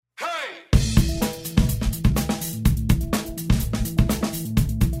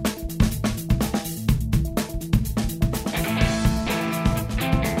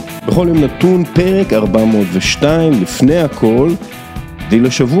בכל יום נתון פרק 402, לפני הכל, דיל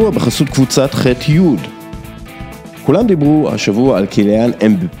השבוע בחסות קבוצת ח' י'. כולם דיברו השבוע על קיליאן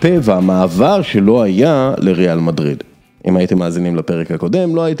אמבפה והמעבר שלא היה לריאל מדריד. אם הייתם מאזינים לפרק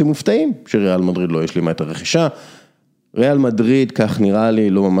הקודם, לא הייתם מופתעים שריאל מדריד לא השלימה את הרכישה. ריאל מדריד, כך נראה לי,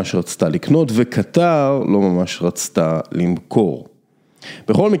 לא ממש רצתה לקנות, וקטר לא ממש רצתה למכור.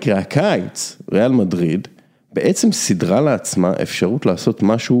 בכל מקרה, הקיץ, ריאל מדריד, בעצם סדרה לעצמה אפשרות לעשות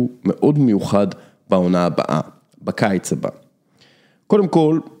משהו מאוד מיוחד בעונה הבאה, בקיץ הבא. קודם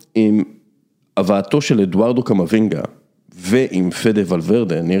כל, עם הבאתו של אדוארדו קמבינגה ועם פדה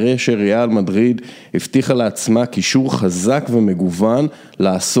ולוורדה, נראה שריאל מדריד הבטיחה לעצמה קישור חזק ומגוון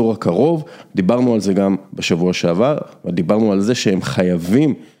לעשור הקרוב. דיברנו על זה גם בשבוע שעבר, ודיברנו על זה שהם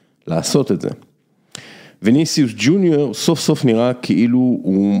חייבים לעשות את זה. ויניסיוס ג'וניור סוף סוף נראה כאילו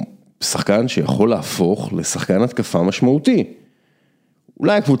הוא שחקן שיכול להפוך לשחקן התקפה משמעותי.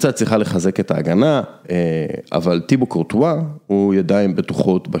 אולי הקבוצה צריכה לחזק את ההגנה, אבל טיבו קורטואה הוא ידיים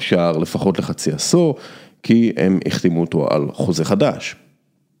בטוחות בשער לפחות לחצי עשור, כי הם החתימו אותו על חוזה חדש.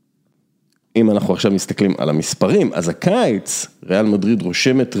 אם אנחנו עכשיו מסתכלים על המספרים, אז הקיץ, ריאל מדריד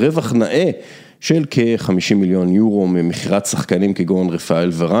רושמת רווח נאה של כ-50 מיליון יורו ממחירת שחקנים כגון רפאל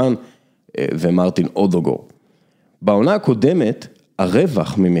ורן ומרטין אודוגו. בעונה הקודמת,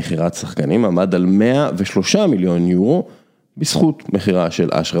 הרווח ממחירת שחקנים עמד על 103 מיליון יורו, בזכות מחירה של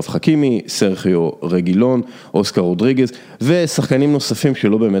אשרף חכימי, סרחיו רגילון, אוסקר רודריגז, ושחקנים נוספים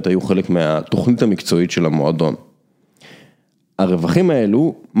שלא באמת היו חלק מהתוכנית המקצועית של המועדון. הרווחים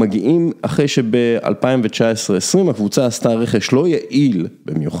האלו מגיעים אחרי שב-2019-2020 הקבוצה עשתה רכש לא יעיל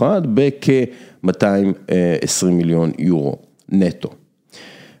במיוחד, בכ-220 מיליון יורו נטו.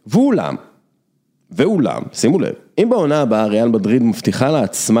 ואולם, שימו לב, אם בעונה הבאה ריאל מדריד מבטיחה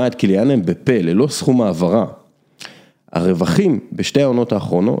לעצמה את קיליאן אמבפה ללא סכום העברה, הרווחים בשתי העונות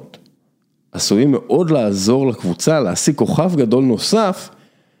האחרונות עשויים מאוד לעזור לקבוצה להשיג כוכב גדול נוסף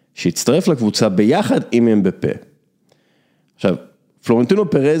שיצטרף לקבוצה ביחד עם אמבפה. עכשיו, פלורנטינו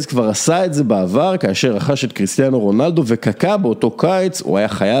פרז כבר עשה את זה בעבר כאשר רכש את קריסטיאנו רונלדו וקקה באותו קיץ, הוא היה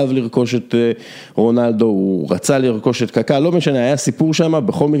חייב לרכוש את רונלדו, הוא רצה לרכוש את קקה, לא משנה, היה סיפור שם,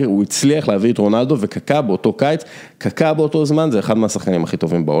 בכל מקרה הוא הצליח להביא את רונלדו וקקה באותו קיץ, קקה באותו זמן, זה אחד מהשחקנים הכי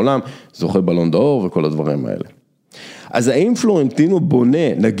טובים בעולם, זוכה בלון ד'אור וכל הדברים האלה. אז האם פלורנטינו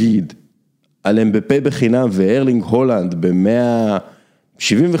בונה, נגיד, על אמבפה בחינם וארלינג הולאנד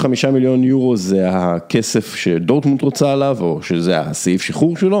ב-175 מיליון יורו, זה הכסף שדורטמונד רוצה עליו, או שזה הסעיף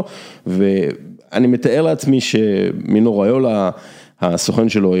שחרור שלו, ואני מתאר לעצמי שמינו ריולה, הסוכן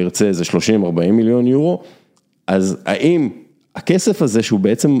שלו ירצה איזה 30-40 מיליון יורו, אז האם הכסף הזה שהוא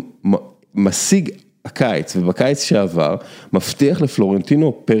בעצם משיג הקיץ, ובקיץ שעבר, מבטיח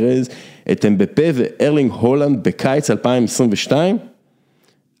לפלורנטינו פרז את אמבפה וארלינג הולאנד בקיץ 2022?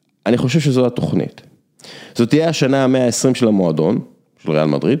 אני חושב שזו התוכנית. זאת תהיה השנה ה-120 של המועדון, של ריאל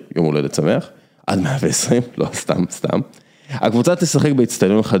מדריד, יום הולדת שמח, עד 120, לא סתם. הקבוצה תשחק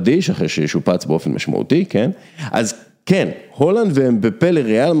באצטדיון חדיש, אחרי שישופץ באופן משמעותי, כן? אז כן, הולאנד ואמבפה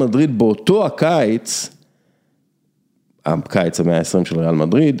לריאל מדריד באותו הקיץ ה-120 של ריאל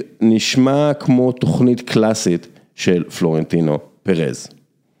מדריד, נשמע כמו תוכנית קלאסית של פלורנטינו פרז.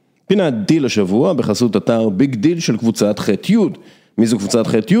 פינת דיל השבוע בחסות אתר ביג דיל של קבוצת ח' י'. מי זו קבוצת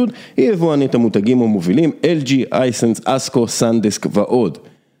ח' י'? היא יבואנית המותגים המובילים LG, אייסנס, אסקו, סנדיסק ועוד.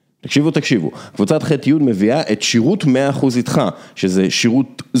 תקשיבו, קבוצת ח' י' מביאה את שירות 100% איתך, שזה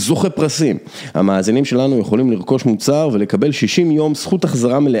שירות זוכה פרסים. המאזינים שלנו יכולים לרכוש מוצר ולקבל 60 יום זכות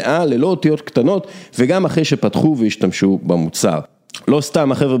החזרה מלאה ללא אותיות קטנות, וגם אחרי שפתחו והשתמשו במוצר. לא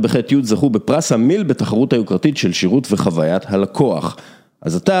סתם החבר'ה בח' י' זכו בפרס המיל בתחרות היוקרתית של שירות וחוויית הלקוח.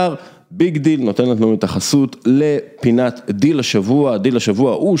 אז אתר ביג דיל נותן לנו את החסות לפינת דיל השבוע. דיל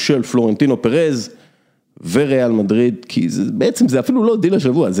השבוע הוא של פלורנטינו פרז וריאל מדריד, כי בעצם זה אפילו לא דיל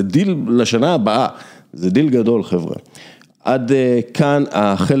השבוע, זה דיל לשנה הבאה, זה דיל גדול חבר'ה. עד כאן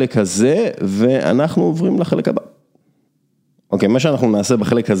החלק הזה, ואנחנו עוברים לחלק הבא. אוקיי, מה שאנחנו נעשה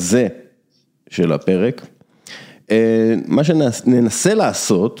בחלק הזה של הפרק, מה שננסה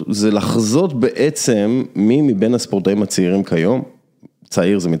לעשות, זה לחזות בעצם מי מבין הספורטאים הצעירים כיום,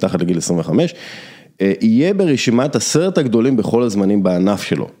 צעיר זה מתחת לגיל 25, יהיה ברשימת 10 הגדולים בכל הזמנים בענף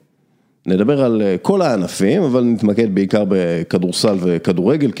שלו. נדבר על כל הענפים, אבל נתמקד בעיקר בכדורסל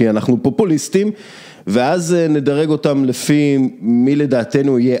וכדורגל, כי אנחנו פופוליסטים, ואז נדרג אותם לפי מי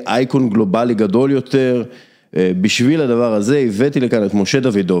לדעתנו יהיה אייקון גלובלי גדול יותר. בשביל הדבר הזה הבאתי לכאן את משה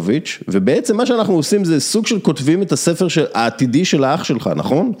דוידוביץ, ובעצם מה שאנחנו עושים זה סוג של כותבים את הספר העתידי של האח שלך,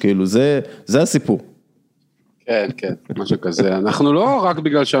 נכון? כאילו זה הסיפור. כן, כן, משהו כזה. אנחנו לא רק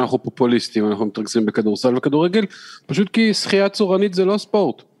בגלל שאנחנו פופוליסטים, אנחנו מתרכזים בכדורסל וכדורגל, פשוט כי שחייה צורנית זה לא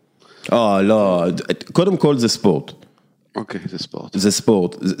ספורט. לא, קודם כל זה ספורט. אוקיי, זה ספורט. זה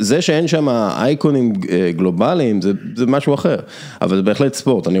ספורט. זה שאין שם אייקונים גלובליים, זה משהו אחר. אבל זה בהחלט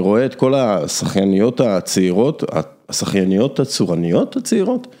ספורט. אני רואה את כל השחייניות הצעירות, השחייניות הצורניות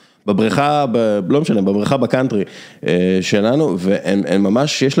הצעירות, בבריכה, לא משנה, בבריכה בקאנטרי שלנו, והם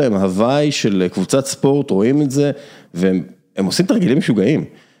ממש, יש להם הוואי של קבוצת ספורט, רואים את זה, והם עושים תרגילים משוגעים.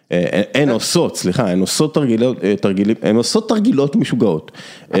 הן עושות תרגילות משוגעות.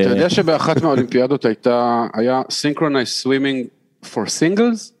 אתה יודע שבאחת מהאולימפיאדות היה synchronized swimming for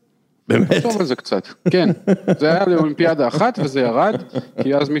singles? באמת? תחשוב על זה קצת, כן. זה היה לאולימפיאדה אחת וזה ירד,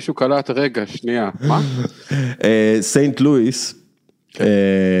 כי אז מישהו קלט, רגע, שנייה, מה? סנט לואיס,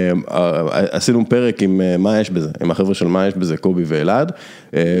 עשינו פרק עם מה יש בזה, עם החבר'ה של מה יש בזה, קובי ואלעד,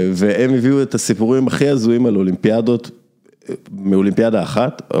 והם הביאו את הסיפורים הכי הזויים על אולימפיאדות, מאולימפיאדה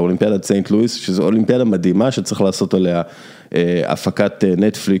אחת, האולימפיאדת סנט לואיס, שזו אולימפיאדה מדהימה שצריך לעשות עליה הפקת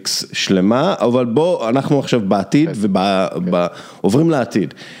נטפליקס שלמה, אבל בוא, אנחנו עכשיו בעתיד ועוברים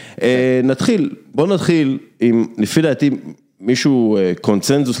לעתיד. בוא נתחיל עם, לפי דעתי, מישהו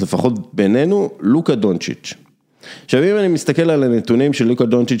קונצנזוס לפחות בינינו, לוקה דונצ'יץ. עכשיו אם אני מסתכל על הנתונים של לוקה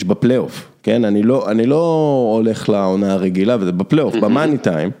דונצ'יץ בפלייאוף, כן, אני לא הולך לעונה הרגילה, וזה בפלייאוף, במאני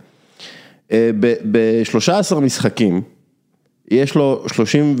טיים, ב-13 משחקים, יש לו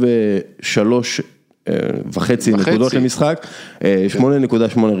 33.5 נקודות למשחק, 8.8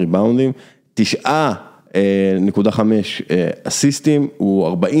 ריבאונדים, 9.5 אסיסטים,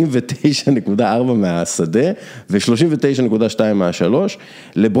 הוא 49.4 מהשדה, ו-39.2 מהשלוש,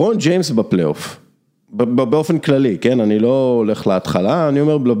 לברון ג'יימס בפלייאוף, באופן כללי, כן, אני לא הולך להתחלה, אני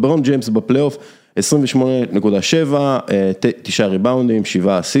אומר, לברון ג'יימס בפלייאוף, 28.7, 9 ריבאונדים,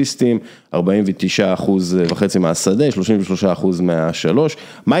 7 אסיסטים, 49.5% מהשדה, 33% מהשלוש,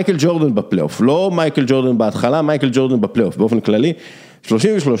 מייקל ג'ורדן בפלייאוף, לא מייקל ג'ורדן בהתחלה, מייקל ג'ורדן בפלייאוף, באופן כללי,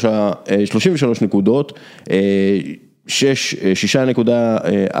 33 נקודות, 6.4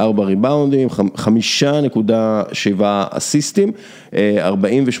 ריבאונדים, 5.7 אסיסטים, 48%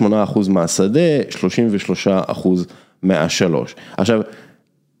 מהשדה, 33% מהשלוש. עכשיו,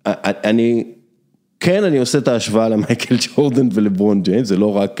 אני עושה את ההשוואה למייקל ג'ורדן ולברון ג'יימס, זה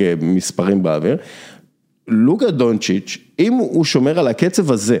לא רק מספרים באוויר. לוקה דונצ'יץ, אם הוא שומר על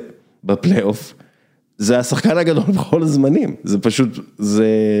הקצב הזה בפלייאוף, זה השחקן הגדול בכל הזמנים, זה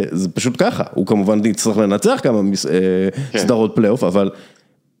פשוט ככה, הוא כמובן יצטרך לנצח כמה סדרות פלייאוף, אבל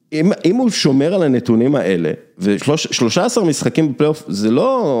אם הוא שומר על הנתונים האלה, ו13 משחקים בפלייאוף, זה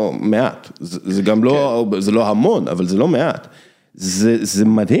לא מעט, זה גם לא, זה לא המון, אבל זה לא מעט, זה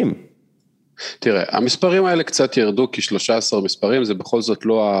מדהים. תראה, המספרים האלה קצת ירדו, כי 13 מספרים, זה בכל זאת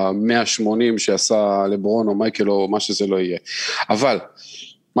לא ה-180 שעשה לברון או מייקל או מה שזה לא יהיה. אבל,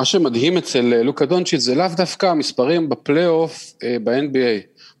 מה שמדהים אצל לוקה דונצ'יץ, זה לאו דווקא המספרים בפלייאוף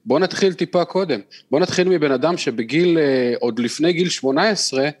ב-NBA. בוא נתחיל טיפה קודם. בוא נתחיל מבן אדם שבגיל, עוד לפני גיל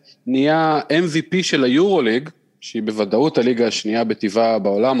 18, נהיה MVP של היורוליג, שהיא בוודאות הליגה השנייה בטבעה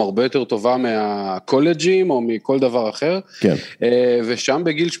בעולם, הרבה יותר טובה מהקולג'ים או מכל דבר אחר, כן. ושם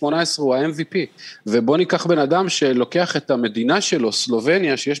בגיל 18 הוא ה-MVP, ובוא ניקח בן אדם שלוקח את המדינה שלו,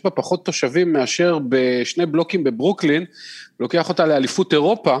 סלובניה, שיש בה פחות תושבים מאשר בשני בלוקים בברוקלין, לוקח אותה לאליפות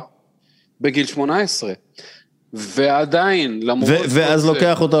אירופה בגיל 18, ועדיין, למרות... ואז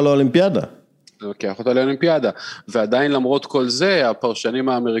לוקח אותה לאולימפיאדה. לוקח אותה לאולימפיאדה, ועדיין למרות כל זה, הפרשנים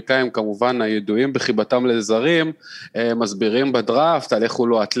האמריקאים כמובן הידועים בחיבתם לזרים, מסבירים בדראפט על איך הוא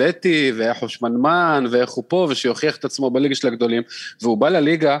לא אתלטי, ואיך הוא שמנמן, ואיך הוא פה, ושיוכיח את עצמו בליגה של הגדולים, והוא בא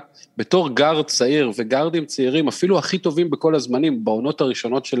לליגה בתור גארד צעיר, וגארדים צעירים, אפילו הכי טובים בכל הזמנים, בעונות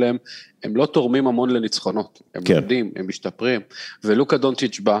הראשונות שלהם, הם לא תורמים המון לניצחונות, הם יודעים, הם משתפרים, ולוקה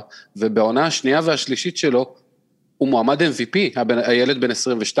דונצ'יץ בא, ובעונה השנייה והשלישית שלו, הוא מועמד MVP, הילד בן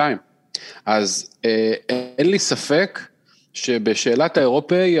 22, אז אין לי ספק שבשאלת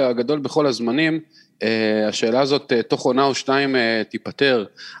האירופאי הגדול בכל הזמנים, השאלה הזאת תוך עונה או שתיים תיפטר,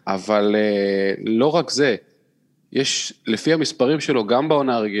 אבל לא רק זה, יש לפי המספרים שלו גם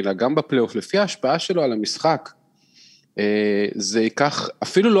בעונה הרגילה, גם בפלייאוף, לפי ההשפעה שלו על המשחק, זה ייקח,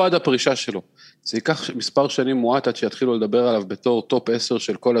 אפילו לא עד הפרישה שלו, זה ייקח מספר שנים מועט עד שיתחילו לדבר עליו בתור טופ 10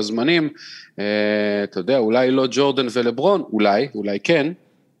 של כל הזמנים, אתה יודע, אולי לא ג'ורדן ולברון, אולי כן,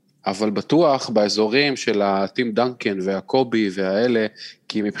 אבל בטוח באזורים של הטים דנקן והקובי והאלה,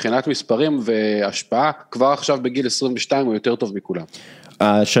 כי מבחינת מספרים והשפעה, כבר עכשיו בגיל 22 הוא יותר טוב מכולם.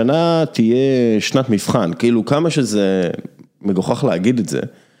 השנה תהיה שנת מבחן, כאילו כמה שזה מגוחך להגיד את זה,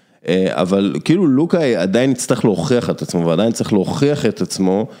 אבל כאילו לוקה עדיין יצטרך להוכיח את עצמו, ועדיין צריך להוכיח את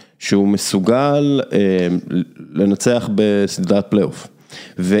עצמו, שהוא מסוגל לנצח בסדרת פלייאוף.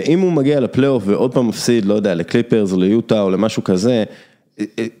 ואם הוא מגיע לפלייאוף ועוד פעם מפסיד, לא יודע, לקליפרס או ליוטה או למשהו כזה,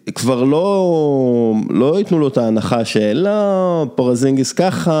 כבר לא ייתנו לו את ההנחה שלא, פורזינגיס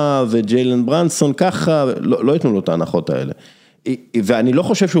ככה, וג'יילן ברנסון ככה, לא ייתנו לו את ההנחות האלה. ואני לא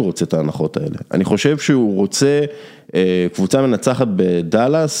חושב שהוא רוצה את ההנחות האלה. אני חושב שהוא רוצה קבוצה מנצחת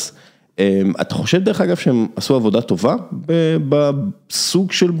בדלס. אתה חושב דרך אגב שהם עשו עבודה טובה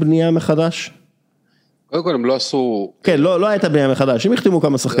בסוג של בנייה מחדש? קודם כל הם לא עשו... כן, לא הייתה בנייה מחדש, הם החתימו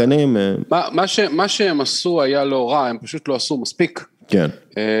כמה שחקנים. מה שהם עשו היה לא רע, הם פשוט לא עשו מספיק. כן.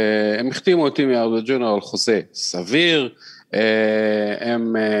 הם החתימו אותי מהג'ונר על חוזה סביר,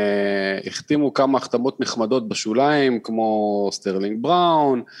 הם החתימו כמה החתמות נחמדות בשוליים, כמו סטרלינג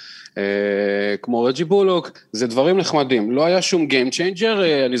בראון, כמו רג'י בולוק, זה דברים נחמדים, לא היה שום גיים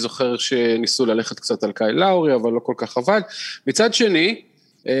צ'יינג'ר, אני זוכר שניסו ללכת קצת על קאי לאורי, אבל לא כל כך עבד. מצד שני,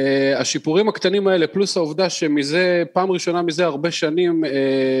 השיפורים הקטנים האלה, פלוס העובדה שמזה, פעם ראשונה מזה הרבה שנים,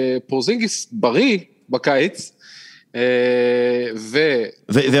 פורזינגיס בריא בקיץ,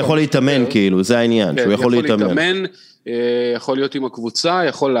 ויכול להתאמן כאילו, זה העניין, שהוא יכול להתאמן. יכול להיות עם הקבוצה,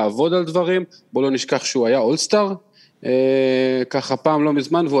 יכול לעבוד על דברים, בוא לא נשכח שהוא היה אולסטאר, ככה פעם לא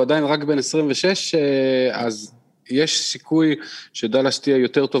מזמן, והוא עדיין רק בן 26, אז יש סיכוי שדלס תהיה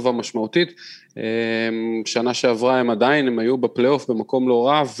יותר טובה משמעותית, שנה שעברה הם היו בפלייאוף במקום לא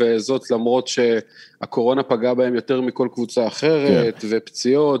רע, וזאת למרות שהקורונה פגעה בהם יותר מכל קבוצה אחרת,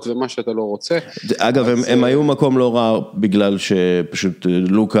 ופציעות ומה שאתה לא רוצה. אגב, הם היו מקום לא רע בגלל שפשוט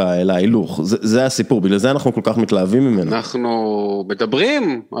לוקה העלה הילוך, זה הסיפור, בגלל זה אנחנו כל כך מתלהבים ממנו. אנחנו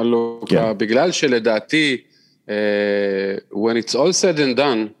מדברים על לוקה, בגלל שלדעתי, when it's all said and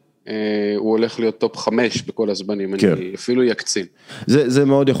done, הוא הולך להיות טופ 5 בכל הזמנים, אני אפילו יקצין. זה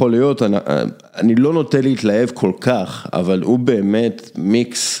מאוד יכול להיות, אני לא נוטה להתלהב כל כך, אבל הוא באמת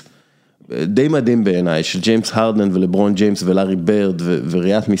מיקס די מדהים בעיניי, של ג'יימס הרדן ולברון ג'יימס ולארי ברד,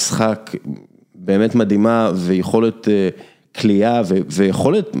 וראיית משחק באמת מדהימה, ויכולת קליעה,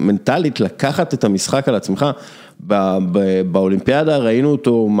 ויכולת מנטלית לקחת את המשחק על עצמך. באולימפיאדה ראינו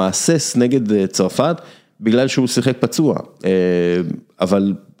אותו מעסס נגד צרפת, בגלל שהוא שיחק פצוע,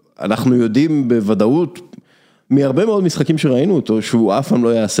 אבל אנחנו יודעים בוודאות, מהרבה מאוד משחקים שראינו אותו, שהוא אף פעם לא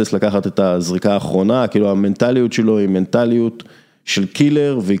יעסס לקחת את הזריקה האחרונה, כאילו המנטליות שלו היא מנטליות של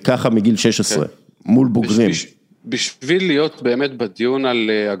קילר, והיא ככה מגיל 16, מול בוגרים. בשביל להיות באמת בדיון על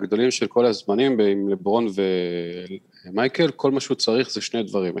הגדולים של כל הזמנים, עם לברון ומייקל, כל מה שהוא צריך זה שני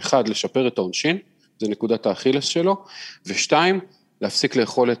דברים. אחד, לשפר את העונשין, זה נקודת האכילס שלו, ושתיים, להפסיק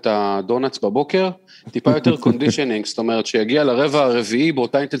לאכול את הדונצ'יץ בבוקר, טיפה יותר קונדישנינג, זאת אומרת שיגיע לרבע הרביעי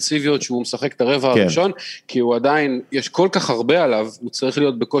באותה אינטנסיביות שהוא משחק את הרבע הראשון, כי הוא עדיין, יש כל כך הרבה עליו, הוא צריך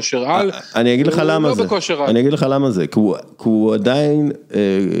להיות בכושר על, אני אגיד לך למה זה, אני אגיד לך למה זה, כי הוא עדיין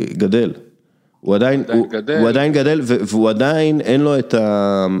גדל, הוא עדיין גדל, והוא עדיין אין לו את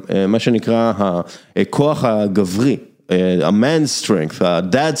מה שנקרא הכוח הגברי, ה-man strength,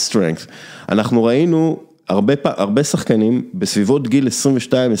 ה-dad strength, אנחנו ראינו הרבה שחקנים בסביבות גיל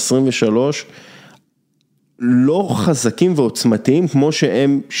 22, 23, לא חזקים ועוצמתיים כמו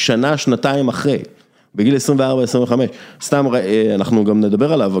שהם שנה, שנתיים אחרי, בגיל 24, 25. סתם, אנחנו גם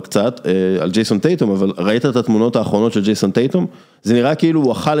נדבר עליו קצת, על ג'ייסון טייטום, אבל ראית את התמונות האחרונות של ג'ייסון טייטום? זה נראה כאילו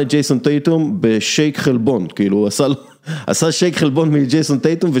הוא אכל את ג'ייסון טייטום בשייק חלבון, כאילו הוא עשה שייק חלבון מג'ייסון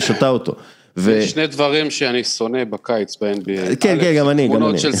טייטום ושתה אותו. שני דברים שאני שונא בקיץ ב-NBA. כן, גם אני.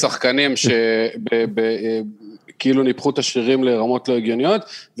 תמונות של שחקנים כאילו ניפחו את השירים לרמות לא הגיוניות,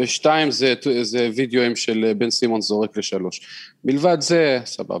 ושתיים זה וידאוים של בן סימונס זורק לשלוש. מלבד זה,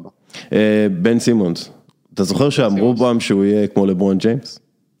 סבבה. בן סימונס, אתה זוכר שאמרו פעם שהוא יהיה כמו לברון ג'יימס?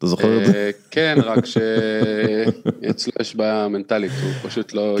 אתה זוכר את זה? כן, רק שאצלו יש בעיה מנטלית, הוא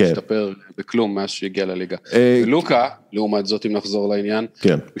פשוט לא השתפר בכלום מאז שהגיע לליגה. ולוקה, לעומת זאת, אם נחזור לעניין,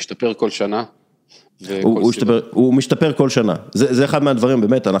 משתפר כל שנה. הוא משתפר כל שנה, זה אחד מהדברים,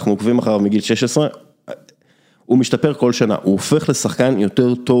 באמת, אנחנו עוקבים אחריו מגיל 16, הוא משתפר כל שנה, הוא הופך לשחקן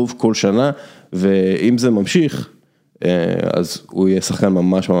יותר טוב כל שנה, ואם זה ממשיך, אז הוא יהיה שחקן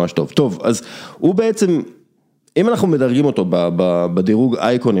ממש ממש טוב. טוב, אז הוא בעצם, אם אנחנו מדרגים אותו בדירוג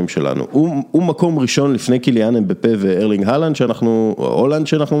אייקונים שלנו, הוא מקום ראשון לפני קיליאן, אמבפה וארלינג הולאנד,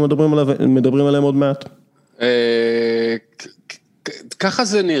 שאנחנו מדברים עליהם עוד מעט. ככה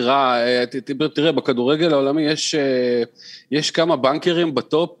זה נראה, תראה, בכדורגל העולמי יש כמה בנקרים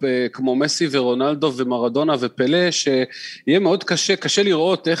בטופ, כמו מסי ורונלדו ומרדונה ופלה, שיהיה מאוד קשה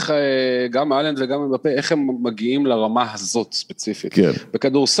לראות איך, גם הולאנד וגם אמבפה, איך הם מגיעים לרמה הזאת ספציפית. כן.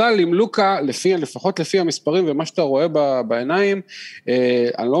 בכדורסל עם לוקה, לפחות לפי המספרים ומה שאתה רואה בעיניים,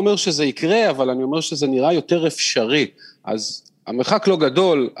 אני לא אומר שזה יקרה, אבל אני אומר שזה נראה יותר אפשרי, אז המרחק לא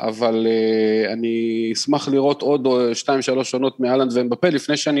גדול, אבל אני אשמח לראות עוד 2-3 שונות מאלנד ואמבפה,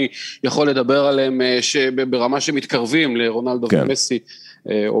 לפני שאני יכול לדבר עליהם ברמה שמתקרבים לרונלדו ומסי,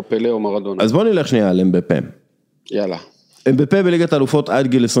 או פלה או מרדונה. אז בוא נלך שנייה על אמבפה. יאללה. אמבפה בליגת האלופות עד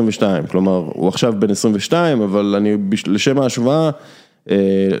גיל 22, כלומר, הוא עכשיו בן 22, אבל אני לשם ההשוואה,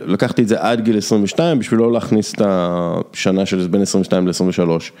 לקחתי את זה עד גיל 22, בשביל לא להכניס את השנה של בין 22 ל-23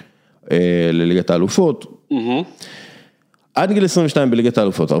 לליגת האלופות. עד גיל 22 בליגת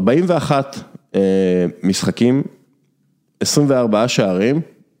האלופות, 41 משחקים, 24 שערים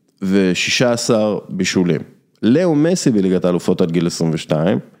ו16 בישולים. לאו מסי בליגת האלופות עד גיל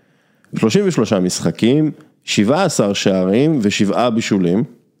 22, 33 משחקים, 17 שערים ו7 בישולים.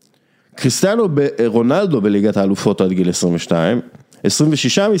 קריסטיאנו רונלדו בליגת האלופות עד גיל 22,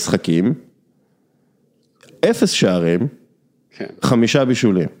 26 משחקים, 0 שערים, 5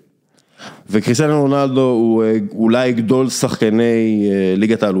 בישולים. וקריסטיאנו רונלדו הוא אולי גדול שחקני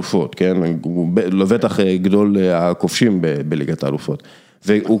ליגת האלופות, כן? הוא לבטח גדול הכובשים בליגת האלופות.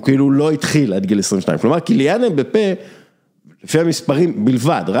 והוא כאילו לא התחיל עד גיל 22. כלומר, קיליאן אמבפה, לפי המספרים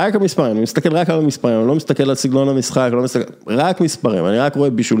בלבד, רק המספרים, אני מסתכל רק על המספרים, אני לא מסתכל על סגנון המשחק, לא מסתכל, רק מספרים, אני רק רואה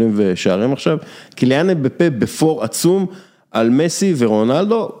בישולים ושערים עכשיו. קיליאן אמבפה בפור עצום על מסי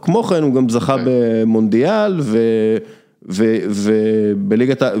ורונלדו, כמו כן הוא גם זכה במונדיאל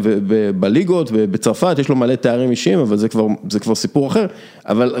ובליגות, בצרפת יש לו מלא תארים אישיים, אבל זה כבר סיפור אחר,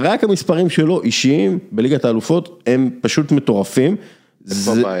 אבל רק המספרים שלו אישיים בליגת האלופות הם פשוט מטורפים.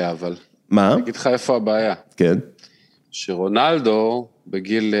 איפה הבעיה אבל? מה? אני אגיד לך איפה הבעיה. כן. שרונלדו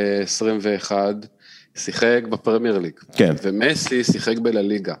בגיל 21 שיחק בפרמייר ליג, כן. ומסי שיחק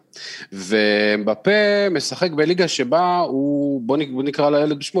בלליגה, ואמבפה משחק בליגה שבה הוא, בוא נקרא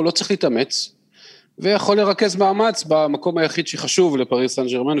לילד בשמו, לא צריך להתאמץ, ויכול לרכז מאמץ במקום היחיד שחשוב לפריס סן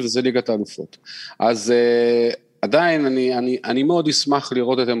ז'רמן, וזה ליגת האלופות. אז עדיין אני מאוד אשמח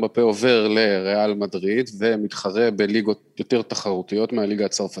לראות את אמבפה עובר לריאל מדריד, ומתחרה בליגות יותר תחרותיות מהליגה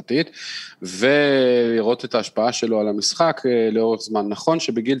הצרפתית, ולראות את ההשפעה שלו על המשחק לאורך זמן. נכון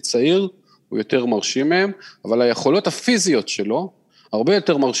שבגיל צעיר הוא יותר מרשים מהם, אבל היכולות הפיזיות שלו, הרבה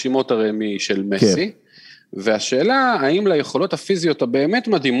יותר מרשימות הרי משל מסי, והשאלה האם ליכולות הפיזיות הבאמת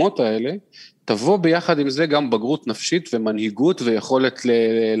מדהימות האלה, תבוא ביחד עם זה גם בגרות נפשית ומנהיגות ויכולת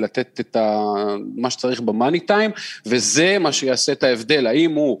לתת את מה שצריך במאני טיים, וזה מה שיעשה את ההבדל,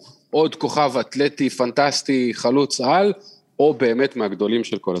 האם הוא עוד כוכב אתלטי, פנטסטי, חלוץ על, או באמת מהגדולים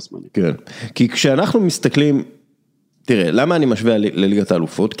של כל הזמנים. כן, כי כשאנחנו מסתכלים, תראה, למה אני משווה לליגת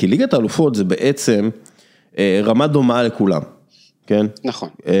האלופות? כי ליגת האלופות זה בעצם רמה דומה לכולם, כן? נכון.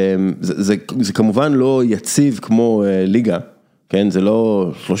 זה כמובן לא יציב כמו ליגה, כן, זה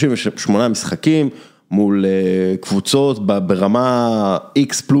לא 38 משחקים מול קבוצות ברמה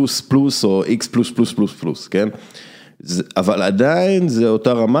X++ או X++++, כן? אבל עדיין זה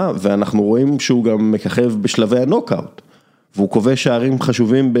אותה רמה, ואנחנו רואים שהוא גם מככב בשלבי הנוקאוט, והוא קובע שערים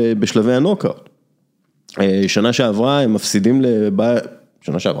חשובים בשלבי הנוקאוט. שנה שעברה הם מפסידים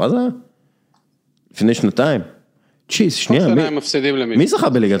שנה שעברה זה היה? לפני שנתיים. צ'יס, שנייה. מי זכה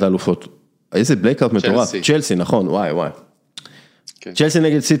בליגת האלופות? איזה בלקאוט מטורף. צ'לסי, נכון, וואי. צ'לסי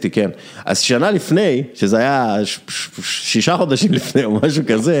נגד סיטי, כן. אז שנה לפני, שזה היה 6 חודשים לפני או משהו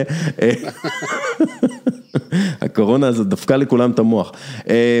כזה, הקורונה הזאת דפקה לכולם את המוח.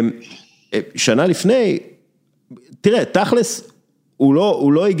 שנה לפני, תראה, תכלס,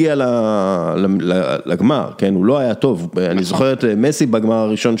 הוא לא הגיע לגמר, כן? הוא לא היה טוב. אני זוכר את מסי בגמר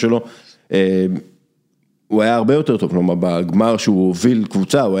הראשון שלו, הוא היה הרבה יותר טוב, כלומר, בגמר שהוא הוביל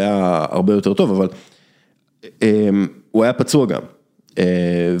קבוצה, הוא היה הרבה יותר טוב, אבל הוא היה פצוע גם.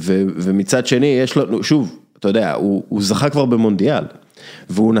 ומצד שני יש לו, שוב, אתה יודע, הוא זכה כבר במונדיאל,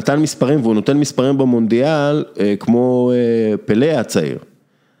 והוא נתן מספרים, והוא נותן מספרים במונדיאל, כמו פלה הצעיר.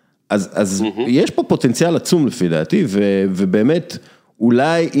 אז יש פה פוטנציאל עצום לפי דעתי, ובאמת,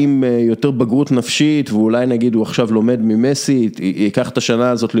 אולי עם יותר בגרות נפשית, ואולי נגיד הוא עכשיו לומד ממסי, ייקח את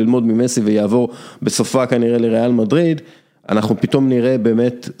השנה הזאת ללמוד ממסי, ויעבור בסופה כנראה לריאל מדריד, אנחנו פתאום נראה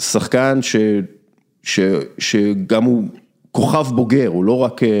באמת שחקן שגם הוא כוכב בוגר, הוא לא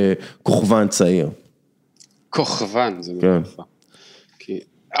רק כוכבן צעיר. כוכבן, זה מאוד יפה.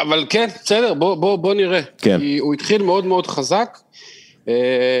 אבל כן, בסדר, בוא נראה. כי הוא התחיל מאוד מאוד חזק,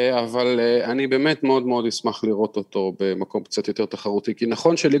 אבל אני באמת מאוד מאוד אשמח לראות אותו במקום קצת יותר תחרותי, כי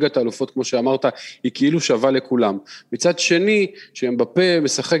נכון שליגת האלופות, כמו שאמרת, היא כאילו שווה לכולם. מצד שני, שאמבפה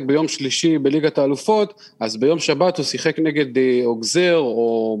משחק ביום שלישי בליגת האלופות, אז ביום שבת הוא שיחק נגד אוגזר,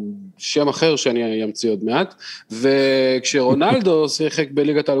 או שם אחר שאני אמציא עוד מעט, וכשרונלדו שיחק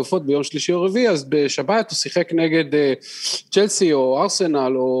בליגת האלופות ביום שלישי או רביעי, אז בשבת הוא שיחק נגד צ'לסי או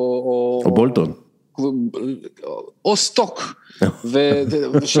ארסנל או בולטון. או סטוק,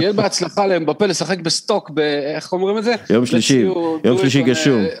 ושיהיה בהצלחה לאמבפה לשחק בסטוק, איך אומרים את זה? יום שלישי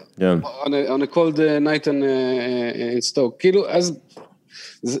גשום. On a cold night in stoke, כאילו, אז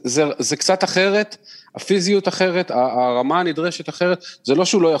זה קצת אחרת, הפיזיות אחרת, הרמה הנדרשת אחרת, זה לא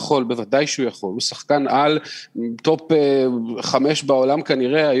שהוא לא יכול, בוודאי שהוא יכול, הוא שחקן על טופ 5 בעולם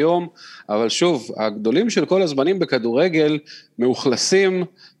כנראה היום, אבל שוב, הגדולים של כל הזמנים בכדורגל מאוכלסים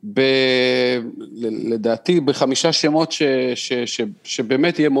לדעתי ב5 שמות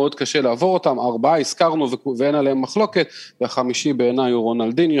שבאמת יהיה מאוד קשה לעבור אותם, 4 הזכרנו ואין עליהם מחלוקת, והחמישי בעיניי הוא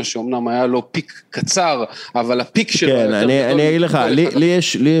רונלדיניו, שאומנם היה לו פיק קצר, אבל הפיק שלו... כן, אני אגיד לך,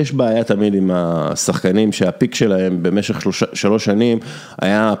 לי יש בעיה תמיד עם השחקנים, שהפיק שלהם במשך 3 שנים,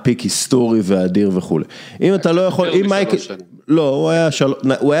 היה פיק היסטורי ואדיר וכו'. אם אתה לא יכול, אם מייקל... לא,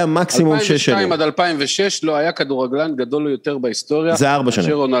 הוא היה מקסימום 6 שנים. 2002 עד 2006 לא היה כדורגלן גדול יותר בהיסטוריה. זה 4 שנים.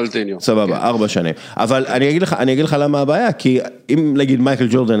 אשר רונלדיניו. סבבה, 4 שנים. אבל אני אגיד לך למה הבעיה, כי אם נגיד מייקל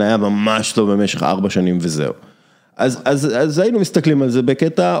ג'ורדן היה ממש טוב במשך 4 שנים וזהו. אז היינו מסתכלים על זה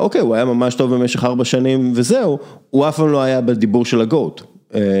בקטע, אוקיי, הוא היה ממש טוב במשך 4 שנים וזהו, הוא אף פעם לא היה בדיבור של הגוט.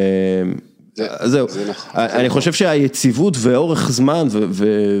 זהו, אני חושב שהיציבות ואורך זמן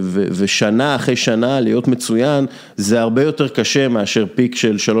ושנה אחרי שנה להיות מצוין, זה הרבה יותר קשה מאשר פיק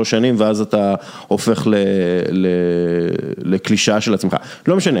של 3 שנים, ואז אתה הופך לקלישה של עצמך.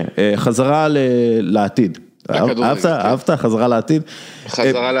 לא משנה, חזרה לעתיד. אהבת? חזרה לעתיד?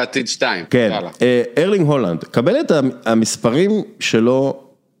 חזרה לעתיד 2. כן, ארלינג הולאנד, קבל את המספרים שלו,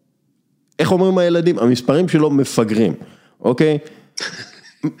 איך אומרים הילדים? המספרים שלו מפגרים, אוקיי?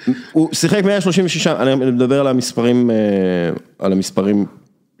 הוא שיחק 136, אני מדבר על המספרים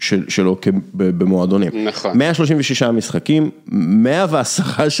שלו במועדונים. נכון. 136 משחקים,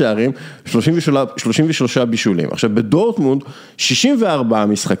 110 שערים, 33 בישולים. עכשיו, בדורטמונד, 64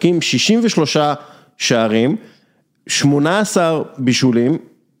 משחקים, 63 שערים, 18 בישולים,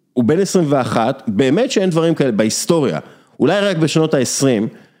 הוא בן 21, באמת שאין דברים כאלה בהיסטוריה, אולי רק בשנות ה-20,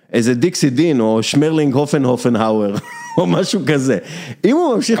 איזה דיקסי דין או שמרלינג הופנהאואר, או משהו כזה. אם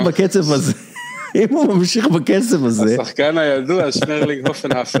הוא ממשיך בקצב הזה, השחקן הידוע, שמרלינג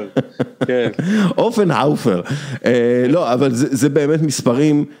הופנהאופר. כן. הופנהאופר. לא, אבל זה באמת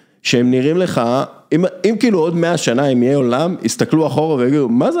מספרים שהם נראים לך, אם כאילו עוד 100 שנה, אם יהיה עולם, יסתכלו אחורה ויגידו,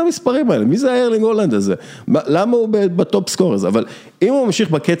 מה זה המספרים האלה? מי זה הארלינג הולנד הזה? למה הוא בטופ סקורס? אבל אם הוא ממשיך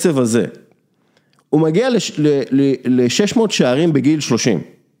בקצב הזה, הוא מגיע ל-600 שערים בגיל 30.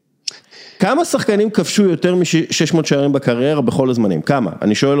 כמה שחקנים כבשו יותר מ-600 שערים בקריירה בכל הזמנים? כמה?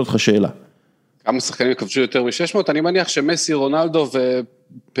 אני שואל אותך שאלה. כמה שחקנים כבשו יותר מ-600? אני מניח שמסי, רונלדו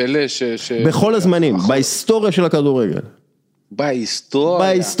ופלה בכל הזמנים, בהיסטוריה של הכדורגל.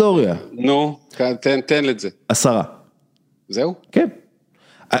 בהיסטוריה. נו, תן את זה. 10. זהו? כן.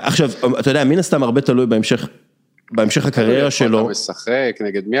 עכשיו, אתה יודע, מן הסתם הרבה תלוי בהמשך הקריירה שלו. אתה משחק,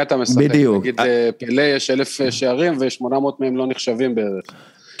 נגד מי אתה משחק? בדיוק. נגיד פלה יש 1,000 שערים ו800 מהם לא נחשבים בערך.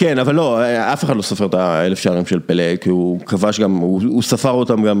 כן, אבל לא, אף אחד לא סופר את 1,000 שערים של פלה, כי הוא כבש גם, הוא ספר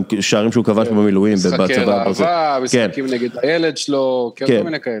אותם גם שערים שהוא כבש במילואים, משחקי אהבה, משחקים נגד הילד שלו, כל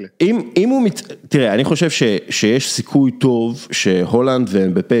מיני כאלה. אם הוא, תראה, אני חושב שיש סיכוי טוב שהולאנד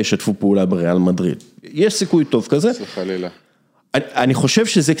ואמבפה ישתפו פעולה בריאל מדריד. יש סיכוי טוב כזה. חלילה. אני חושב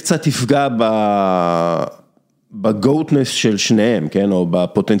שזה קצת יפגע בגוטנס של שניהם, כן, או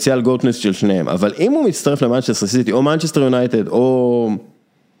בפוטנציאל גוטנס של שניהם, אבל אם הוא מצטרף למנצ'סטר סיטי, או מנצ'סטר יונייטד, או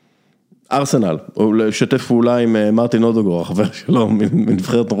ארסנל, או לשתף פעולה עם מרטין אודגור, החבר שלו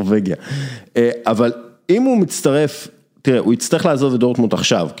מנבחרת נורווגיה. אבל אם הוא מצטרף, תראה, הוא יצטרך לעזוב את דורטמונד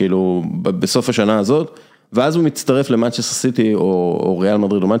עכשיו, כאילו בסוף השנה הזאת, ואז הוא מצטרף למנצ'סטר סיטי, או ריאל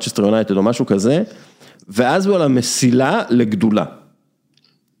מדריד, או מנצ'סטר יונייטד, או משהו כזה, ואז הוא על המסילה לגדולה.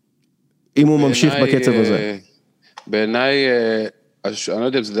 אם הוא ממשיך בקצב הזה. בעיניי, אני לא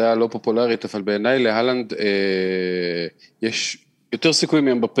יודע אם זה היה לא פופולרית, אבל בעיניי להולנד יש יותר סיכוי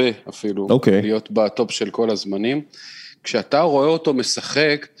מאמבפה אפילו, להיות בטופ של כל הזמנים. כשאתה רואה אותו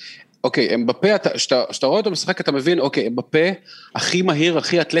משחק, אוקיי, אמבפה, כשאתה רואה אותו משחק, אתה מבין, אוקיי, אמבפה הכי מהיר,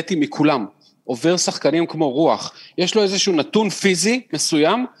 הכי אתלטי מכולם, עובר שחקנים כמו רוח, יש לו איזשהו נתון פיזי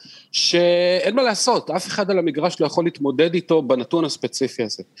מסוים, שאין מה לעשות, אף אחד על המגרש לא יכול להתמודד איתו בנתון הספציפי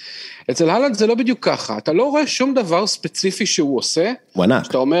הזה. אצל הולאנד זה לא בדיוק ככה, אתה לא רואה שום דבר ספציפי שהוא עושה,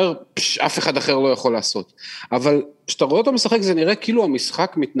 שאתה אומר, אף אחד אחר לא יכול לעשות. אבל כשאתה רואה אותו משחק, זה נראה כאילו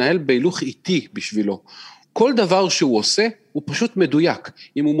המשחק מתנהל בהילוך איטי בשבילו. כל דבר שהוא עושה, הוא פשוט מדויק.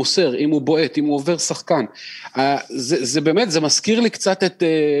 אם הוא מוסר, אם הוא בועט, אם הוא עובר שחקן. זה באמת, זה מזכיר לי קצת את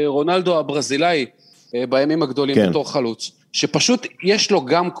רונלדו הברזילאי, בימים הגדולים בתור חלוץ. שפשוט יש לו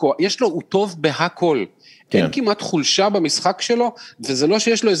גם, הוא טוב בהכל, אין כמעט חולשה במשחק שלו, וזה לא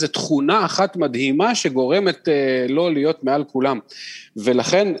שיש לו איזו תכונה אחת מדהימה שגורמת לא להיות מעל כולם.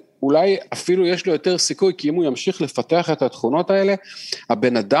 ולכן אולי אפילו יש לו יותר סיכוי, כי אם הוא ימשיך לפתח את התכונות האלה,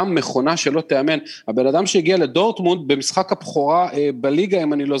 הבן אדם מכונה שלא תאמן, הבן אדם שהגיע לדורטמונד במשחק הבכורה בליגה,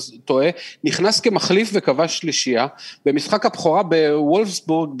 אם אני לא טועה, נכנס כמחליף וכבש שלישייה, במשחק הבכורה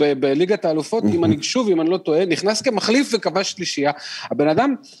בוולפסבורג, בליגת האלופות, אם אני לא טועה, נכנס כמחליף וכבש שלישייה, הבן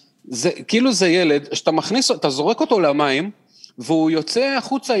אדם, כאילו זה ילד, שאתה מכניס, אתה זורק אותו למים, והוא יוצא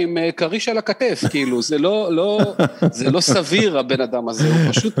החוצה עם קריש על הכתף, כאילו, זה לא סביר הבן אדם הזה,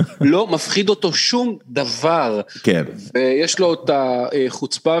 הוא פשוט לא מפחיד אותו שום דבר, כן. ויש לו את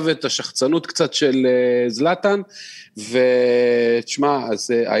החוצפה ואת השחצנות קצת של זלטן, ותשמע,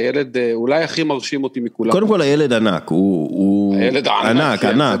 אז הילד אולי הכי מרשים אותי מכולם. קודם כל הילד ענק, הוא הילד ענק,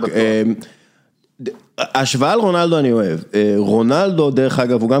 ענק. השוואה על רונלדו אני אוהב, רונלדו דרך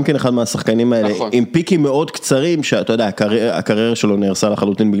אגב הוא גם כן אחד מהשחקנים האלה, נכון. עם פיקים מאוד קצרים, שאתה יודע, הקריירה שלו נהרסה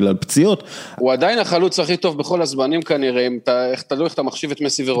לחלוטין בגלל פציעות. הוא עדיין החלוץ הכי טוב בכל הזמנים כנראה, איך אתה מחשיב את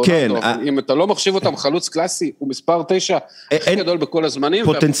מסי ורונלדו, אם אתה לא מחשיב אותם חלוץ קלאסי, הוא מספר 9 הכי גדול בכל הזמנים.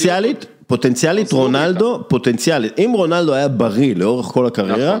 פוטנציאלית רונלדו, פוטנציאלית, אם רונלדו היה בריא לאורך כל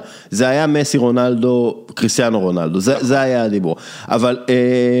הקריירה, זה היה מסי רונלדו, קריסטיאנו רונלדו, זה היה הדיבור, אבל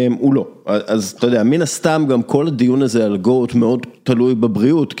הוא לא. אז אתה יודע, מן הסתם גם כל הדיון הזה על גוט מאוד תלוי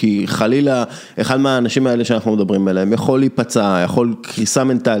בבריאות, כי חלילה, אחד מהאנשים האלה שאנחנו מדברים עליהם, יכול להיפצע, יכול קריסה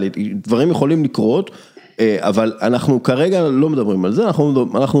מנטלית, דברים יכולים לקרות, אבל אנחנו כרגע לא מדברים על זה,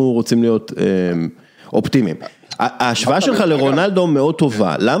 אנחנו רוצים להיות אופטימיים. ההשוואה שלך לרונלדו מאוד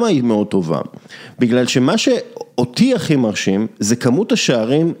טובה, למה היא מאוד טובה? בגלל שמה שאותי הכי מרשים, זה כמות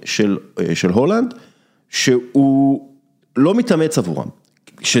השערים של הולאנד, שהוא לא מתאמץ עבורם.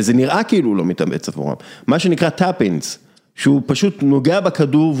 שזה נראה כאילו הוא לא מתאמץ עבורם, מה שנקרא טאפינס, שהוא פשוט נוגע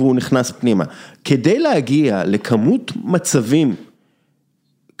בכדור והוא נכנס פנימה, כדי להגיע לכמות מצבים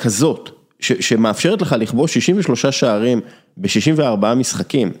כזאת, שמאפשרת לך לכבוש 63 שערים ב-64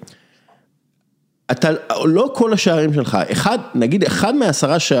 משחקים, לא כל השערים שלך, נגיד אחד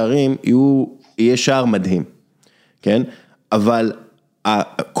מ10 שערים יהיה שער מדהים, כן? אבל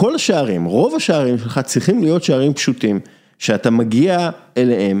כל השערים, רוב השערים שלך צריכים להיות שערים פשוטים, שאתה מגיע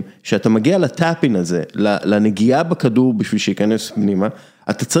אליהם, שאתה מגיע לטאפין הזה, לנגיעה בכדור בשביל שיכנס פנימה,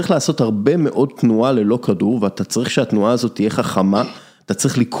 אתה צריך לעשות הרבה מאוד תנועה ללא כדור, ואתה צריך שהתנועה הזאת תהיה חכמה, אתה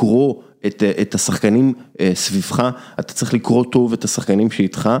צריך לקרוא את השחקנים סביבך, אתה צריך לקרוא טוב את השחקנים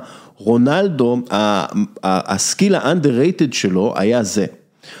שאיתך, רונלדו, הסקיל ה-underrated שלו היה זה,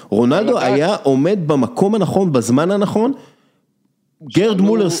 רונלדו היה עומד במקום הנכון, בזמן הנכון, גרד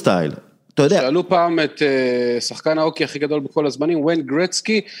מולר סטייל, שאלו פעם את שחקן ההוקי הכי גדול בכל הזמנים, ויין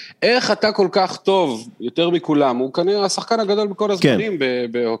גרצקי, איך אתה כל כך טוב, יותר מכולם, הוא כנראה השחקן הגדול בכל הזמנים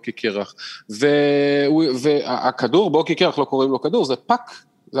בהוקי קרח, והכדור בהוקי קרח לא קוראים לו כדור, זה פאק,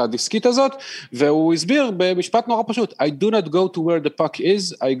 זה הדיסקית הזאת, והוא הסביר במשפט נורא פשוט, I do not go to where the puck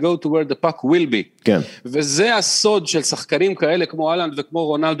is, I go to where the puck will be. כן. וזה הסוד של שחקנים כאלה כמו הולאנד וכמו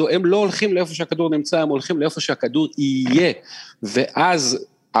רונלדו, הם לא הולכים לאיפה שהכדור נמצא, הם הולכים לאיפה שהכדור יהיה, ואז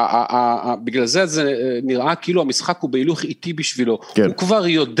בגלל זה נראה כאילו המשחק הוא בהילוך איטי בשבילו, הוא כבר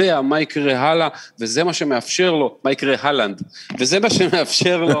יודע מה יקרה הלאה, וזה מה שמאפשר לו, מה יקרה הולאנד, וזה מה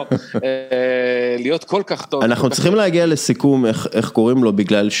שמאפשר לו להיות כל כך טוב. אנחנו צריכים להגיע לסיכום איך קוראים לו,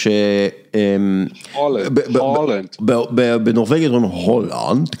 בגלל ש... הולנד. בנורווגיה אומרים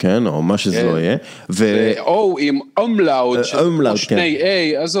הולאנד, כן, או מה שזה לא יהיה. או עם אומלאוט, או שני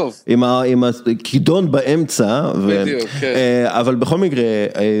A, עזוב. עם הכידון באמצע, אבל בכל מקרה,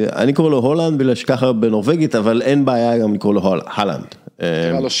 אני קורא לו הולאנד, בגלל שככה בנורווגית, אבל אין בעיה גם לקרוא לו הולאנד.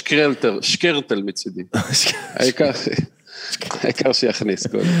 קרא לו שקרטל מצידי. העיקר שיכניס.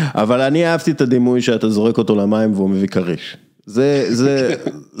 אבל אני אהבתי את הדימוי שאתה זורק אותו למים והוא מביא קריש.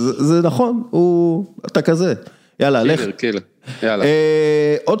 זה נכון, אתה כזה. יאללה, לך. קילר, יאללה.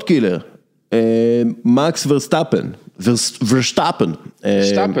 עוד קילר. מקס ורסטאפן. ורשטאפן.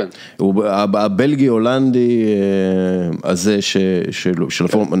 הוא הבלגי הולנדי הזה של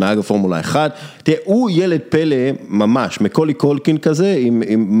נהג הפורמולה 1. תראה, הוא ילד פלא ממש, מקולי קולקין כזה,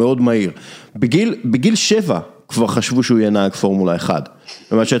 עם מאוד מהיר. בגיל 7 כבר חשבו שהוא יהיה נהג פורמולה 1.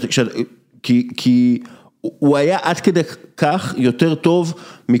 כי הוא היה עד כדי כך יותר טוב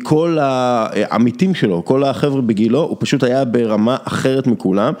מכל העמיתים שלו, כל החבר'ה בגילו, הוא פשוט היה ברמה אחרת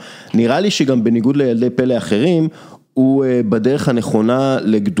מכולם. נראה לי שגם בניגוד לילדי פלא אחרים, הוא בדרך הנכונה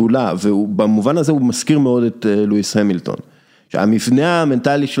לגדולה, ובמובן הזה הוא מזכיר מאוד את לואיס המילטון. שהמבנה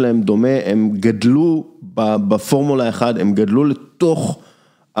המנטלי שלהם דומה, הם גדלו בפורמולה 1, הם גדלו לתוך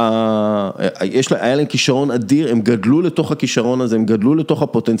היה להם כישרון אדיר, הם גדלו לתוך הכישרון הזה, הם גדלו לתוך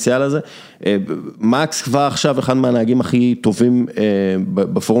הפוטנציאל הזה, מקס כבר עכשיו אחד מהנהגים הכי טובים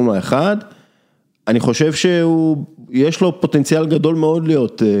בפורמולה 1, אני חושב שיש לו פוטנציאל גדול מאוד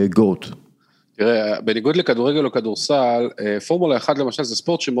להיות גוט. תראה, בניגוד לכדורגל או כדורסל, פורמולה 1 למשל זה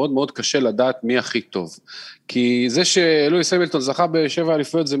ספורט שמאוד מאוד קשה לדעת מי הכי טוב. כי זה שלואיס המילטון זכה ב7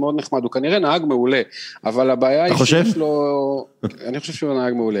 אליפויות זה מאוד נחמד, הוא כנראה נהג מעולה, אבל הבעיה היא שיש לו... אני חושב שהוא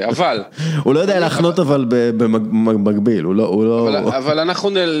נהג מעולה, אבל... הוא לא יודע להחנות אבל במקביל, הוא לא... אבל אנחנו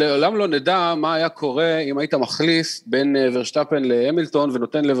לעולם לא נדע מה היה קורה אם היית מחליף בין ורשטאפן להמילטון,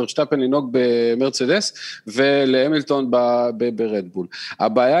 ונותן לוורשטאפן לנהוג במרצדס, ולהמילטון ברדבול.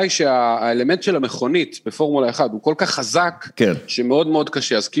 הבעיה היא שהאלמנט של המכונית בפורמולה 1 הוא כל כך חזק, שמאוד מאוד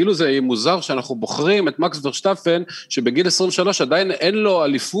קשה, אז כאילו זה מוזר שאנחנו בוחרים את מקס ורשטאפן, שבגיל 23 עדיין אין לו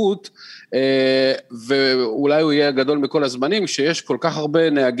אליפות, ואולי הוא יהיה גדול מכל הזמנים, שיש כל כך הרבה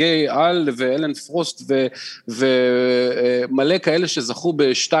נהגי על ואלן פרוסט ומלא כאלה שזכו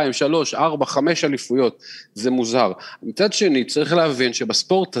ב2, 3, 4, 5 אליפויות, זה מוזר. מצד שני, צריך להבין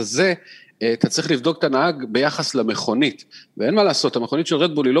שבספורט הזה, אתה צריך לבדוק את הנהג ביחס למכונית, ואין מה לעשות, המכונית של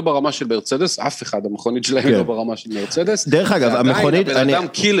רדבול היא לא ברמה של מרצדס, אף אחד, המכונית שלהם היא לא ברמה של מרצדס. דרך אגב, המכונית... הבן אדם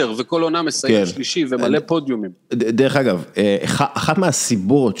קילר וכל עונה מסיים שלישי ומלא פודיומים. דרך אגב, אחת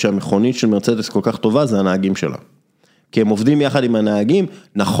מהסיבות שהמכונית של מרצדס כל כך טובה זה הנהגים שלה. כי הם עובדים יחד עם הנהגים,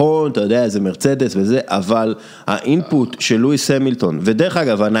 נכון, אתה יודע, זה מרצדס וזה, אבל האינפוט של לואיס המילטון, ודרך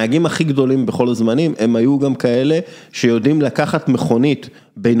אגב, הנהגים הכי גדולים בכל הזמנים, הם היו גם כאלה שיודעים לקחת מכונית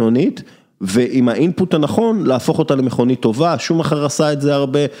בינונית, ועם האינפוט הנכון, להפוך אותה למכונית טובה, שום אחר עשה את זה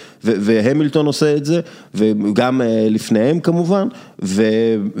הרבה, והמילטון עושה את זה, וגם לפניהם כמובן,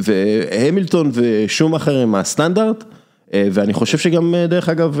 והמילטון ושום אחר הם הסטנדרט, ואני חושב שגם דרך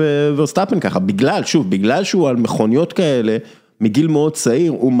אגב ורסטאפן ככה, בגלל שהוא על מכוניות כאלה, מגיל מאוד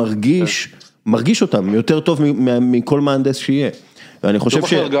צעיר, הוא מרגיש אותם יותר טוב מכל מהנדס שיהיה. ואני חושב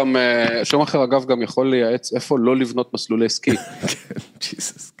שום אחר אגב גם יכול לייעץ איפה לא לבנות מסלולי סקי. כן,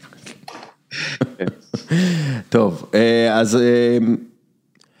 ג'יסוס. טוב, אז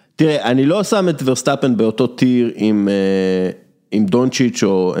תראה, אני לא שם את ורסטאפן באותו טיר עם דונצ'יץ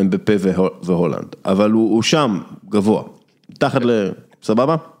או אמבפה והולאנד, אבל הוא שם גבוה, תחת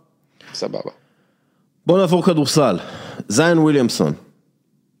סבבה? סבבה. בוא נעבור כדורסל, זיין וויליאמסון.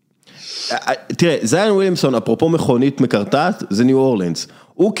 תראה, זיין וויליאמסון, אפרופו מכונית מקרטעת, זה ניו אורלינס.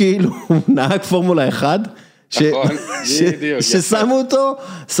 הוא כאילו נהג פורמולה 1, ששמו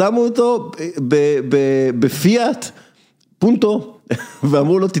אותו בפיאט פונטו,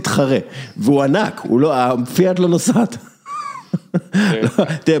 ואמרו לו תתחרה, והוא ענק, הפיאט לא נוסעת.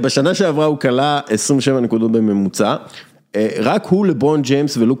 תראה, בשנה שעברה הוא קלה 27 נקודות בממוצע, רק הוא לברון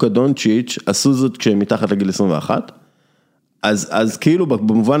ג'יימס ולוקה דונצ'יץ עשו זאת כשהם מתחת לגיל 21, אז כאילו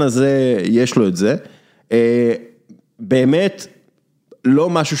במובן הזה יש לו את זה, באמת לא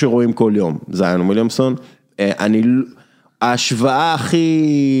משהו שרואים כל יום, זיין וויליאמסון, ההשוואה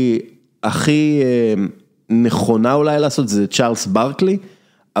הכי נכונה אולי לעשות זה צ'ארלס ברקלי,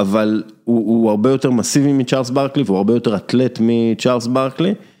 אבל הוא הרבה יותר מסיבי מצ'ארלס ברקלי, והוא הרבה יותר אתלט מצ'ארלס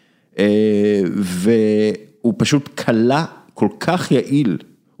ברקלי, והוא פשוט קלה כל כך יעיל,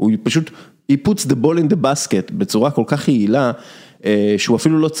 הוא פשוט, he puts the ball in the basket בצורה כל כך יעילה, שהוא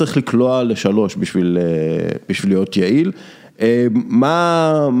אפילו לא צריך לקלוע ל3 בשביל להיות יעיל.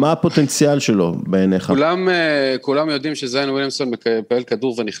 מה הפוטנציאל שלו בעיניך? כולם יודעים שזיין וויליאמסון מקבל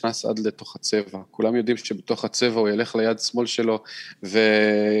כדור ונכנס עד לתוך הצבע. כולם יודעים שבתוך הצבע הוא ילך ליד שמאל שלו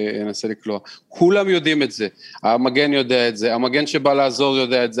וינסה לקלוע. כולם יודעים את זה. המגן יודע את זה, המגן שבא לעזור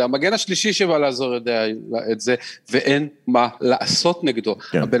יודע את זה, המגן השלישי שבא לעזור יודע את זה, ואין מה לעשות נגדו.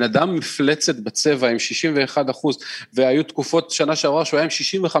 הבן אדם מפלצת בצבע עם 61%, והיו תקופות שנה שעברה שהוא היה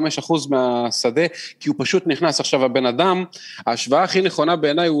עם 65% מהשדה, כי הוא פשוט נכנס. עכשיו הבן אדם, ההשוואה הכי נכונה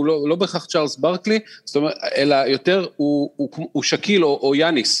בעיניי הוא לא בהכרח צ'ארלס ברקלי, זאת אומרת, אלא יותר הוא שקיל או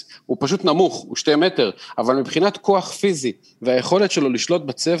יאניס, הוא פשוט נמוך, הוא 2 מטר, אבל מבחינת כוח פיזי והיכולת שלו לשלוט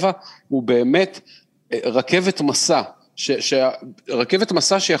בצבע, הוא באמת רכבת מסע, רכבת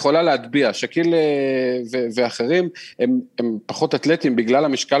מסע שיכולה להטביע, שקיל ואחרים הם פחות אתלטים בגלל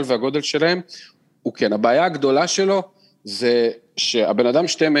המשקל והגודל שלהם, וכן, הבעיה הגדולה שלו זה שהבן אדם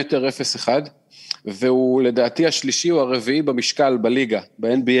 2 מטר 0.1, והוא לדעתי השלישי או הרביעי במשקל בליגה,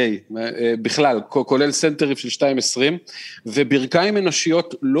 ב-NBA, בכלל, כולל סנטרים של 2.20, וברכיים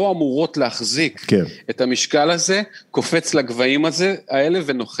אנושיות לא אמורות להחזיק את המשקל הזה, קופץ לגבהים האלה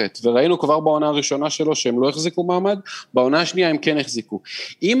ונוחת, וראינו כבר בעונה הראשונה שלו שהם לא החזיקו מעמד, בעונה השנייה הם כן החזיקו.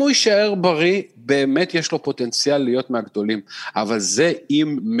 אם הוא יישאר בריא, באמת יש לו פוטנציאל להיות מהגדולים, אבל זה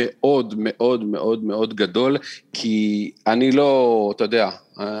אם מאוד מאוד מאוד מאוד גדול, כי אני לא, אתה יודע,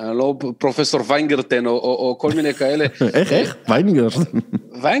 לא פרופסור ויינגרטן או כל מיני כאלה. איך?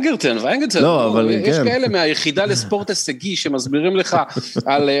 ויינגרטן? ויינגרטן. לא, אבל כן. יש כאלה מהיחידה לספורט הישגי שמסבירים לך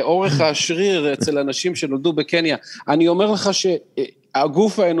על אורך השריר אצל אנשים שנולדו בקניה. אני אומר לך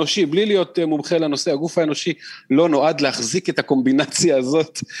שהגוף האנושי, בלי להיות מומחה לנושא, הגוף האנושי לא נועד להחזיק את הקומבינציה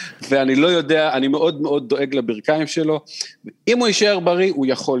הזאת, ואני לא יודע, אני מאוד מאוד דואג לברכיים שלו. אם הוא יישאר בריא, הוא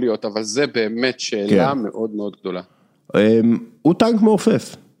יכול להיות, אבל זה באמת שאלה מאוד מאוד גדולה. הוא טנק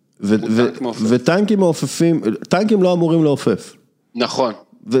מעופף, וטנקים מעופפים, טנקים לא אמורים לעופף. נכון.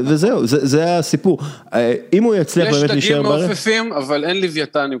 וזהו, זה הסיפור. אם הוא יצליח באמת להישאר בריא... יש דגים מעופפים, אבל אין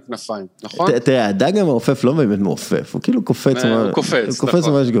לוויתן עם כנפיים, נכון? תראה, הדג המעופף לא באמת מעופף, הוא כאילו קופץ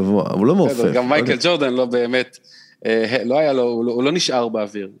ממש גבוה, הוא לא מעופף. גם מייקל ג'ורדן לא באמת, לא היה לו, הוא לא נשאר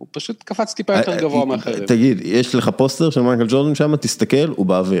באוויר, הוא פשוט קפץ טיפה יותר גבוה מאחרים. תגיד, יש לך פוסטר של מייקל ג'ורדן שם, תסתכל, הוא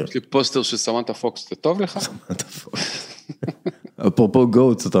באוויר. יש לי פוסטר של סמנטה פוקס, זה טוב לך? סמנטה פוקס. אפרופו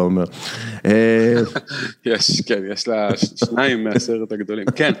גוטס, אתה אומר. כן, יש לה 2 מהסרט הגדולים,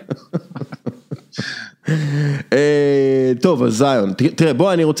 כן. טוב, אז זיון, תראה,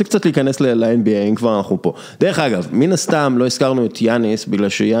 בוא, אני רוצה קצת להיכנס ל-NBA, אם כבר אנחנו פה. דרך אגב, מן הסתם לא הזכרנו את יאניס, בגלל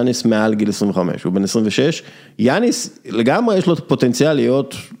שיאניס מעל גיל 25, הוא בן 26, יאניס לגמרי יש לו פוטנציאל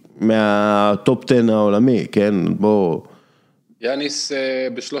להיות מהטופ 10 העולמי, כן, בוא... יאניס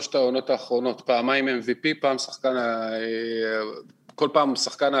בשלושת העונות האחרונות, פעמיים MVP, פעם שחקן, כל פעם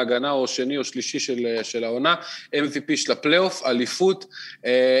שחקן ההגנה או שני או שלישי של העונה, MVP של הפלייאוף, אליפות,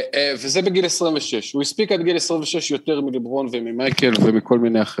 וזה בגיל 26. הוא הספיק עד גיל 26 יותר מלברון וממייקל ומכל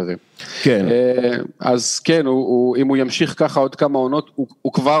מיני אחרים. כן. אז כן, אם הוא ימשיך ככה עוד כמה עונות,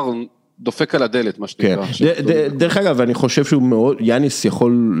 הוא כבר דופק על הדלת, מה שנקרא. דרך אגב, אני חושב שהוא מאוד, יאניס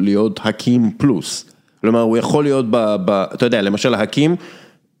יכול להיות הקים פלוס. כלומר, הוא יכול להיות אתה יודע, למשל הקים,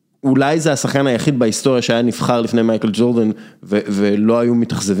 אולי זה השחקן היחיד בהיסטוריה שהיה נבחר לפני מייקל ג'ורדן, ולא היו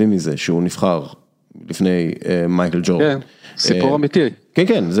מתאכזבים מזה שהוא נבחר לפני מייקל ג'ורדן. כן, סיפור אמיתי. כן,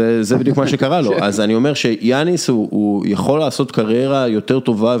 כן, זה בדיוק מה שקרה לו. אז אני אומר שיאניס הוא יכול לעשות קריירה יותר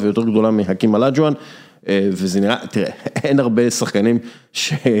טובה ויותר גדולה מהקים אלג'ואן, וזה נראה, תראה, אין הרבה שחקנים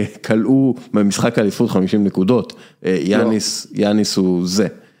שקלעו במשחק האליפות 50 נקודות. יאניס הוא זה.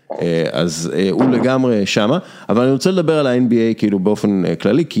 אז הוא לגמרי שמה, אבל אני רוצה לדבר על ה-NBA כאילו באופן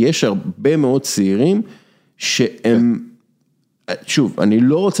כללי, כי יש הרבה מאוד צעירים שהם, שוב, אני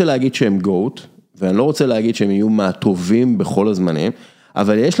לא רוצה להגיד שהם גוט, ואני לא רוצה להגיד שהם יהיו מהטובים בכל הזמנים,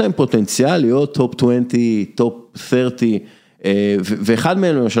 אבל יש להם פוטנציאל להיות טופ 20, טופ 30, ואחד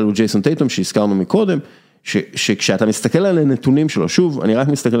מהם למשל הוא ג'ייסון טייטום שהזכרנו מקודם, שכשאתה מסתכל על הנתונים שלו, שוב, אני רק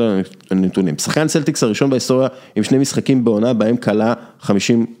מסתכל על הנתונים, שחקן סלטיקס הראשון בהיסטוריה עם 2 משחקים בעונה, בהם קלה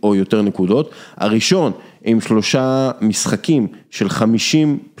 50 או יותר נקודות, הראשון עם 3 משחקים של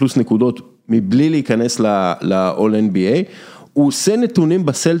 50 פלוס נקודות, מבלי להיכנס ל-All-NBA, הוא עושה נתונים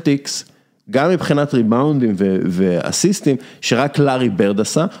בסלטיקס, גם מבחינת ריבאונדים ואסיסטים, שרק לארי ברד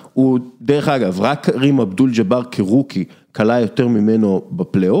עשה, הוא דרך אגב, רק רים אבדול ג'בר כרוקי, קלה יותר ממנו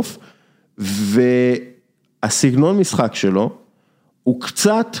בפלייאוף, הסגנון משחק שלו, הוא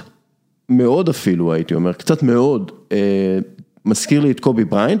קצת מאוד אפילו, הייתי אומר, קצת מאוד, מזכיר לי את קובי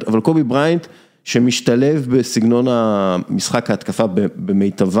בריינט, אבל קובי בריינט שמשתלב בסגנון המשחק ההתקפה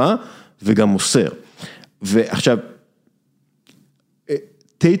במיטבה, וגם מוסר. ועכשיו,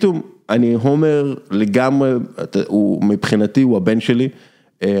 טייטום, אני אומר לגמרי, מבחינתי הוא הבן שלי,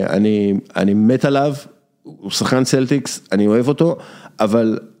 אני מת עליו, הוא שחקן סלטיקס, אני אוהב אותו,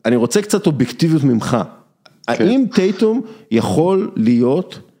 אבל אני רוצה קצת אובייקטיביות ממך. האם טייטום יכול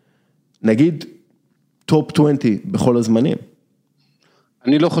להיות, נגיד, טופ 20 בכל הזמנים?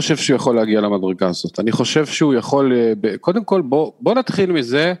 אני לא חושב שהוא יכול להגיע למדרגה הזאת. אני חושב שהוא יכול, קודם כל, בוא נתחיל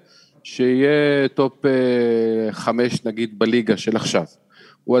מזה, שיהיה טופ 5 נגיד בליגה של עכשיו.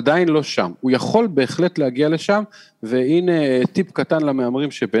 הוא עדיין לא שם, הוא יכול בהחלט להגיע לשם, והנה טיפ קטן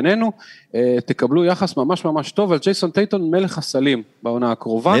למאמרים שבינינו, תקבלו יחס ממש ממש טוב על ג'ייסון טייטום מלך הסלים בעונה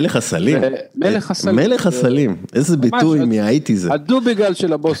הקרובה. מלך הסלים? מלך הסלים, איזה ביטוי מהייתי זה. הדוביגל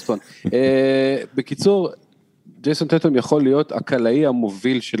של הבוסטון. בקיצור, ג'ייסון טייטום יכול להיות הקלעי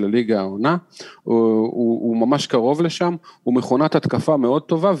המוביל של הליגה העונה, הוא ממש קרוב לשם, הוא מכונת התקפה מאוד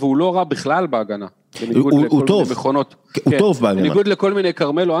טובה, והוא לא רע בכלל בהגנה. הוא טוב, הוא טוב בהגנה. בניגוד לכל מיני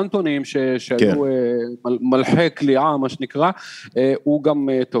קרמלו אנטוניים שהיו מלחי קליעה, מה שנקרא, הוא גם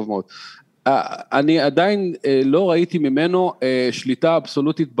טוב מאוד. אני עדיין לא ראיתי ממנו שליטה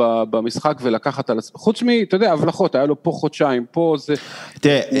אבסולוטית במשחק ולקחת על עצמו, חוץ אתה יודע, הבלחות, היה לו פה חודשיים, פה זה...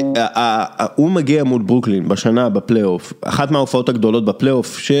 תראה, הוא מגיע מול ברוקלין בשנה בפלייאוף, אחת מההופעות הגדולות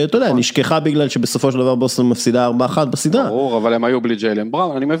בפלייאוף, שאתה יודע, נשכחה בגלל שבסופו של דבר בוסטון מפסידה 4-1 בסדרה. ברור, אבל הם היו בלי ג'יילן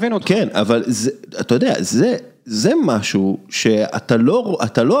בראון, אני מבין אותך. כן, אבל אתה יודע, זה משהו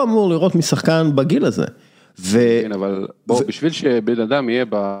שאתה לא אמור לראות משחקן בגיל הזה. כן, אבל בוא, בשביל שבן אדם יהיה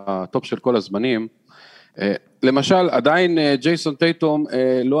בטופ של כל הזמנים, למשל, עדיין ג'ייסון טייטום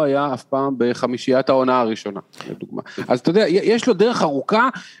לא היה אף פעם בחמישיית העונה הראשונה, לדוגמה. אז אתה יודע, יש לו דרך ארוכה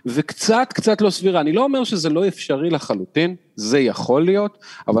וקצת לא סבירה. אני לא אומר שזה לא אפשרי לחלוטין, זה יכול להיות,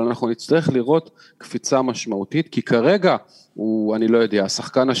 אבל אנחנו נצטרך לראות קפיצה משמעותית, כי כרגע הוא, אני לא יודע,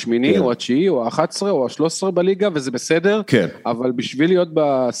 השחקן השמיני, או התשיעי, או ה-11, או ה-13 בליגה, וזה בסדר, אבל בשביל להיות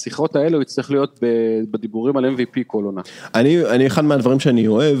בשיחות האלה, הוא יצטרך להיות בדיבורים על MVP כל עונה. אני אחד מהדברים שאני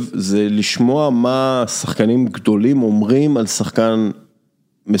אוהב, זה לשמוע מה שחקנים גדולים אומרים על שחקן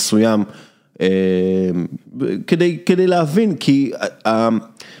מסוים, כדי להבין, כי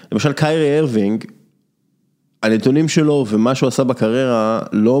למשל קיירי ארווינג, הנתונים שלו ומה שהוא עשה בקריירה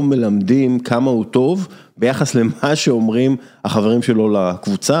לא מלמדים כמה הוא טוב ביחס למה שאומרים החברים שלו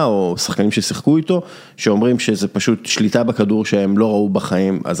לקבוצה או שחקנים ששיחקו איתו, שאומרים שזה פשוט שליטה בכדור שהם לא ראו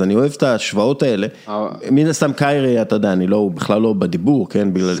בחיים. אז אני אוהב את ההשוואות האלה. מן הסתם קיירי, אתה יודע, אני לא, בכלל לא בדיבור, כן?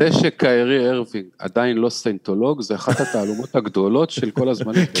 זה שקיירי ארווינג עדיין לא סיינטולוג, זה אחת התעלומות הגדולות של כל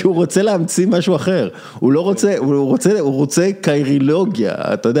הזמנים. כי הוא רוצה להמציא משהו אחר. הוא לא רוצה, הוא רוצה קיירילוגיה,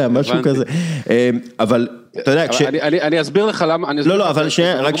 אתה יודע, משהו כזה. אבל אתה יודע, אני אסביר לך למה, לא, אבל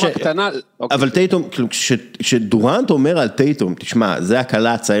שנייה, רק אבל טייטום, כשדורנט אומר על טייטום, תשמע, זה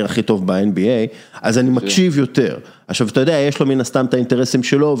הקלה הצעיר הכי טוב ב-NBA, אז אני מקשיב יותר. עכשיו, אתה יודע, יש לו מן הסתם את האינטרסים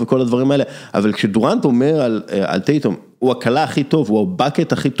שלו וכל הדברים האלה, אבל כשדורנט אומר על טייטום, הוא הקלה הכי טוב, הוא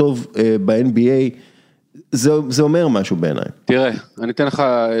הבקט הכי טוב ב-NBA, זה אומר משהו בעיניי. תראה, אני אתן לך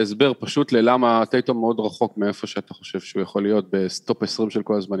הסבר פשוט ללמה טייטום מאוד רחוק מאיפה שאתה חושב שהוא יכול להיות בסטופ 20 של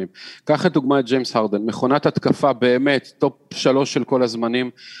כל הזמנים. קח את דוגמה את ג'יימס הרדן, מכונת התקפה באמת, טופ 3 של כל הזמנים,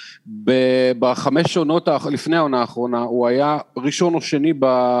 בחמש עונות לפני העונה האחרונה, הוא היה ראשון או שני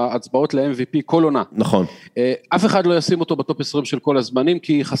בהצבעות ל-MVP כל עונה. נכון. אף אחד לא ישים אותו בטופ 20 של כל הזמנים,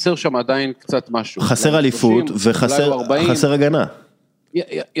 כי חסר שם עדיין קצת משהו. חסר אליפות וחסר הגנה.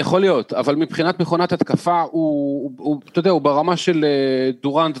 יכול להיות, אבל מבחינת מכונת התקפה, אתה יודע, הוא ברמה של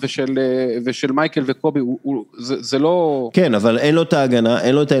דורנט ושל מייקל וקובי, זה לא... כן, אבל אין לו את ההגנה,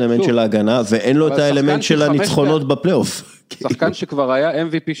 אין לו את האלמנט של ההגנה, ואין לו את האלמנט של הניצחונות בפלייאוף. שחקן שכבר היה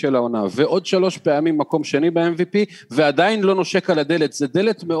MVP של העונה, ועוד 3 פעמים מקום שני ב-MVP, ועדיין לא נושק על הדלת, זה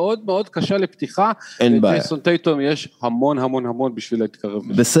דלת מאוד מאוד קשה לפתיחה, אין בעיה. ג'ייסון טייטום יש המון בשביל להתקרב.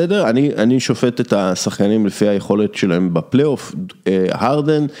 בסדר, אני שופט את השחקנים לפי היכולת שלהם בפלייאוף,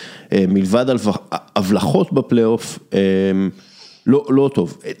 הרדן, מלבד הבלחות בפלייאוף, לא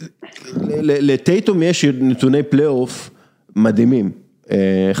טוב. לטייטום יש נתוני פלייאוף מדהימים,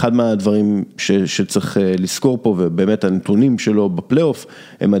 אחד מהדברים שצריך לזכור פה, ובאמת הנתונים שלו בפלייאוף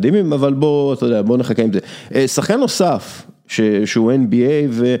הם מדהימים, אבל בוא נחכה עם זה. שחקן נוסף, שהוא NBA,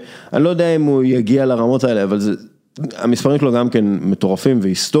 ואני לא יודע אם הוא יגיע לרמות האלה, אבל המספרים שלו גם כן מטורפים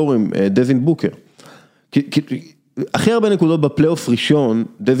והיסטוריים, דווין בוקר. הכי הרבה נקודות בפלייאוף ראשון,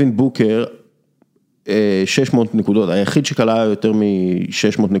 דווין בוקר, 600 נקודות, היחיד שקלה יותר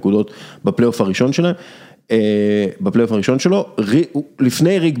מ-600 נקודות בפלייאוף הראשון שלהם, בפלייאוף הראשון שלו,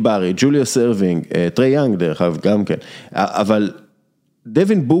 לפני ריק בארי, ג'וליוס ארווינג, טרי יאנג דרך אגב, גם כן, אבל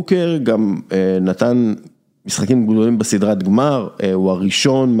דווין בוקר גם נתן משחקים גדולים בסדרת גמר, הוא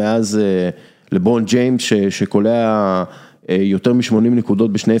הראשון מאז לברון ג'יימס שקולע יותר מ-80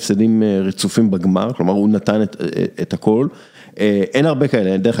 נקודות בשני הפסדים רצופים בגמר, כלומר הוא נתן את הכל, אין הרבה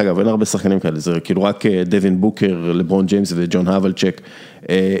כאלה, דרך אגב, אין הרבה שחקנים כאלה, זה כאילו רק דווין בוקר, לברון ג'יימס וג'ון האבלצ'ק,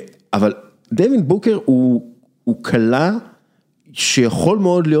 אבל דווין בוקר הוא קלה שיכול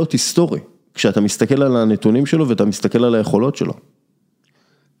מאוד להיות היסטורי, כשאתה מסתכל על הנתונים שלו ואתה מסתכל על היכולות שלו.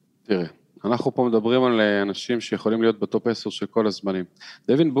 תראה, אנחנו פה מדברים על אנשים שיכולים להיות בטופ 10 של כל הזמנים.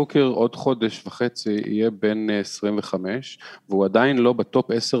 דווין בוקר עוד חודש וחצי יהיה בין 25, והוא עדיין לא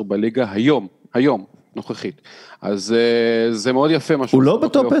בטופ 10 בליגה היום, נוכחית. אז זה מאוד יפה משהו. הוא לא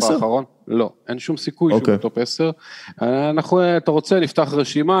בטופ 10? לא, אין שום סיכוי שהוא בטופ 10. אתה רוצה, נפתח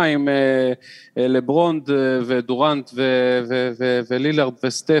רשימה עם לברונד ודורנט ולילארד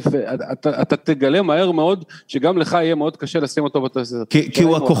וסטף, אתה תגלה מהר מאוד שגם לך יהיה מאוד קשה לשים אותו בטופ 10. כי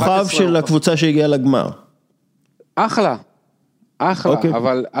הוא הכוכב של הקבוצה שהגיעה לגמר. אחלה,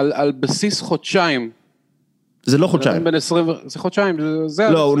 אבל על בסיס חודשיים, זה לא חודשיים. זה חודשיים.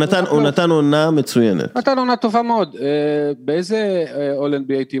 לא, הוא נתן עונה מצוינת. נתן עונה טובה מאוד. באיזה All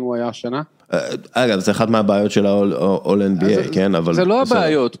NBA טים הוא היה השנה? אגב, זה אחת מהבעיות של ה-All NBA, כן? זה לא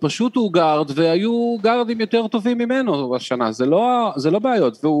הבעיות, פשוט הוא גארד, והיו גארדים יותר טובים ממנו השנה, זה לא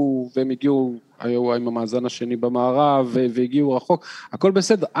בעיות, והם הגיעו, היו עם המאזן השני במערב, והגיעו רחוק, הכל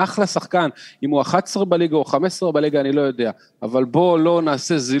בסדר, אחלה שחקן, אם הוא 11 בליגה או 15 בליגה, אני לא יודע, אבל בוא לא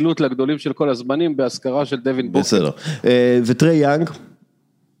נעשה זילות לגדולים של כל הזמנים, בהזכרה של דווין בוקר. בסדר, וטרי יאנג?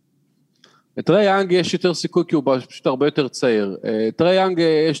 לטרי יאנג יש יותר סיכוי כי הוא פשוט הרבה יותר צעיר. טרי יאנג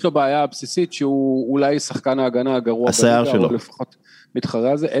יש לו בעיה בסיסית שהוא אולי שחקן ההגנה הגרוע. השיער שלו. או לפחות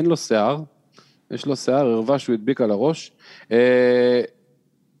מתחרה הזה, אין לו שיער. יש לו שיער, ערווה שהוא הדביק על הראש.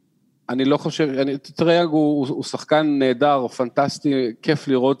 אני לא חושב, טרי יאנג הוא שחקן נהדר, פנטסטי, כיף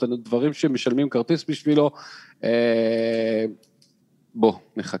לראות, דברים שמשלמים כרטיס בשבילו. בוא,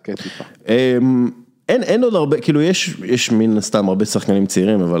 נחכה טיפה. אין עוד הרבה, כאילו יש מן סתם הרבה שחקנים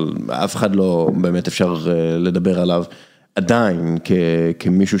צעירים, אבל אף אחד לא באמת אפשר לדבר עליו עדיין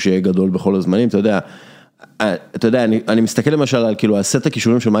כמישהו שיהיה גדול בכל הזמנים, אתה יודע, אני מסתכל למשל על כאילו הסט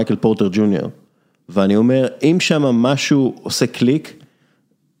הכישורים של מייקל פורטר ג'וניור, ואני אומר, אם שם משהו עושה קליק,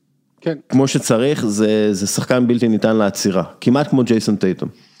 כן. כמו שצריך, זה שחקן בלתי ניתן לעצירה, כמעט כמו ג'ייסון טייטום.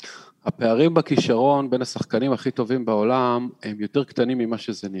 הפערים בכישרון בין השחקנים הכי טובים בעולם, הם יותר קטנים ממה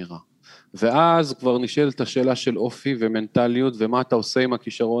שזה נראה. ואז כבר נשאלת השאלה של אופי ומנטליות, ומה אתה עושה עם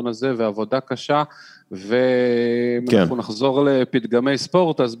הכישרון הזה, ועבודה קשה, ואנחנו נחזור לפתגמי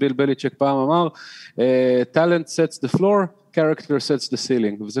ספורט, אז ביל בליצ'ק פעם אמר, talent sets the floor, character sets the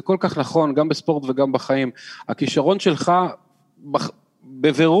ceiling, וזה כל כך נכון, גם בספורט וגם בחיים, הכישרון שלך,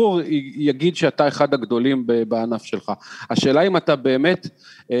 בבירור יגיד שאתה אחד הגדולים בענף שלך. השאלה אם אתה באמת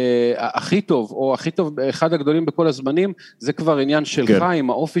הכי טוב, או הכי טוב, אחד הגדולים בכל הזמנים, זה כבר עניין שלך, עם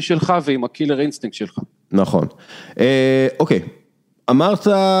האופי שלך, ועם הקילר אינסטינקט שלך. נכון. אוקיי, אמרת,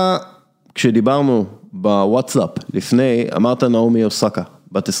 כשדיברנו בוואטסאפ לפני, אמרת נעמי אוסקה,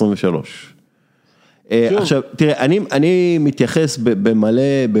 בת 23. עכשיו, תראה, אני מתייחס במלא,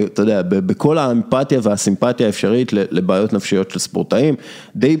 אתה יודע, בכל האמפתיה והסימפתיה האפשרית לבעיות נפשיות של ספורטאים,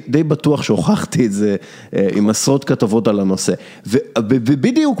 די בטוח שהוכחתי את זה עם עשרות כתבות על הנושא,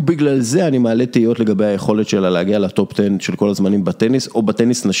 ובדיוק בגלל זה אני מעלה תהיות לגבי היכולת שלה להגיע לטופ 10 של כל הזמנים בטניס, או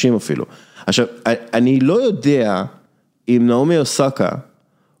בטניס נשים אפילו. עכשיו, אני לא יודע אם נעמי אוסקה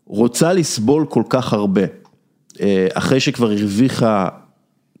רוצה לסבול כל כך הרבה, אחרי שכבר הרוויחה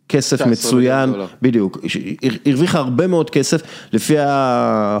כסף מצוין, בדיוק, הרוויחה הרבה מאוד כסף, לפי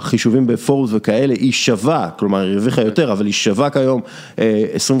החישובים בפורבס וכאלה, היא שווה, כלומר, היא הרוויחה יותר, אבל היא שווה כיום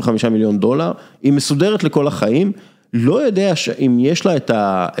 $25 מיליון, היא מסודרת לכל החיים, לא יודע אם יש לה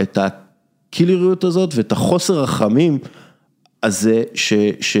את הקילריות הזאת, ואת החוסר רחמים הזה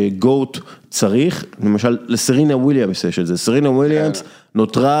שגוט צריך, למשל, לסרינה וויליאמס יש את זה, סרינה וויליאמס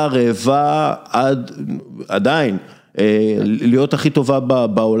נותרה רעבה עדיין, להיות הכי טובה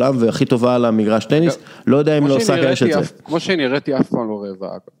בעולם והכי טובה על המגרש טניס, לא יודע אם לא עושה כאש את זה. כמו שנראיתי אף פעם לא רעבה,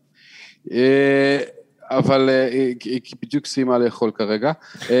 אבל היא בדיוק סיימה לאכול כרגע.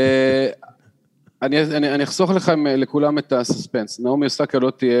 אני אחסוך לכם לכולם את הסספנס, נעמי אוסקה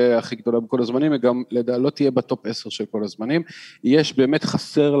לא תהיה הכי גדולה בכל הזמנים, וגם לא תהיה בטופ 10 של כל הזמנים, יש באמת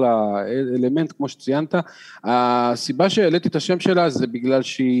חסר לה אלמנט כמו שציינת, הסיבה שהעליתי את השם שלה זה בגלל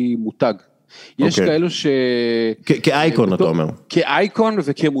שהיא מותג, יש כאלו כאייקון אתה אומר. כאייקון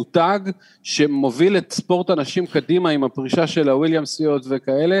וכמותג שמוביל את ספורט הנשים קדימה עם הפרישה של הוויליאמסיות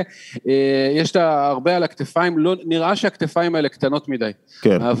וכאלה, יש לה הרבה על הכתפיים, לא, נראה שהכתפיים האלה קטנות מדי.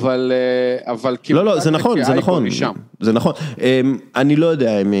 כן. אבל לא, זה נכון, זה נכון. זה נכון. אני לא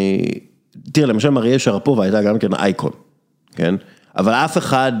יודע אם תראה, למשל מריה שרפובה הייתה גם כן אייקון, כן? אבל אף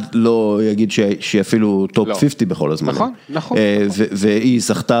אחד לא יגיד שהיא אפילו טופ 50 בכל הזמן. נכון, נכון. והיא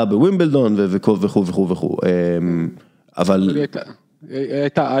זכתה בווימבלדון וכו' וכו' וכו' וכו'. אבל... היא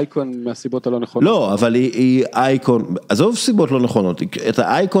הייתה אייקון מהסיבות הלא נכונות. לא, אבל היא אייקון, עזוב סיבות לא נכונות,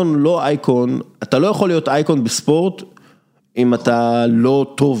 אתה אייקון לא אייקון, אתה לא יכול להיות אייקון בספורט, אם אתה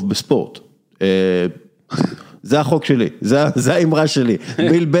לא טוב בספורט. זה החוק שלי, זה האמרה שלי.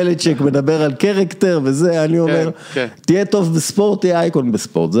 ביל בליצ'ק מדבר על קרקטר, וזה אני אומר, תהיה טוב בספורט, תהיה אייקון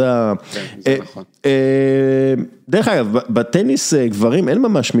בספורט. זה נכון. דרך אגב, בטניס גברים, אין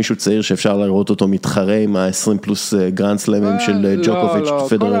ממש מישהו צעיר שאפשר לראות אותו מתחרה עם ה-20 פלוס גרנד סלאמים של ג'וקוביץ',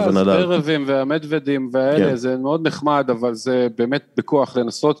 פדרר ונדל. כל הספרבים והמדוודים והאלה, זה מאוד נחמד, אבל זה באמת בכוח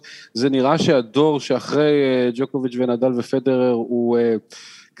לנסות. זה נראה שהדור שאחרי ג'וקוביץ' ונדל ופדרר הוא...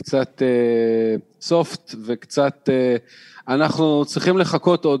 קצת סופט וקצת, אנחנו צריכים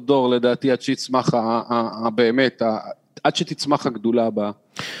לחכות עוד דור לדעתי עד שיצמח באמת, עד שתצמח הגדולה הבאה.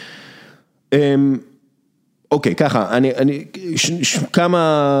 אוקיי, ככה,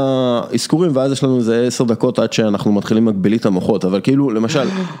 כמה עסקורים ואז יש לנו איזה 10 דקות עד שאנחנו מתחילים מגבילית המוחות, אבל כאילו למשל,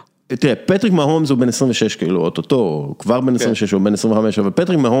 תראה, פטריק מהומס הוא בן 26, כאילו, אותו, כבר בן 26 או בן 25, אבל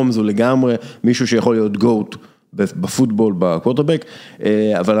פטריק מהומס הוא לגמרי מישהו שיכול להיות גוט בפוטבול, בקוורטרבק,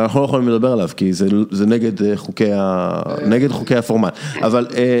 אבל אנחנו לא יכולים לדבר עליו, כי זה נגד חוקי הפורמט. אבל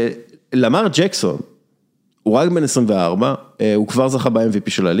למר ג'קסון, הוא רק בן 24, הוא כבר זכה ב-MVP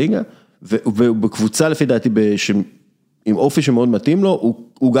של הליגה, ובקבוצה לפי דעתי, עם אופי שמאוד מתאים לו,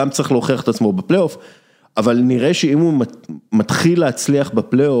 הוא גם צריך להוכיח את עצמו בפלייאוף, אבל נראה שאם הוא מתחיל להצליח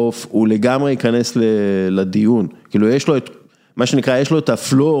בפלייאוף, הוא לגמרי ייכנס לדיון. כאילו יש לו את, מה שנקרא, יש לו את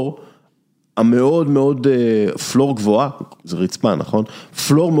הפלור, המאוד מאוד, פלור גבוהה, זה רצפה, נכון?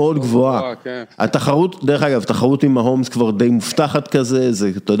 פלור מאוד גבוהה. התחרות, דרך אגב, תחרות עם מהומס כבר די מובטחת כזה,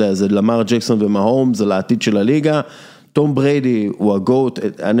 זה, אתה יודע, זה למר ג'קסון ומהומס, זה לעתיד של הליגה. תום בריידי הוא הגוט,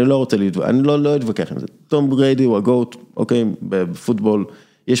 אני לא רוצה אני לא אתווכח עם זה. תום בריידי הוא הגוט, אוקיי, בפוטבול,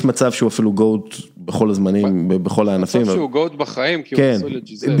 יש מצב שהוא אפילו גוט בכל הזמנים, בכל הענפים. מצב שהוא גוט בחיים, כי הוא עשוי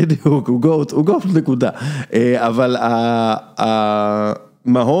לג'יזל. בדיוק, הוא גוט נקודה. אבל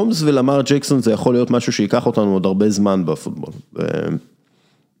מהומס ולמר ג'קסון זה יכול להיות משהו שיקח אותנו עוד הרבה זמן בפוטבול.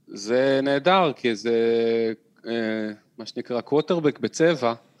 זה נהדר, כי זה מה שנקרא קווטרבק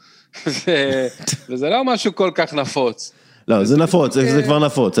בצבע, וזה לא משהו כל כך נפוץ. לא, זה נפוץ, זה כבר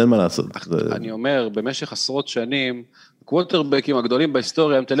נפוץ, אין מה לעשות. אני אומר, במשך עשרות שנים, קווטרבקים הגדולים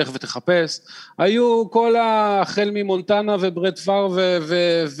בהיסטוריה, אם תלך ותחפש, היו כל החל ממונטנה וברט פאר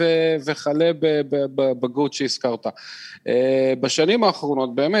וחלה בגוט שהזכרת. בשנים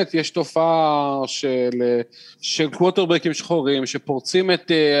האחרונות באמת יש תופעה של קווטרבקים שחורים שפורצים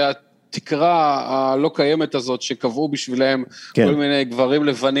את התקרה הלא קיימת הזאת שקבעו בשבילם כל מיני גברים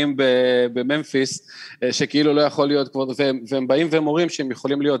לבנים בממפיס, שכאילו לא יכול להיות, והם באים והם אומרים שהם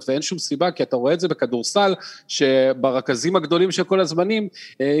יכולים להיות, ואין שום סיבה, כי אתה רואה את זה בכדורסל, שברכזים הגדולים של כל הזמנים,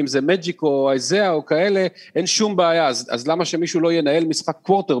 אם זה מג'יק או איזיה או כאלה, אין שום בעיה, אז למה שמישהו לא ינהל משחק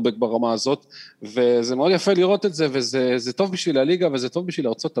קוורטרבק ברמה הזאת, וזה מאוד יפה לראות את זה, וזה טוב בשביל הליגה, וזה טוב בשביל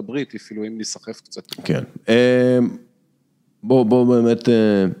ארצות הברית, אפילו אם נסחף קצת. כן. בוא באמת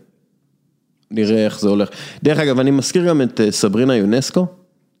נראה איך זה הולך. דרך אגב, אני מזכיר גם את סברינה יונסקו,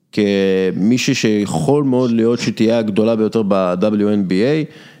 כמישהי שיכול מאוד להיות שתהיה הגדולה ביותר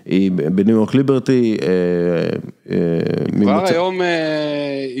ב-WNBA, היא בניו יורק ליברטי. כבר היום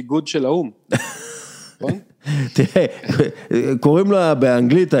איגוד של האום. תראה, קוראים לה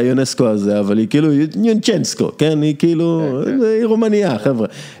באנגלית היונסקו הזה, אבל היא כאילו יונצ'נסקו, כן? היא כאילו, היא רומניה, חבר'ה.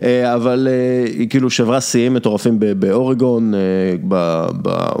 אבל היא כאילו שברה שיאים מטורפים באורגון,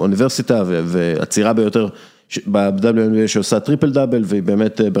 באוניברסיטה, והצעירה ביותר ב-WNBA שעושה טריפל דאבל, והיא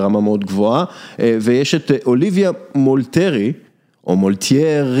באמת ברמה מאוד גבוהה. ויש את אוליביה מולטרי, או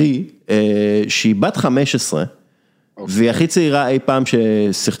מולטיירי, שהיא בת 15, והיא הכי צעירה אי פעם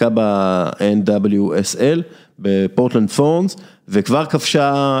ששיחקה ב-NWSL, בפורטלנד פורנס, וכבר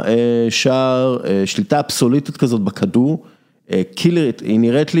כבשה שער, שליטה אבסולוטית כזאת בכדור, קילרית, היא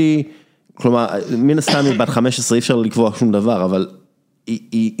נראית לי, כלומר, מן הסתם היא בת 15, אי אפשר לקבוע שום דבר, אבל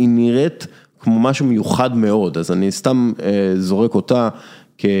היא נראית כמו משהו מיוחד מאוד, אז אני סתם זורק אותה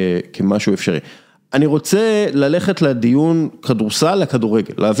כמשהו אפשרי. אני רוצה ללכת לדיון כדורסל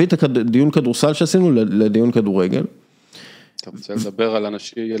לכדורגל, להביא את הדיון כדורסל שעשינו לדיון כדורגל. אתה רוצה לדבר על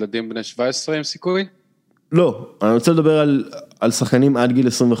ילדים בני 17 עם סיכוי? לא, אני רוצה לדבר על שחקנים עד גיל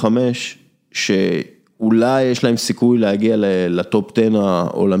 25, שאולי יש להם סיכוי להגיע לטופ 10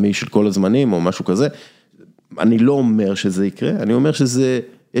 העולמי של כל הזמנים, או משהו כזה. אני לא אומר שזה יקרה, אני אומר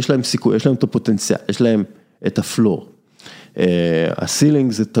יש להם סיכוי, יש להם את הפוטנציאל, יש להם את הפלור.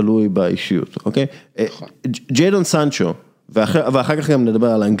 הסילינג זה תלוי באישיות, אוקיי? ג'יידון סנצ'ו, ואחר כך גם נדבר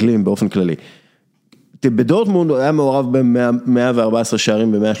על האנגלים באופן כללי. בדורטמונד הוא היה מעורב ב-114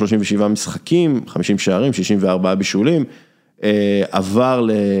 שערים ב-137 משחקים, 50 שערים, 64 בישולים, עבר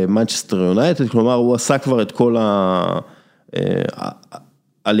למנצ'סטר יונייטד, כלומר הוא עשה כבר את כל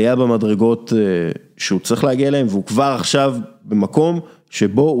העלייה במדרגות שהוא צריך להגיע אליהם, והוא כבר עכשיו במקום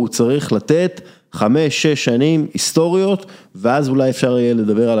שבו הוא צריך לתת 5-6 שנים היסטוריות, ואז אולי אפשר יהיה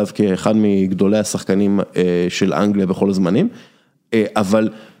לדבר עליו כאחד מגדולי השחקנים של אנגליה בכל הזמנים, אבל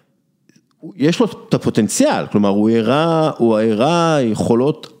יש לו את הפוטנציאל, כלומר הוא הראה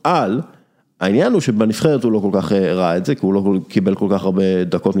יכולות על, העניין הוא שבנבחרת הוא לא כל כך ראה את זה, כי הוא לא קיבל כל כך הרבה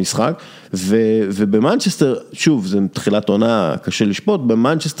דקות משחק, ובמנצ'סטר, שוב, זה תחילת עונה, קשה לשפוט,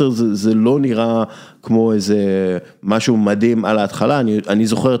 במנצ'סטר זה לא נראה כמו איזה משהו מדהים על ההתחלה, אני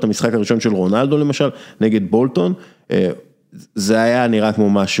זוכר את המשחק הראשון של רונלדו למשל, נגד בולטון, זה היה נראה כמו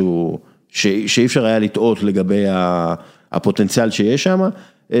משהו שאי אפשר היה לטעות לגבי הפוטנציאל שיש שם,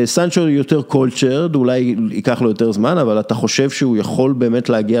 סנצ'ו יותר קולצ'רד, אולי ייקח לו יותר זמן, אבל אתה חושב שהוא יכול באמת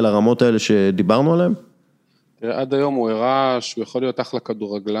להגיע לרמות האלה שדיברנו עליהן? עד היום הוא הראה שהוא יכול להיות אחלה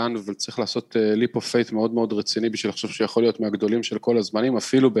כדורגלן, וצריך לעשות ליפ אוף פייט מאוד מאוד רציני, בשביל לחשוב שיכול להיות מהגדולים של כל הזמנים,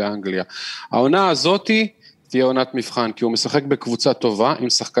 אפילו באנגליה. העונה הזאתי תהיה עונת מבחן, כי הוא משחק בקבוצה טובה, עם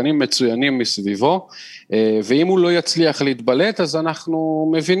שחקנים מצוינים מסביבו, ואם הוא לא יצליח להתבלט, אז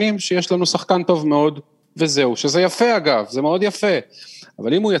אנחנו מבינים שיש לנו שחקן טוב מאוד, וזהו, שזה יפה אגב, זה מאוד יפה,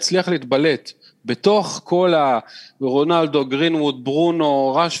 אבל אם הוא יצליח להתבלט, בתוך כל הרונלדו, גרינווד,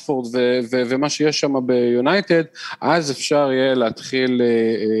 ברונו, רשפורד ומה שיש שם ביונייטד, אז אפשר יהיה להתחיל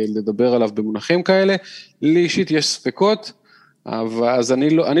לדבר עליו במונחים כאלה. לי אישית יש ספקות, אז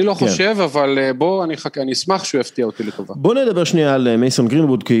אני לא חושב, אבל בוא, אני אשמח שהוא יפתיע אותי לטובה. בוא נדבר שנייה על מייסון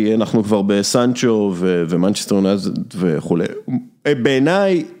גרינווד, כי אנחנו כבר בסנצ'ו ומנצ'סטר יונייטד וכו'.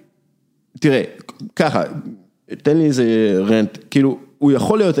 בעיניי, תראה, ככה, תן לי איזה רנט, כאילו, הוא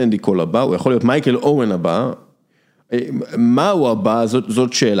יכול להיות אנדי קול הבא, הוא יכול להיות מייקל אוון הבא, מה הוא הבא,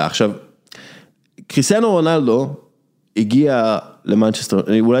 זאת שאלה. עכשיו, קריסטיאנו רונלדו הגיע למנצ'סטר,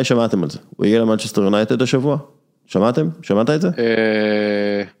 אולי שמעתם על זה, הוא הגיע למנצ'סטר יונייטד השבוע? שמעתם? שמעת את זה?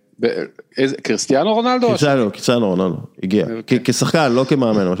 קריסטיאנו רונלדו? קריסטיאנו רונלדו, הגיע, כשחקן, לא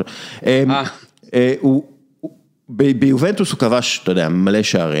כמאמן. ביובנטוס הוא כבש, אתה יודע, מלא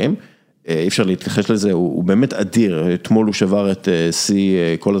שערים, אי אפשר להתכחש לזה, הוא באמת אדיר, אתמול הוא שבר את שיא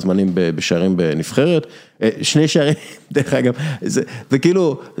כל הזמנים בשערים בנבחרת, 2 שערים, דרך אגב, זה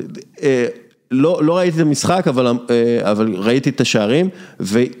כאילו, לא ראיתי את המשחק, אבל ראיתי את השערים,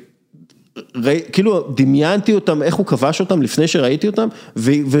 וכאילו דמיינתי אותם, איך הוא כבש אותם לפני שראיתי אותם,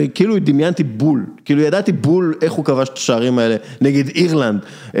 וכאילו דמיינתי בול, כאילו ידעתי בול איך הוא כבש את השערים האלה, נגד אירלנד,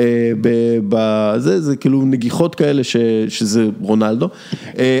 זה כאילו נגיחות כאלה שזה רונלדו,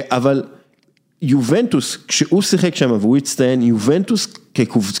 אבל יובנטוס, כשהוא שיחק שם והוא הצטיין, יובנטוס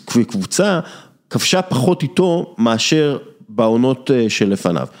כקבוצה כבשה פחות איתו מאשר בעונות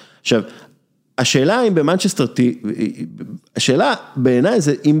שלפניו. עכשיו, השאלה אם במנצ'סטר, השאלה בעיניי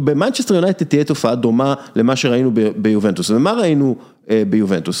זה אם במנצ'סטר יונייטד תהיה תופעה דומה למה שראינו ביובנטוס. ומה ראינו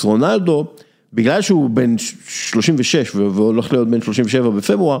ביובנטוס? רונלדו, בגלל שהוא בן 36 והולך להיות בן 37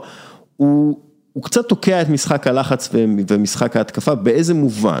 בפברואר, הוא קצת תוקע את משחק הלחץ ומשחק ההתקפה, באיזה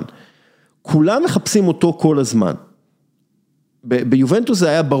מובן? כולם מחפשים אותו כל הזמן. ביובנטוס זה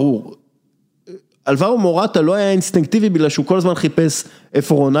היה ברור. אלברו מורטה לא היה אינסטינקטיבי בגלל שהוא כל הזמן חיפש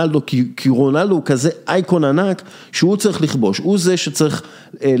איפה רונלדו, כי רונלדו הוא כזה אייקון ענק שהוא צריך לכבוש, הוא זה שצריך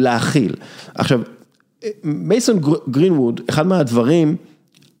להכיל. עכשיו, מייסון גרינווד, אחד מהדברים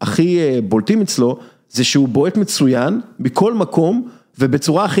הכי בולטים אצלו, זה שהוא בועט מצוין בכל מקום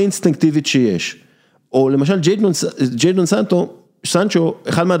ובצורה הכי אינסטינקטיבית שיש. או למשל ג'יידון סנצ'ו,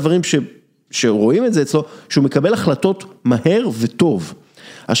 אחד מהדברים שרואים את זה אצלו, שהוא מקבל החלטות מהר וטוב.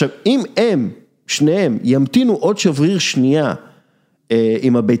 עכשיו, אם שניהם ימתינו עוד שבריר שנייה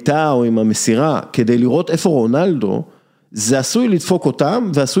עם הביתה או עם המסירה, כדי לראות איפה רונלדו, זה עשוי לדפוק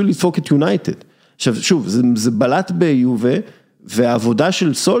אותם, ועשוי לדפוק את יונייטד. עכשיו, שוב, זה בלט ביובה, והעבודה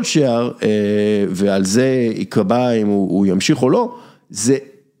של סולשייר, ועל זה יקבע אם הוא ימשיך או לא,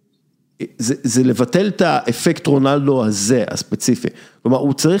 זה לבטל את האפקט רונלדו הזה, הספציפי. כלומר,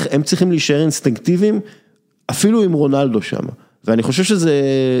 הם צריכים להישאר אינסטינקטיביים, אפילו עם רונלדו שם. ואני חושב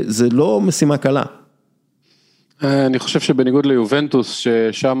שזה לא משימה קלה. אני חושב שבניגוד ליובנטוס,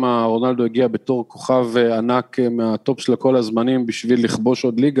 ששם רונלדו הגיע בתור כוכב ענק מהטופ של כל הזמנים, בשביל לכבוש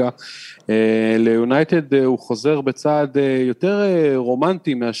עוד ליגה, ליונייטד הוא חוזר בצעד יותר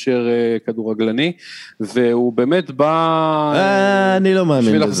רומנטי מאשר כדורגלני, והוא באמת בא... אני לא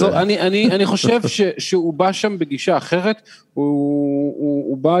מאמין לזה. אני חושב שהוא בא שם בגישה אחרת,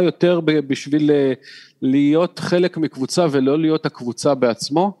 הוא בא יותר בשביל להיות חלק מקבוצה ולא להיות הקבוצה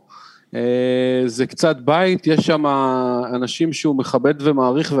בעצמו, זה קצת בית, יש שם אנשים שהוא מכבד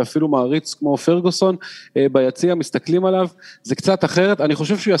ומעריך ואפילו מעריץ כמו פרגוסון, ביציע מסתכלים עליו, זה קצת אחרת, אני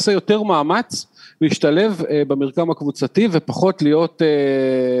חושב שהוא יעשה יותר מאמץ להשתלב במרקם הקבוצתי ופחות להיות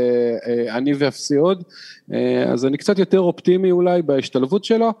עני ואפסי עוד, אז אני קצת יותר אופטימי אולי בהשתלבות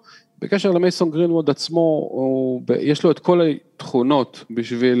שלו, בקשר למייסון גרינווד עצמו, יש לו את כל התכונות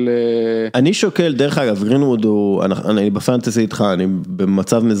בשביל... אני שוקל, דרך אגב, גרינווד הוא, אני בפנטסי איתך, אני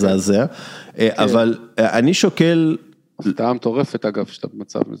במצב מזעזע, אבל אני שוקל... הפתעה מטורפת אגב, שאתה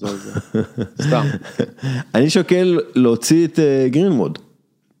במצב מזעזע. סתם. אני שוקל להוציא את גרינווד.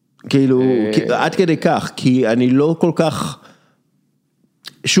 כאילו, עד כדי כך, כי אני לא כל כך...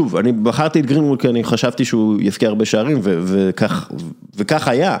 שוב, אני בחרתי את גרינווד כי אני חשבתי שהוא יפקיע הרבה שערים, וכך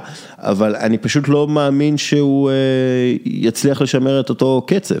היה, אבל אני פשוט לא מאמין שהוא יצליח לשמר את אותו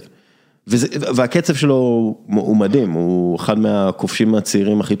קצב, והקצב שלו הוא מדהים, הוא אחד מהכובשים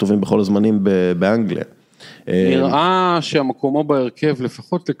הצעירים הכי טובים בכל הזמנים באנגליה, נראה שהמקומו בהרכב,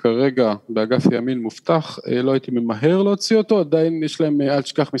 לפחות לכרגע, באגף ימין מובטח, לא הייתי ממהר להוציא אותו, עדיין יש להם, אל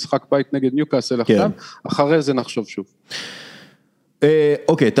תשכח משחק בית נגד ניוקאסל עכשיו, אחרי זה נחשוב שוב.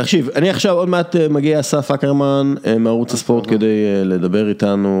 אוקיי, תחשיב, אני עכשיו עוד מעט מגיע אסף אקרמן מערוץ הספורט כדי לדבר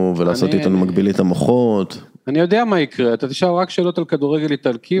איתנו ולעשות איתנו מקבילית המוחות. אני יודע מה יקרה, אתה תשאל רק שאלות על כדורגל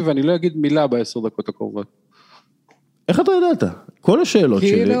איטלקי ואני לא אגיד מילה ב10 דקות הקרובות. איך אתה יודעת? כל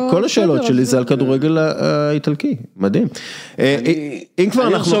השאלות שלי זה על כדורגל האיטלקי, מדהים.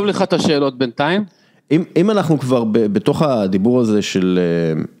 אני אחשוב לך את השאלות בינתיים. אם אנחנו כבר בתוך הדיבור הזה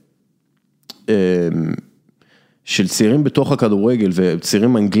של צעירים בתוך הכדורגל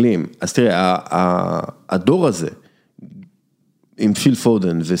וצעירים אנגלים, אז תראה, הדור הזה, עם פיל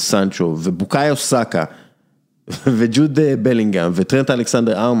פודן וסנצ'ו ובוקאיו סאקה וג'וד בלינגהם וטרנט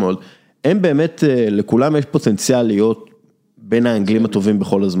אלכסנדר ארנולד, הם באמת, לכולם יש פוטנציאל להיות בין האנגלים הטובים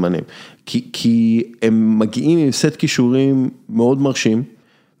בכל הזמנים, כי הם מגיעים עם סט קישורים מאוד מרשים,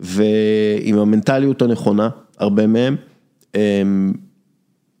 ועם המנטליות הנכונה, הרבה מהם,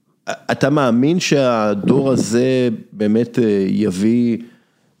 אתה מאמין שהדור הזה באמת יביא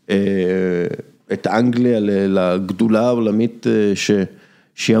את אנגליה לגדולה העולמית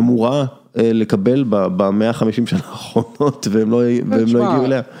שהיא אמורה לקבל ב-150 שנה האחרונות, והם לא הגיעו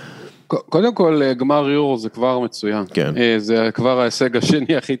אליה? קודם כל, גמר יורו זה כבר מצוין. כן. זה כבר ההישג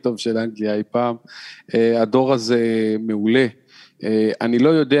השני הכי טוב של אנגליה אי פעם. הדור הזה מעולה. אני לא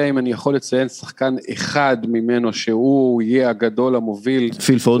יודע אם אני יכול לציין שחקן אחד ממנו שהוא יהיה הגדול המוביל.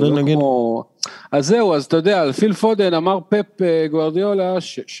 פיל פודן נגיד? אז זהו, אז אתה יודע, פיל פודן אמר פפ גוארדיולה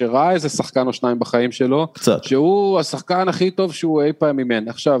שראה איזה שחקן או שניים בחיים שלו, קצת. שהוא השחקן הכי טוב שהוא אי פעם ממנו.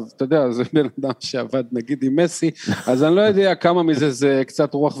 עכשיו, אתה יודע, זה בן אדם שעבד נגיד עם מסי, אז אני לא יודע כמה מזה זה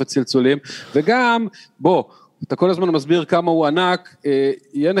קצת רוח וצלצולים, וגם, בוא, אתה כל הזמן מסביר כמה הוא ענק,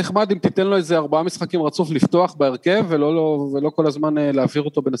 יהיה נחמד אם תיתן לו איזה 4 משחקים רצוף לפתוח בהרכב, ולא כל הזמן להעביר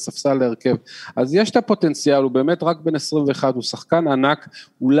אותו בין הספסל להרכב. אז יש את הפוטנציאל, הוא באמת רק בין 21, הוא שחקן ענק,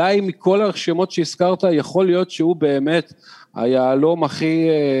 אולי מכל הרשימות שהזכרת, יכול להיות שהוא באמת היעלום הכי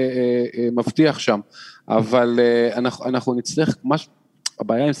מבטיח שם, אבל אנחנו נצטרך משהו,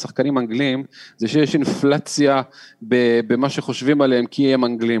 הבעיה עם שחקנים אנגלים, זה שיש אינפלציה במה שחושבים עליהם, כי הם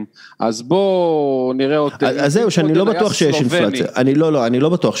אנגלים. אז בואו נראה אותם. אז זהו, שאני לא בטוח שיש אינפלציה. אני לא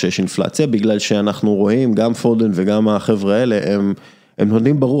בטוח שיש אינפלציה, בגלל שאנחנו רואים, גם פודן וגם החבר'ה האלה, הם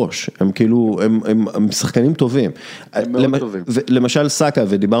נותנים בראש, הם כאילו, הם שחקנים טובים. הם מאוד טובים. למשל סאקה,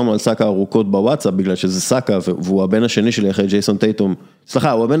 ודיברנו על סאקה ארוכות בוואטסאפ, בגלל שזה סאקה, והוא הבן השני שלי אחרי ג'ייסון טייטום,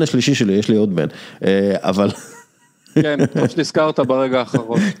 סליחה, הוא הבן השלישי שלי, יש לי עוד בן, אבל... כן, טוב שנזכרת ברגע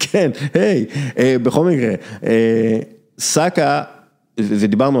האחרון. כן, היי, בכל מקרה, סאקה,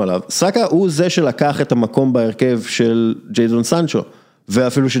 ודיברנו עליו, סאקה הוא זה שלקח את המקום בהרכב של ג'יידון סנצ'ו,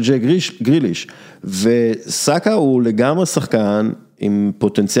 ואפילו של ג'יי גריליש, וסאקה הוא לגמרי שחקן, עם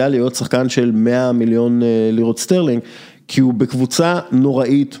פוטנציאל להיות שחקן של 100 מיליון לירות סטרלינג, כי הוא בקבוצה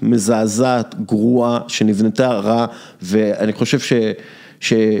נוראית, מזעזעת, גרועה, שנבנתה רע, ואני חושב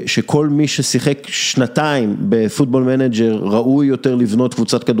שכל מי ששיחק שנתיים בפוטבול מנג'ר ראוי יותר לבנות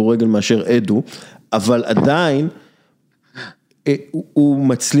קבוצת כדורגל מאשר אדו, אבל עדיין הוא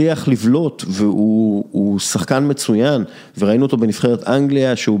מצליח לבלוט והוא שחקן מצוין, וראינו אותו בנבחרת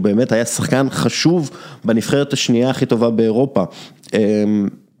אנגליה שהוא באמת היה שחקן חשוב בנבחרת השנייה הכי טובה באירופה.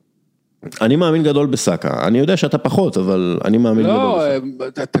 אני מאמין גדול בסאקה, אני יודע שאתה פחות, אבל אני מאמין גדול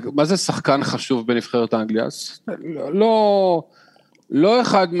בסאקה. מה זה שחקן חשוב בנבחרת אנגליה? לא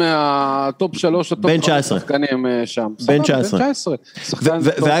אחד מהטופ 3 או טופ 5 שחקנים שם. בין 19.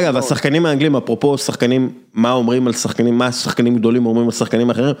 ואגב, השחקנים האנגלים, אפרופו שחקנים, מה אומרים על שחקנים, מה שחקנים גדולים אומרים על שחקנים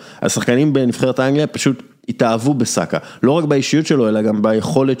אחרים, השחקנים בנבחרת האנגליה פשוט התאהבו בסאקה, לא רק באישיות שלו, אלא גם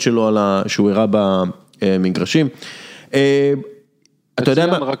ביכולת שלו שהוא הראה במגרשים. אתה יודע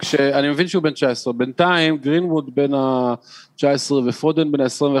מה? רק שאני מבין שהוא בן 19, בינתיים גרינווד בין ה-19 ופודן בין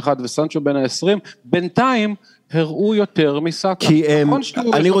ה-21 וסנצ'ו בין ה-20, בינתיים הראו יותר מסאקה. כי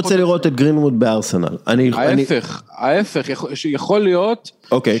אני רוצה לראות את גרינווד בארסנל. ההפך, יכול להיות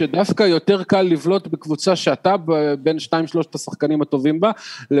שדווקא יותר קל לבלוט בקבוצה שאתה בין 2-3 השחקנים הטובים בה,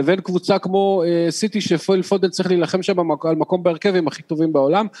 לבין קבוצה כמו סיטי שפויל פודן צריך להילחם שם על מקום בהרכב עם הכי טובים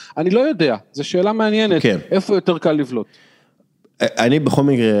בעולם. אני לא יודע, זו שאלה מעניינת, איפה יותר קל לבלוט? אני בכל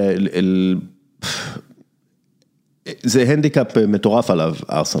מקרה, זה הנדיקאפ מטורף עליו,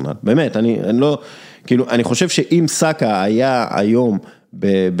 ארסנל. באמת, אני לא, כאילו, אני חושב שאם סאקה היה היום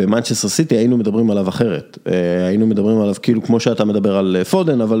במנצ'סטר סיטי, היינו מדברים עליו אחרת. היינו מדברים עליו כאילו כמו שאתה מדבר על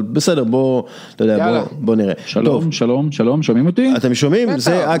פודן, אבל בסדר, בוא, אתה יודע, בוא נראה. שלום, שלום, שלום, שומעים אותי? אתם שומעים?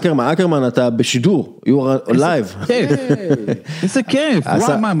 זה אקרמן, אתה בשידור, you are live. איזה כיף,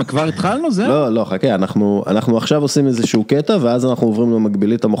 וואו, מה, כבר התחלנו זה? לא, חכה, אנחנו עכשיו עושים איזשהו קטע, ואז אנחנו עוברים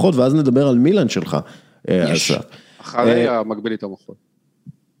למגבילית המוחות, ואז נדבר על מילאן שלך. אחרי המגבילית המוחות.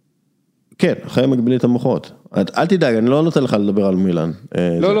 כן, אחרי מגבילית המוחות. אל תדאג, אני לא נותן לך לדבר על מילאן.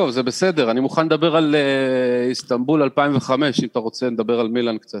 לא, זה בסדר, אני מוכן לדבר על איסטנבול 2005, אם אתה רוצה לדבר על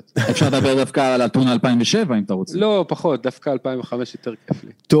מילאן קצת. אפשר לדבר דווקא על אתונה 2007, אם אתה רוצה. לא, פחות, דווקא 2005 יותר כיף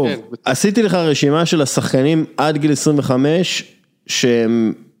לי. טוב, עשיתי לך רשימה של השחקנים עד גיל 25,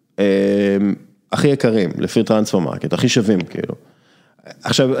 שהם הכי יקרים, לפי טרנספר מרקט, הכי שווים, כאילו.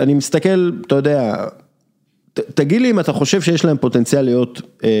 עכשיו, אני מסתכל, אתה יודע, תגיד לי אם אתה חושב שיש להם פוטנציאל להיות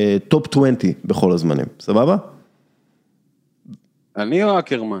טופ 20 בכל הזמנים, סבבה? אני או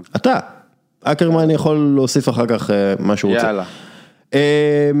אקרמן? אתה. אקרמן יכול להוסיף אחר כך מה שהוא רוצה. יאללה.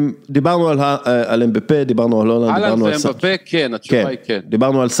 דיברנו על אמבפה, דיברנו על הולאנד, דיברנו על אמבפה, כן, התשובה היא כן.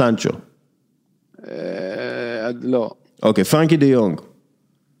 דיברנו על סנצ'ו. לא. אוקיי, פרנקי די יונג.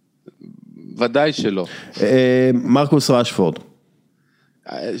 ודאי שלא. מרקוס רשפורד.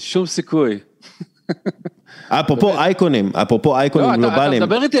 שום סיכוי. אפרופו אייקונים גלובליים. אתה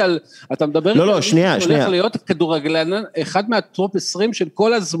מדבר איתי על שנייה. הולך להיות כדורגלן, אחד מהטופ 20 של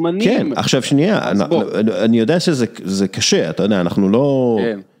כל הזמנים. כן, עכשיו שנייה, אני יודע שזה קשה, אתה יודע, אנחנו לא...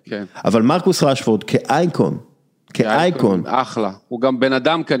 כן. אבל מרקוס רשפורד כאייקון, אחלה, הוא גם בן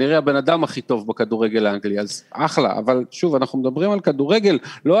אדם, כנראה הבן אדם הכי טוב בכדורגל האנגלי, אז אחלה, אבל שוב, אנחנו מדברים על כדורגל,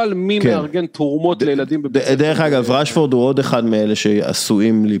 לא על מי מארגן תרומות לילדים בבית ספר. דרך אגב, רשפורד הוא עוד אחד מאלה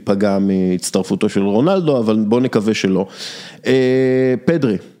שעשויים להיפגע מהצטרפותו של רונלדו, אבל בוא נקווה שלא.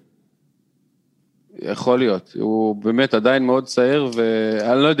 פדרי. יכול להיות, הוא באמת עדיין מאוד צעיר,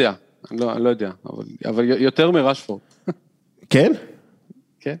 ואני לא יודע, אבל יותר מרשפורד. כן?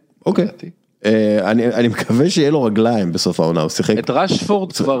 כן. אוקיי. אני מקווה שיהיה לו רגליים בסוף העונה, הוא שיחק.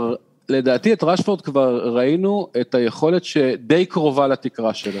 לדעתי את רשפורד כבר ראינו את היכולת שדי קרובה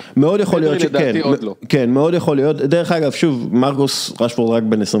לתקרה שלו. מאוד יכול להיות שכן, כן, מאוד יכול להיות, דרך אגב, שוב, מרקוס רשפורד רק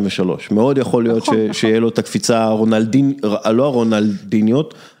בן 23, מאוד יכול להיות שיהיה לו את הקפיצה לא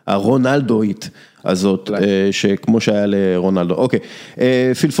הרונלדיניות, הרונלדואית הזאת, שכמו שהיה לרונלדו. אוקיי,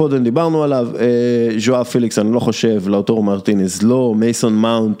 פיל פודן דיברנו עליו, ז'ואב פיליקס אני לא חושב, לאוטורו מרטינז לא, מייסון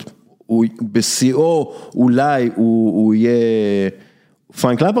מאונט, הוא בשיאו, אולי הוא יהיה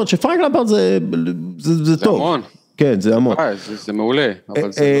פרנק למפרד, שפרנק למפרד זה טוב. זה המון. כן, זה המון. זה מעולה,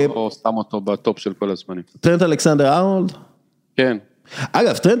 אבל זה לא סתם אותו בטופ של כל הזמנים. טרנט אלכסנדר ארנולד? כן.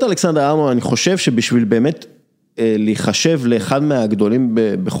 אגב, טרנט אלכסנדר ארנולד, אני חושב שבשביל באמת להיחשב לאחד מהגדולים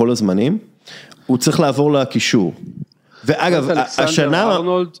בכל הזמנים, הוא צריך לעבור לקישור. ואגב, השנה...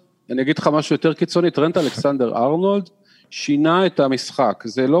 אני אגיד לך משהו יותר קיצוני, טרנט אלכסנדר ארנולד, שינה את המשחק,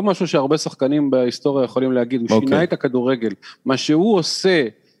 זה לא משהו שהרבה שחקנים בהיסטוריה יכולים להגיד, הוא שינה את הכדורגל, מה שהוא עושה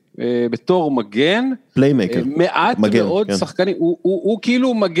בתור מגן, פליימקר, מעט מאוד שחקנים, הוא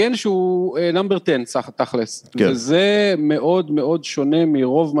כאילו מגן שהוא נאמבר 10 תכלס, וזה מאוד מאוד שונה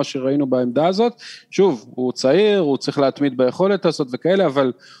מרוב מה שראינו בעמדה הזאת, שוב, הוא צעיר, הוא צריך להתמיד ביכולת הזאת וכאלה,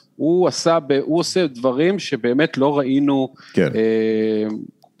 אבל הוא עושה דברים שבאמת לא ראינו,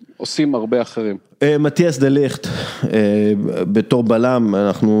 עושים הרבה אחרים. מתיאס דה ליכט, בתור בלם,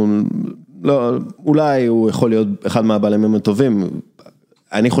 לא, אולי הוא יכול להיות אחד מהבלמים הטובים,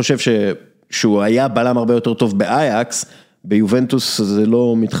 אני חושב שהוא היה בלם הרבה יותר טוב באייקס, ביובנטוס זה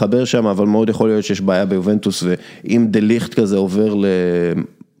לא מתחבר שם, אבל מאוד יכול להיות שיש בעיה ביובנטוס, ואם דה ליכט כזה עובר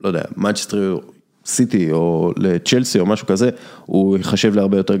לא יודע, מנצ'סטר סיטי, או לצ'לסי, או משהו כזה, הוא יחשב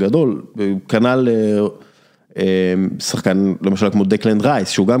להרבה יותר גדול, כנ"ל שחקן, למשל כמו דקלנד רייס,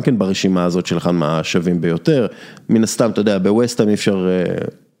 שהוא גם כן ברשימה הזאת של אחד מהשווים ביותר, מן הסתם, אתה יודע, בווסטהאם אי אפשר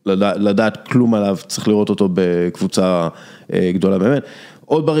לדעת כלום עליו, צריך לראות אותו בקבוצה גדולה באמת.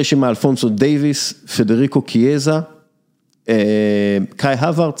 עוד ברשימה, אלפונסו דייביס, פדריקו קיאזה, קאי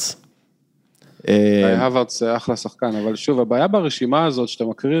הוורץ. קאי הוורץ זה אחלה שחקן, אבל שוב, הבעיה ברשימה הזאת, שאתה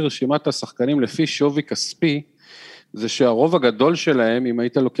מקריא רשימת השחקנים לפי שווי כספי, זה שהרוב הגדול שלהם, אם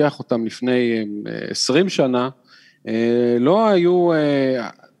היית לוקח אותם לפני 20 שנה, לא היו,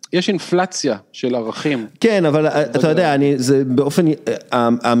 יש אינפלציה של ערכים. כן, אבל אתה יודע, זה באופן,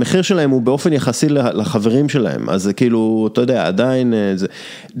 המחיר שלהם הוא באופן יחסי לחברים שלהם, אז זה כאילו, אתה יודע, עדיין,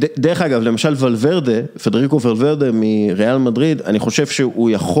 דרך אגב, למשל ולוורדה, פדריקו ולוורדה מריאל מדריד, אני חושב שהוא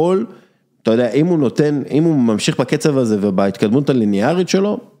יכול, אתה יודע, אם הוא ממשיך בקצב הזה ובהתקדמות הליניארית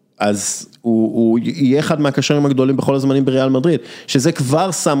שלו, אז הוא יהיה אחד מהקשרים הגדולים בכל הזמנים בריאל מדריד, שזה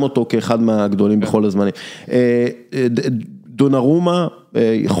כבר שם אותו כאחד מהגדולים בכל הזמנים. דונרומה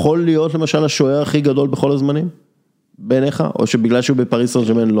יכול להיות למשל השוער הכי גדול בכל הזמנים? בעיניך? או שבגלל שהוא בפריס סן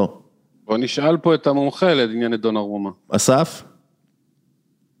ז'רמן לא? בוא נשאל פה את המומחה לעניין דונרומה. אסף?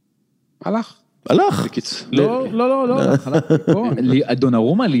 הלך. לא,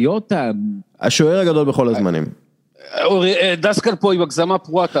 דונרומה להיות השוער הגדול בכל הזמנים. דסקל פה עם הגזמה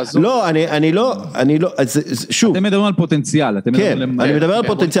פרועה, תעזור. לא, אני לא, שוב. אתם מדברים על פוטנציאל. כן, אני מדבר על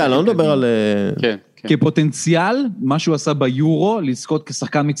פוטנציאל, אני לא מדבר על... כן. כפוטנציאל, מה שהוא עשה ביורו, לזכות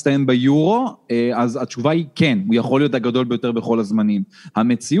כשחקן מצטיין ביורו, אז התשובה היא כן, הוא יכול להיות הגדול ביותר בכל הזמנים.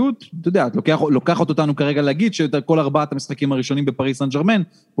 המציאות, אתה יודע, לוקחת אותנו כרגע להגיד שכל 4 המשחקים הראשונים בפריס סן ז'רמן,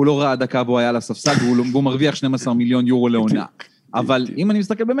 הוא לא ראה דקה והוא היה על הספסל, והוא מרוויח 12 מיליון יורו לעונה. אבל אם אני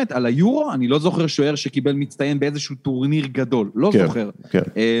מסתכל באמת על היורו, אני לא זוכר שוער שקיבל מצטיין באיזשהו טורניר גדול, לא זוכר.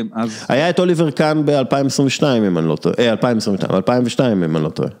 היה את אוליבר קאן ב-2022, אם אני לא טועה, 2002, אם אני לא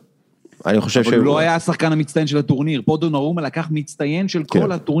טועה. אני חושב אבל הוא לא היה השחקן המצטיין של הטורניר, פה דונרומה לקח מצטיין של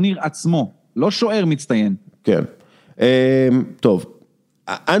כל הטורניר עצמו, לא שוער מצטיין. כן. טוב,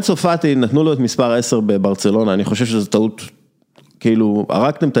 אנסו פאטי נתנו לו את מספר 10 בברצלונה, אני חושב שזו טעות, כאילו,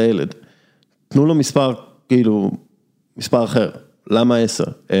 הרגתם את הילד, תנו לו מספר, כאילו, מספר אחר, למה 10?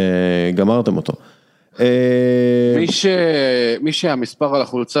 גמרתם אותו. מי שהמספר על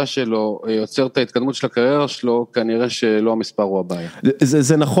החולצה שלו יוצר את ההתקדמות של הקריירה שלו, כנראה שלא המספר הוא הבעיה.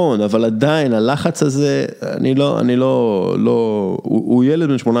 זה נכון, אבל עדיין הלחץ הזה, הוא ילד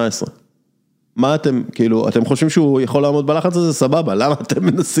בן 18. מה אתם, כאילו, אתם חושבים שהוא יכול לעמוד בלחץ הזה? סבבה, למה אתם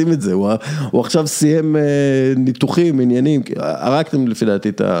מנסים את זה? הוא עכשיו סיים ניתוחים, עניינים, הרגתם לפי דעתי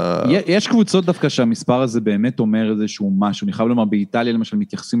את ה... יש קבוצות דווקא שהמספר הזה באמת אומר איזשהו משהו, אני חייב לומר, באיטליה למשל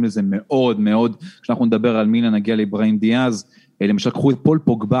מתייחסים לזה מאוד מאוד, כשאנחנו נדבר על מילה נגיע לאברהים דיאז, למשל קחו את פול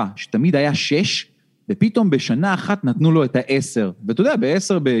פוגבה, שתמיד היה 6, ופתאום בשנה אחת נתנו לו את ה10, ואתה יודע,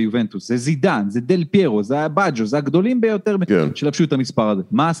 ב10 ביובנטוס, זה זידן, זה דל פיירו, זה הבאג'ו, זה הגדולים ביותר שלבשו את המספר הזה.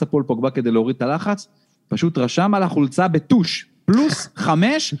 מה עשה פול פוגבה כדי להוריד את הלחץ? פשוט רשם על החולצה בטוש, פלוס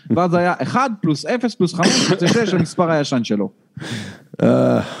 5, ואז היה 1 פלוס 0 פלוס 5, זה 6, המספר הישן שלו.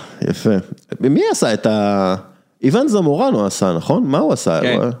 יפה. מי עשה את ה... איוון זמורנו עשה, נכון? מה הוא עשה?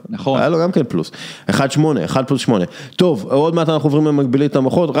 כן, נכון. היה לו גם כן פלוס. 1 פלוס 8. טוב, עוד מעט אנחנו עוברים למקבילית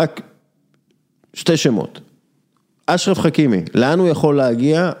המוחות, רק 2 שמות. אשרף חכימי, לאן הוא יכול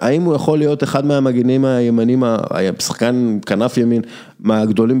להגיע? האם הוא יכול להיות אחד מהמגנים הימנים, שחקן כנף ימין,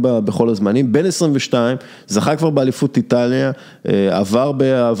 מהגדולים בכל הזמנים? בן 22, זכה כבר באליפות איטליה, עבר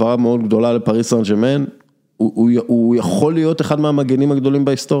בעברה מאוד גדולה לפריס סן ז'רמן, הוא יכול להיות אחד מהמגנים הגדולים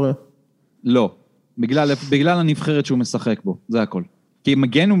בהיסטוריה? לא, בגלל הנבחרת שהוא משחק בו, זה הכל. כי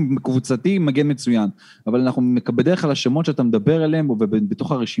מגן הוא קבוצתי, מגן מצוין, אבל אנחנו בדרך כלל השמות שאתה מדבר עליהם,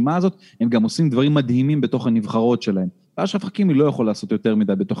 ובתוך הרשימה הזאת, הם גם עושים דברים מדהימים בתוך הנבחרות שלהם. אשרף חכימי לא יכול לעשות יותר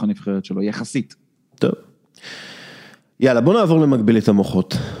מדי בתוך הנבחרת שלו, יחסית. טוב. יאללה, בוא נעבור למקבילית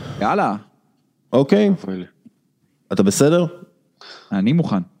המוחות. יאללה. אוקיי. אתה בסדר? אני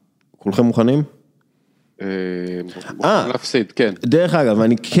מוכן. כולכם מוכנים? להפסיד, כן. דרך אגב,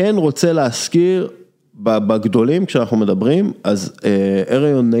 אני כן רוצה להזכיר, בגדולים, כשאנחנו מדברים, אז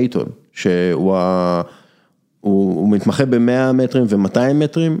אריון נייטון, שהוא מתמחה ב-100 מטרים ו-200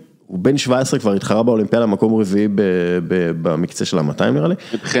 מטרים, הוא בן 17 כבר התחרה באולימפיאדה, מקום רביעי במקצה של ה-200 נראה לי.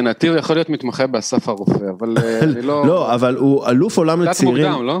 מבחינתי הוא יכול להיות מתמחה באסף הרופא, אבל אני לא... לא, אבל הוא אלוף עולם לצעירים.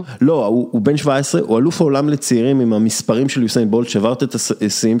 קצת מוקדם, לא? לא, הוא בן 17, הוא אלוף העולם לצעירים עם המספרים של יוסיין בולט, שברת את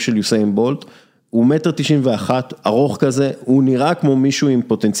השיאים של יוסיין בולט, הוא 1.91 מטר, ארוך כזה, הוא נראה כמו מישהו עם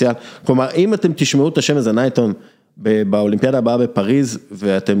פוטנציאל, כלומר, אם אתם תשמעו את השם הזה, נייטון, באולימפיאדה הבאה בפריז,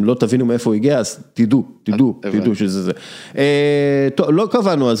 ואתם לא תבינו מאיפה הוא הגיע, אז תדעו שזה זה. טוב, לא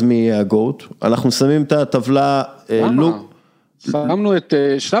קבענו אז מי הגוט, אנחנו שמים את הטבלה,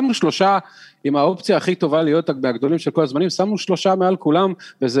 שמנו 3, עם האופציה הכי טובה להיות מהגדולים של כל הזמנים, שמנו 3 מעל כולם,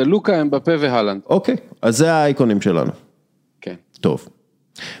 וזה לוקה, אמבפה והולאנד. אוקיי, אז זה האייקונים שלנו. כן. טוב.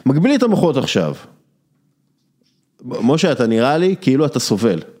 מקביל את המוחות עכשיו. משה, אתה נראה לי כאילו אתה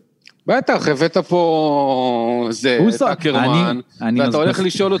סובל. בטח, הבאת פה אקרמן, ואתה הולך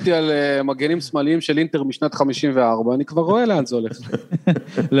לשאול אותי על מגנים שמאליים של אינטר משנת 54, אני כבר רואה לאן זה הולך.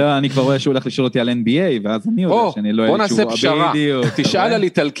 לא, אני כבר רואה שהוא הולך לשאול אותי על NBA, ואז אני יודע שאני לא... בוא נעשה פשרה, תשאל על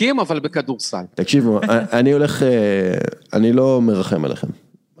איטלקים, אבל בכדורסל. תקשיבו, אני לא מרחם עליכם.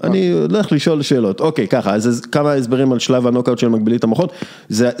 אני הולך לשאול שאלות. אוקיי, ככה, אז כמה הסברים על שלב הנוקאוט של מקבילית המוחות,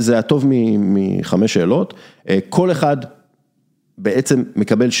 זה הטוב מ5 שאלות. כל אחד בעצם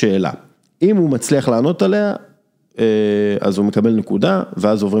מקבל שאלה. אם הוא מצליח לענות עליה, אז הוא מקבל נקודה,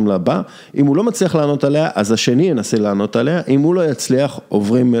 ואז עוברים לבא. אם הוא לא מצליח לענות עליה, אז השני ינסה לענות עליה. אם הוא לא יצליח,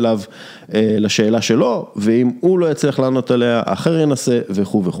 עוברים אליו לשאלה שלו, ואם הוא לא יצליח לענות עליה, האחר ינסה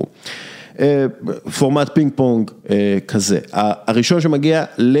וכו' וכו'. פורמט פינג פונג כזה. הראשון שמגיע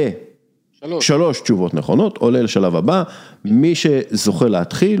לשלוש תשובות נכונות, עולה לשלב הבא, מי שזוכה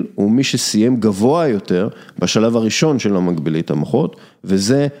להתחיל, הוא מי שסיים גבוה יותר, בשלב הראשון של המקבילית המוחות,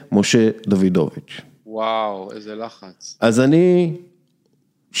 וזה משה דוידוביץ. וואו, איזה לחץ. אז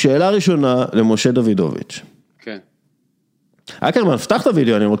שאלה ראשונה למשה דוידוביץ. כן. אקרמן, פתח את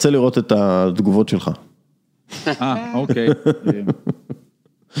הוידאו, אני רוצה לראות את התגובות שלך. אוקיי.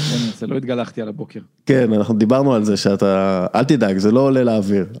 זה לא התגלחתי על הבוקר. כן, אנחנו דיברנו על זה שאתה, אל תדאג, זה לא עולה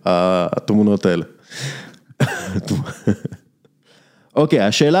לאוויר, התמונות האלה. אוקיי,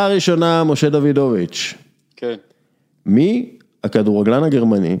 השאלה הראשונה, משה דוידוביץ. כן. מי הכדורגלן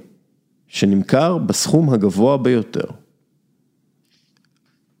הגרמני שנמכר בסכום הגבוה ביותר?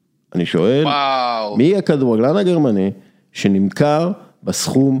 אני שואל, מי הכדורגלן הגרמני שנמכר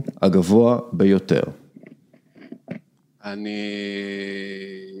בסכום הגבוה ביותר?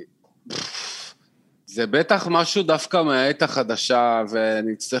 זה בטח משהו דווקא מהעת החדשה,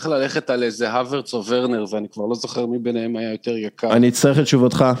 ואני צריך ללכת על איזה הוורץ או ורנר, ואני כבר לא זוכר מי ביניהם היה יותר יקר. אני אצטרך את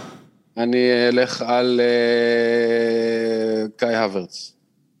תשובתך. אני אלך על קאי הוורץ.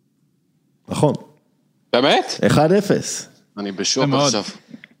 נכון. באמת? 1-0. אני בשוק עכשיו.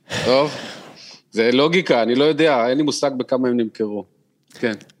 טוב, זה לוגיקה, אני לא יודע, אין לי מושג בכמה הם נמכרו.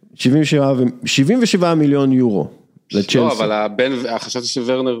 כן. 77 מיליון יורו לצ'לסי. לא, אבל חשבתי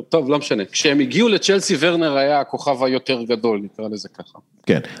שוורנר, טוב, לא משנה. כשהם הגיעו לצ'לסי, ורנר היה הכוכב היותר גדול, נקרא לזה ככה.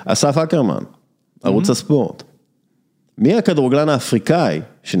 כן, אסף אקרמן, ערוץ הספורט. מי הכדורגלן האפריקאי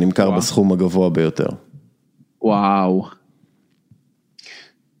שנמכר בסכום הגבוה ביותר? וואו.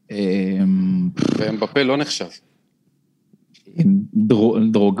 ואמבפה לא נחשב.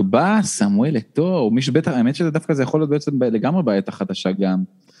 דרוגבה, סמואל אתו, או מישהו בטח, האמת שזה דווקא זה יכול להיות בעצם לגמרי בעת החדשה גם.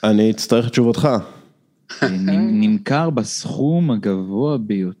 אני אצטרך את תשובתך. נמכר בסכום הגבוה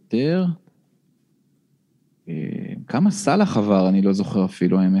ביותר. כמה סלח עבר, אני לא זוכר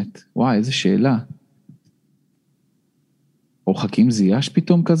אפילו, האמת. וואי, איזה שאלה. או חכים זיאש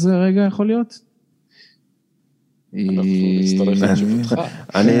פתאום כזה רגע, יכול להיות?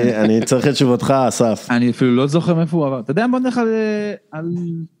 אני צריך את תשובתך, אסף. אני אפילו לא זוכר מאיפה הוא עבר. אתה יודע, בוא נלך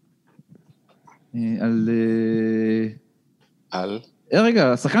על...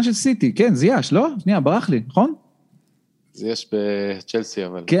 רגע, השחקן של סיטי, כן, זיאש, לא? שנייה, ברח לי, נכון? זיאש בצ'לסי,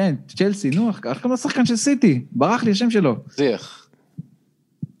 אבל... כן, צ'לסי, נו, איך קוראים לשחקן של סיטי? ברח לי השם שלו. זיח.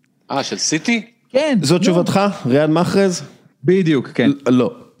 של סיטי? כן. זאת תשובתך, ריאד מחרז? בדיוק, כן.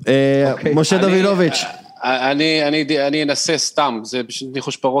 לא. משה דוידוביץ. אני אנסה סתם, זה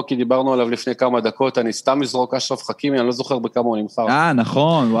ניחוש פרוק, כי דיברנו עליו לפני כמה דקות, אני סתם אזרוק אשרף חכימי, אני לא זוכר בכמה הוא נמכר.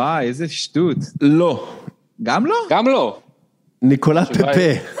 נכון, וואי, איזה שטות. לא. גם לא? גם לא. ניקולה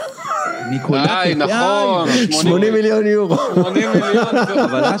פפה. נכון. 80 מיליון יורו. 80 מיליון.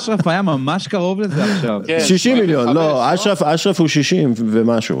 אבל אשרף היה ממש קרוב לזה עכשיו. 60 מיליון, לא, אשרף הוא 60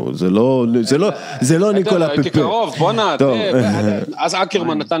 ומשהו, זה לא ניקולה פפה. הייתי קרוב, בוא נעת. אז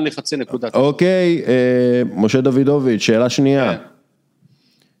אקרמן נתן לי חצי נקודה. אוקיי, משה דוידוביץ, שאלה שנייה.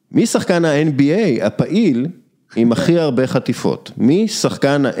 מי שחקן ה-NBA הפעיל עם הכי הרבה חטיפות? מי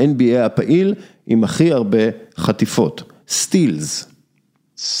שחקן ה-NBA הפעיל עם הכי הרבה חטיפות?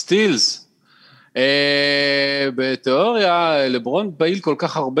 סטילס. בתיאוריה, לברון פעיל כל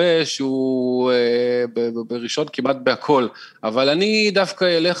כך הרבה שהוא בראשון כמעט בהכל, אבל אני דווקא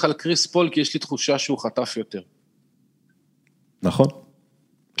אלך על קריס פול, כי יש לי תחושה שהוא חטף יותר. נכון.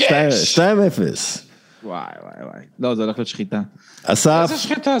 2-0. וואי. לא, זה הולך להיות שחיטה. אסף. איזה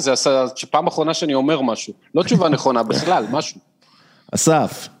שחיטה? זה פעם אחרונה שאני אומר משהו. לא תשובה נכונה בכלל, משהו.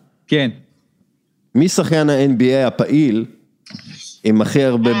 אסף. כן. מי שחקן ה-NBA הפעיל עם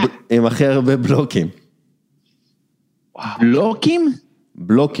הכי הרבה בלוקים? בלוקים?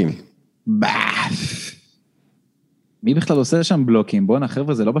 בלוקים. מי בכלל עושה שם בלוקים? בוא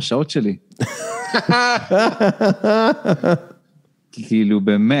נחבר'ה, זה לא בשעות שלי. כאילו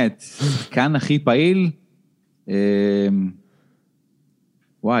באמת, כאן הכי פעיל,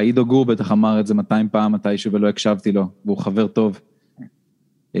 וואי, עידו גור בטח אמר את זה 200 פעם מתישהו ולא הקשבתי לו, והוא חבר טוב.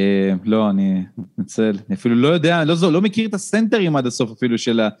 לא, אני נצל, אפילו לא יודע, לא מכיר את הסנטרים עד הסוף אפילו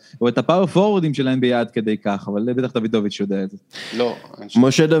שלה, או את הפאור פורורדים שלהם ביד כדי כך, אבל בטח דוידוביץ יודע את זה. לא.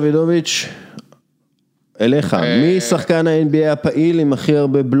 משה דוידוביץ, אליך, מי שחקן ה-NBA הפעיל עם הכי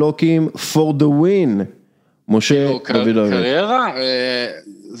הרבה בלוקים for the win? משה דוידוביץ. קריירה,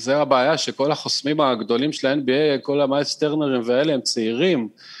 זה הבעיה שכל החוסמים הגדולים של ה-NBA, כל המיילס טרנרים ואלה הם צעירים,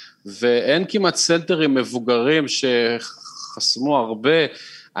 ואין כמעט סנטרים מבוגרים שחסמו הרבה,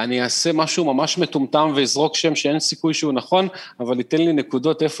 אני אעשה משהו ממש מטומטם ויזרוק שם שאין סיכוי שהוא נכון, אבל ייתן לי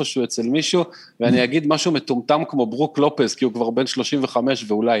נקודות איפשהו אצל מישהו, ואני אגיד משהו מטומטם כמו ברוק לופז, כי הוא כבר בן 35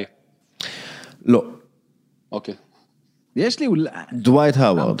 ואולי. לא. אוקיי. יש לי אולי... דווייט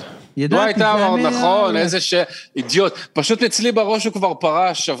האוורד. דווייט האוורד, נכון, איזה אידיוט. פשוט אצלי בראש הוא כבר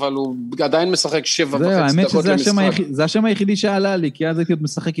פרש, אבל הוא עדיין משחק 7.5 דקות למשחק. זה השם היחידי שעלה לי, כי אז הייתי עוד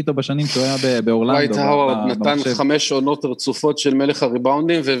משחק איתו בשנים שהוא היה באורלנד. דווייט האוורד נתן 5 עונות רצופות של מלך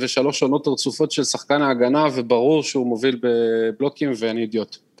הריבאונדים, ו3 עונות רצופות של שחקן ההגנה, וברור שהוא מוביל בבלוקים, ואני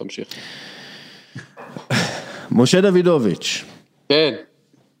אידיוט. תמשיך. משה דוידוביץ. כן.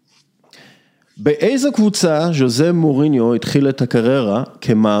 באיזו קבוצה ז'וזה מוריניו התחיל את הקריירה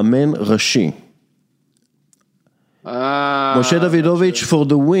כמאמן ראשי? משה דוידוביץ' for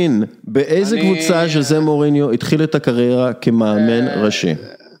the win. באיזו קבוצה ז'וזה מוריניו התחיל את הקריירה כמאמן ראשי?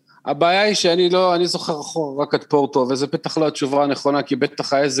 הבעיה היא אני זוכר רק את פורטו, וזה בטח לא התשובה הנכונה, כי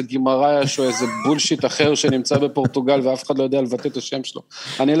בטח היה איזה גימרייש או איזה בולשיט אחר שנמצא בפורטוגל, ואף אחד לא יודע לבטא את השם שלו.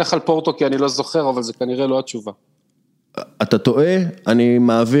 אני אלך על פורטו כי אני לא זוכר, אבל זה כנראה לא התשובה. אתה טועה, אני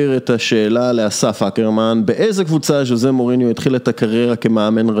מעביר את השאלה לאסף אקרמן, באיזה קבוצה ז'וזה מוריניו התחיל את הקריירה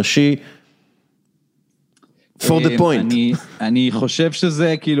כמאמן ראשי? For the point. אני חושב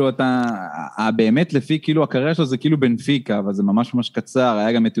שזה כאילו, באמת לפי כאילו הקריירה שלו זה כאילו בנפיקה, אבל זה ממש ממש קצר,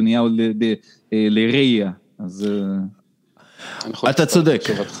 היה גם מתוניה להירגע, אז... אתה צודק,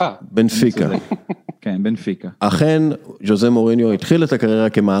 בנפיקה. כן, בנפיקה. אכן, ז'וזה מוריניו התחיל את הקריירה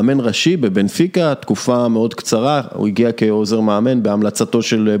כמאמן ראשי בבנפיקה, תקופה מאוד קצרה, הוא הגיע כעוזר מאמן בהמלצתו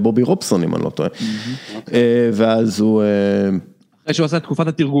של בובי רובסון, אם אני לא טועה. ואז הוא... אחרי שהוא עשה את תקופת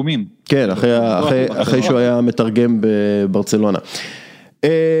התרגומים. כן, אחרי שהוא היה מתרגם בברצלונה.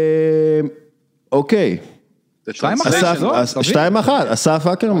 אוקיי. 2-1, אסף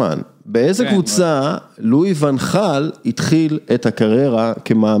אקרמן. באיזה קבוצה לואי ון חל התחיל את הקריירה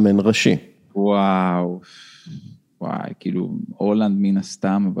כמאמן ראשי? וואי, כאילו, הולאנד מן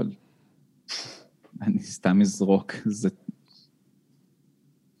הסתם, אבל אני סתם אזרוק, זה...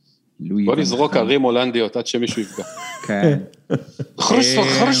 בוא נזרוק ערים הולנדיות עד שמישהו יפגע. כן.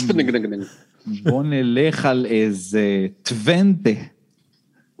 חרש פנגנגנג. בוא נלך על איזה טוונטה.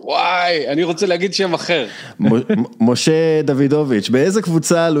 וואי, אני רוצה להגיד שם אחר. משה דוידוביץ', באיזה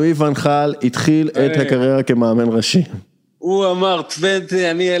קבוצה לואי ון חל התחיל את הקריירה כמאמן ראשי? הוא אמר,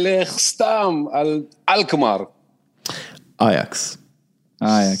 טוונטה, אני אלך סתם על אלקמר. אייקס.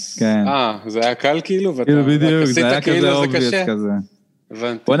 כן. זה היה קל כאילו? בדיוק, זה היה כזה אובייס כזה.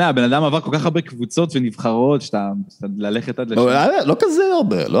 בוא'נה, הבן אדם עבר כל כך הרבה קבוצות ונבחרות, שאתה ללכת עד לשם. לא כזה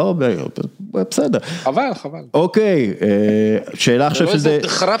הרבה, לא הרבה, בסדר. חבל. אוקיי, שאלה עכשיו של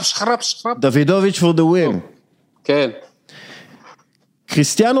דוידוביץ' for the win. כן.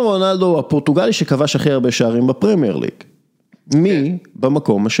 קריסטיאנו רונלדו הוא הפורטוגלי שכבש הכי הרבה שערים בפרמייר ליג. מי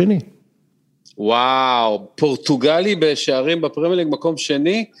במקום השני? וואו, פורטוגלי בשערים בפרמייר ליג מקום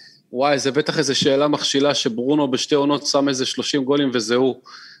שני? וואי, זה בטח איזו שאלה מכשילה שברונו בשתי עונות שם איזה 30 גולים וזהו.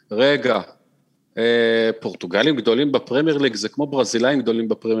 רגע, פורטוגלים גדולים בפרמייר ליג, זה כמו ברזילאים גדולים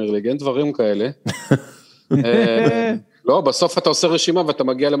בפרמייר ליג, אין דברים כאלה. לא, בסוף אתה עושה רשימה ואתה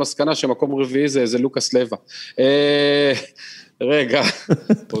מגיע למסקנה שמקום רביעי זה איזה לוקה לבה. רגע,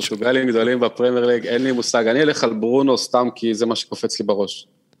 פורטוגלים גדולים בפרמייר ליג, אין לי מושג, אני אלך על ברונו סתם כי זה מה שקופץ לי בראש.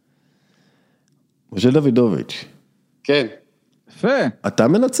 משה דוידוביץ'. כן. יפה. אתה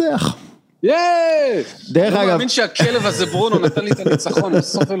מנצח. דרך אגב. אני מאמין שהכלב הזה ברונו נתן לי את הניצחון, אני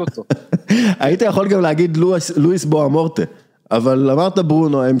סובל אותו. היית יכול גם להגיד לואיס בואמורטה, אבל אמרת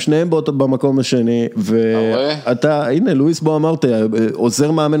ברונו, הם שניהם במקום השני, ואתה, הנה, לואיס בואמורטה,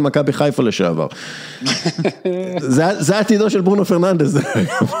 עוזר מאמן מכבי חיפה לשעבר. זה העתידו של ברונו פרננדס.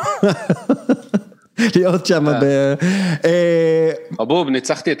 להיות שם אבוב,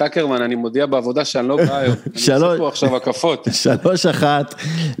 ניצחתי את אקרמן, אני מודיע בעבודה שאני לא בא היום. אני עושה פה עכשיו הקפות. 3-1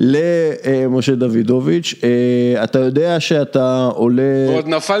 למשה דוידוביץ'. אתה יודע שאתה עולה... ועוד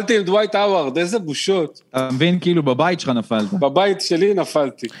נפלתי עם דווייט האוורד, איזה בושות. אתה מבין, כאילו בבית שלך נפלת. בבית שלי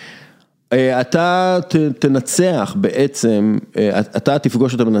נפלתי. אתה תנצח בעצם, אתה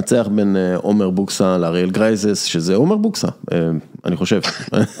תפגוש את המנצח בין עומר בוקסה לאריאל גרייזס, שזה עומר בוקסה, אני חושב.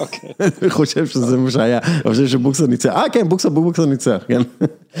 אני חושב שזה מה שהיה, אני חושב שבוקסה ניצח, כן, בוקסה ניצח, כן.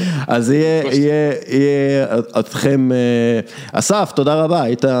 אז יהיה אתכם, אסף, תודה רבה,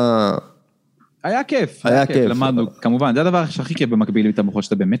 היית... היה כיף, למדנו, כמובן, זה הדבר שהכי כיף במקביל איתם בחוד,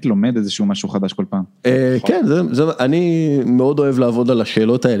 שאתה באמת לומד איזשהו משהו חדש כל פעם. כן, אני מאוד אוהב לעבוד על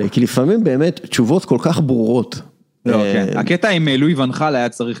השאלות האלה, כי לפעמים באמת תשובות כל כך ברורות. הקטע עם לואי ון חל היה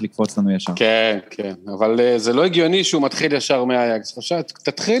צריך לקפוץ לנו ישר. כן, כן, אבל זה לא הגיוני שהוא מתחיל ישר מהאייקס,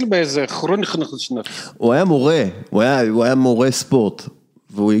 תתחיל באיזה הוא היה מורה, הוא היה מורה ספורט,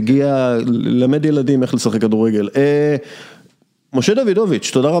 והוא הגיע ללמד ילדים איך לשחק כדורגל. משה דוידוביץ',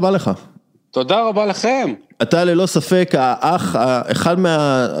 תודה רבה לך. תודה רבה לכם. אתה ללא ספק האח, אחד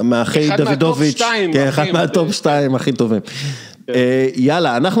מהאחי דוידוביץ, אחד מהטופ 2 הכי טובים.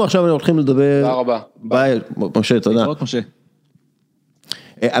 יאללה, אנחנו עכשיו הולכים לדבר, תודה רבה. ביי, משה, תודה.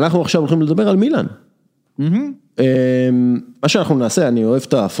 אנחנו עכשיו הולכים לדבר על מילאן. מה שאנחנו נעשה, אני אוהב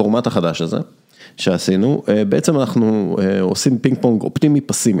את הפורמט החדש הזה, שעשינו, בעצם אנחנו עושים פינג פונג אופטימי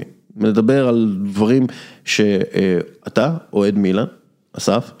פסימי, מדבר על דברים שאתה אוהד מילאן,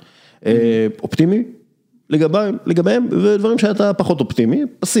 אסף, אופטימי לגביהם, ודברים שאתה פחות אופטימי,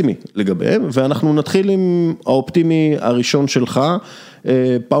 פסימי לגביהם, ואנחנו נתחיל עם האופטימי הראשון שלך,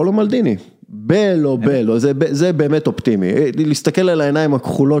 פאולו מלדיני. בלו, זה באמת אופטימי, להסתכל על העיניים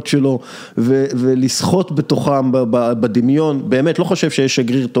הכחולות שלו ולשחות בתוכם בדמיון, באמת לא חושב שיש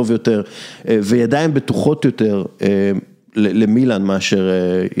שגריר טוב יותר וידיים בטוחות יותר למילאן מאשר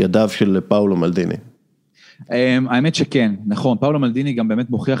ידיו של פאולו מלדיני. האמת שכן, נכון, פאולו מלדיני גם באמת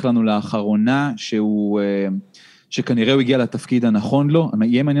מוכיח לנו לאחרונה שכנראה הוא הגיע לתפקיד הנכון לו,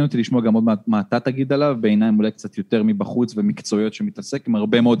 יהיה מעניין אותי לשמוע גם עוד מה אתה תגיד עליו, בעיניים אולי קצת יותר מבחוץ ומקצועיות שמתעסק עם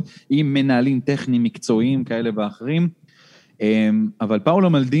הרבה מאוד, עם מנהלים טכניים מקצועיים כאלה ואחרים, אבל פאולו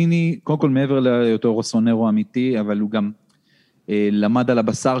מלדיני, קודם כל מעבר לאותו רוסונרו אמיתי, אבל הוא גם למד על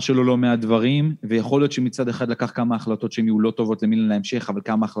הבשר שלו לא מהדברים, ויכול להיות שמצד אחד לקח כמה החלטות שהן יהיו לא טובות למילן להמשך, אבל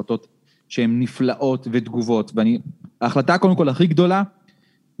כמה החלטות שהן נפלאות ותגובות, ההחלטה קודם כל הכי גדולה,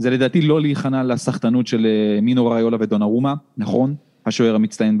 זה לדעתי לא להיכנע לסחטנות של מינו ראיולה ודונרומה, נכון, השוער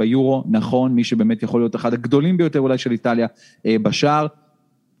המצטיין ביורו, נכון, מי שבאמת יכול להיות אחד הגדולים ביותר אולי של איטליה בשער,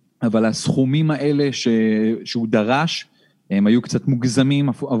 אבל הסכומים האלה שהוא דרש, הם היו קצת מוגזמים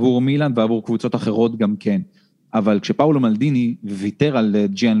עבור מילאן ועבור קבוצות אחרות גם כן, אבל כשפאולו מלדיני ויתר על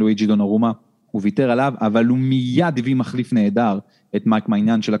ג'יאן לואיג'י דונרומה, הוא ויתר עליו, אבל הוא מיד הביא מחליף נהדר, את מייק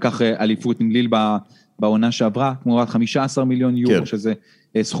מעניין שלקח אליפות עם ליל בעונה שעברה, תמורת 15 מיליון יורו, כן. שזה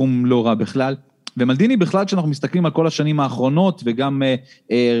סכום לא רע בכלל, ומלדיני בכלל שאנחנו מסתכלים על כל השנים האחרונות, וגם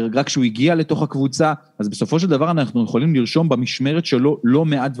רק שהוא הגיע לתוך הקבוצה, אז בסופו של דבר אנחנו יכולים לרשום במשמרת שלו לא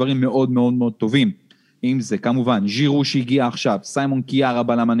מעט דברים מאוד מאוד מאוד טובים, אם זה כמובן ז'ירו שהגיע עכשיו, סיימון קיארה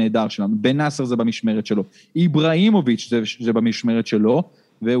בלם הנהדר שלנו, בן נאסר זה במשמרת שלו, איברהימוביץ' זה במשמרת שלו,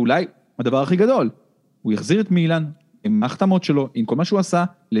 ואולי הדבר הכי גדול, הוא יחזיר את מילאן, עם ההחתמות שלו, עם כל מה שהוא עשה,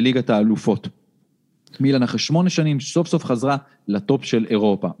 לליגת האלופות. מילאן אחרי 8 שנים, סוף סוף חזרה לטופ של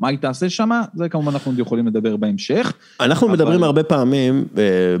אירופה. מה היא תעשה שמה? זה כמובן אנחנו יכולים לדבר בהמשך. אנחנו מדברים הרבה פעמים,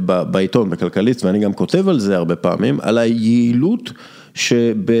 בעיתון, בכלכליסט, ואני גם כותב על זה הרבה פעמים, על היעילות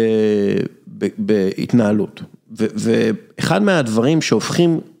שבהתנהלות. ואחד מהדברים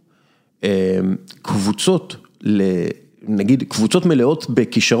שהופכים קבוצות נגיד קבוצות מלאות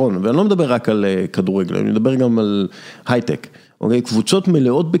בכישרון, ואני לא מדבר רק על כדורגל, אני מדבר גם על הייטק, אוקיי? קבוצות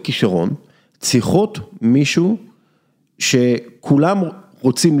מלאות בכישרון, צריכות מישהו שכולם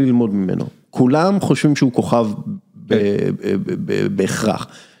רוצים ללמוד ממנו, כולם חושבים שהוא כוכב בהכרח,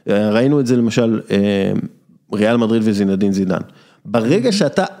 ראינו את זה למשל, ריאל מדריד וזינדין זידן, ברגע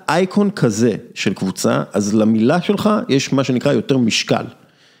שאתה אייקון כזה של קבוצה, אז למילה שלך יש מה שנקרא יותר משקל,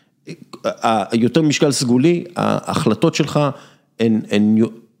 יותר משקל סגולי, ההחלטות שלך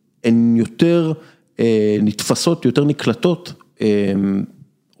הן יותר נתפסות, יותר נקלטות,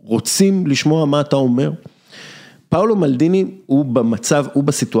 רוצים לשמוע מה אתה אומר. פאולו מלדיני הוא במצב, הוא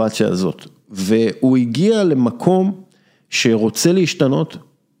בסיטואציה הזאת, והוא הגיע למקום שרוצה להשתנות,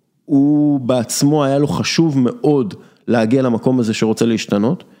 הוא בעצמו היה לו חשוב מאוד להגיע למקום הזה שרוצה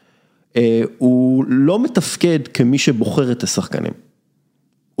להשתנות, הוא לא מתפקד כמי שבוחר את השחקנים.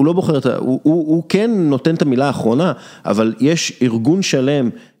 הוא לא בוחר, הוא כן נותן את המילה האחרונה, אבל יש ארגון שלם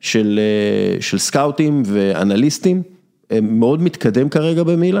של סקאוטים ואנליסטים, מאוד מתקדם כרגע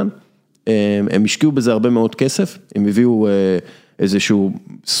במילאן, הם השקיעו בזה הרבה מאוד כסף, הם הביאו איזשהו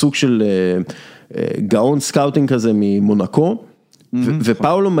סוג של גאון סקאוטינג כזה ממונקו,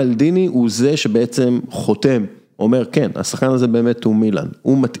 ופאולו מלדיני הוא זה שבעצם חותם, אומר כן, השחקן הזה באמת הוא מילאן,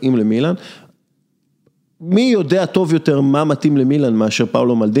 הוא מתאים למילאן, מי יודע טוב יותר מה מתאים למילאן מאשר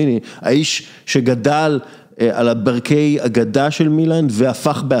פאולו מלדיני, האיש שגדל על הברכי אגדה של מילאן,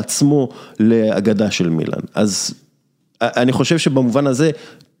 והפך בעצמו לאגדה של מילאן. אז אני חושב שבמובן הזה,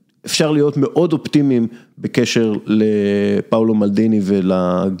 אפשר להיות מאוד אופטימיים בקשר לפאולו מלדיני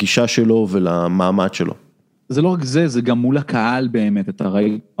ולגישה שלו ולמעמד שלו. זה לא רק זה, זה גם מול הקהל באמת, אתה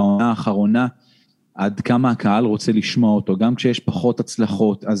ראית בעונה האחרונה, עד כמה הקהל רוצה לשמוע אותו, גם כשיש פחות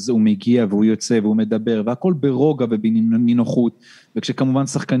הצלחות, אז הוא מגיע והוא יוצא והוא מדבר, והכל ברוגע ובנינוחות, וכשכמובן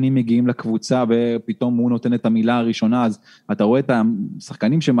שחקנים מגיעים לקבוצה, ופתאום הוא נותן את המילה הראשונה, אז אתה רואה את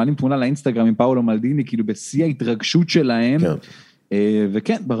השחקנים שמעלים תמונה לאינסטגרם עם פאולו מלדיני, כאילו בשיא ההתרגשות שלהם, כן.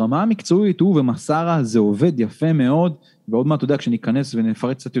 וכן, ברמה המקצועית הוא ומסרה זה עובד יפה מאוד, ועוד מעט, אתה יודע, כשניכנס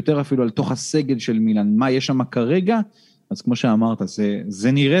ונפרט קצת יותר אפילו על תוך הסגל של מילאן, מה יש שם כרגע, אז כמו שאמרת,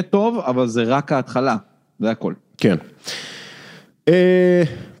 זה נראה טוב, אבל זה רק ההתחלה, זה הכל. כן.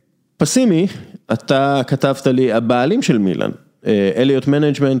 פאסימי, אתה כתבת לי, הבעלים של מילאן, אליוט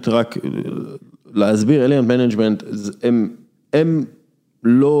מנג'מנט, רק להסביר, אליוט מנג'מנט, הם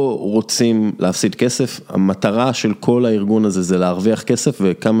לא רוצים להפסיד כסף, המטרה של כל הארגון הזה זה להרוויח כסף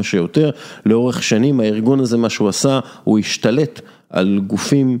וכמה שיותר, לאורך שנים הארגון הזה מה שהוא עשה, הוא השתלט על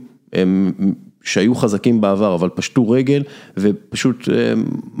גופים שהיו חזקים בעבר, אבל פשטו רגל ופשוט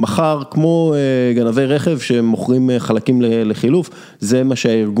מחר כמו גנבי רכב שמוכרים חלקים לחילוף, זה מה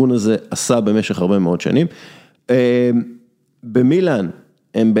שהארגון הזה עשה במשך הרבה מאוד שנים. במילאן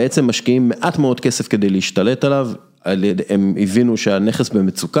הם בעצם משקיעים מעט מאוד כסף כדי להשתלט עליו, הם הבינו שהנכס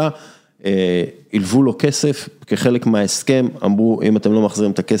במצוקה, הלוו לו כסף, כחלק מההסכם, אמרו אם אתם לא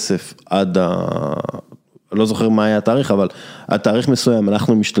מחזירים את הכסף עד, לא זוכר מה היה התאריך, אבל התאריך מסוים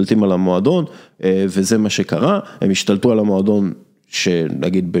אנחנו משתלטים על המועדון, וזה מה שקרה, הם השתלטו על המועדון,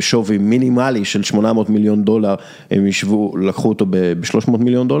 שנגיד בשווי מינימלי של $800 מיליון, הם ישבו, לקחו אותו ב$300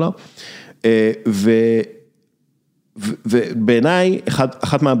 מיליון, ובעיניי,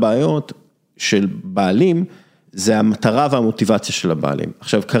 אחת מהבעיות של בעלים, זה המטרה והמוטיבציה של הבעלים.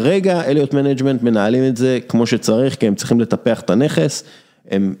 עכשיו, כרגע, אליוט מנג'מנט מנהלים את זה כמו שצריך, כי הם צריכים לטפח את הנכס,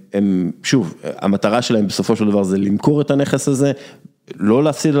 שוב, המטרה שלהם בסופו של דבר זה למכור את הנכס הזה, לא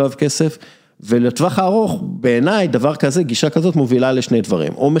להפסיד עליו כסף, ולטווח הארוך, בעיניי, דבר כזה, גישה כזאת מובילה לשני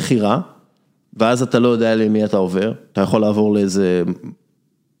דברים, או מחירה, ואז אתה לא יודע למי אתה עובר, אתה יכול לעבור לאיזה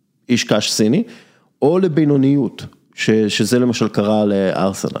איש קש סיני, או לבינוניות, שזה למשל קרה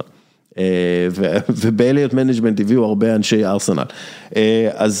לארסנל. ובאליוט מנג'מנט הביאו הרבה אנשי ארסנל.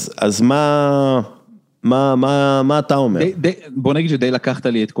 אז מה אתה אומר? בוא נגיד שדי לקחת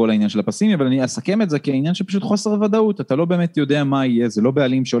לי את כל העניין של הפסימי, אבל אני אסכם את זה כעניין שפשוט חוסר ודאות, אתה לא באמת יודע מה יהיה, זה לא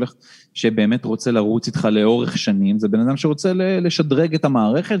בעלים שבאמת רוצה לרוץ איתך לאורך שנים, זה בן אדם שרוצה לשדרג את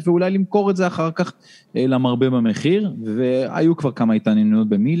המערכת, ואולי למכור את זה אחר כך למרבה במחיר, והיו כבר כמה התעניינות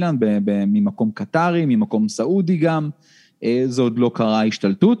במילאן, ממקום קטרי, ממקום סעודי גם, זה עוד לא קרה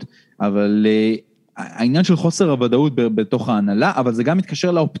השתלטות, אבל העניין של חוסר הוודאות בתוך ההנהלה, אבל זה גם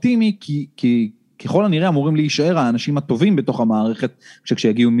מתקשר לאופטימי, כי ככל הנראה אמורים להישאר האנשים הטובים בתוך המערכת,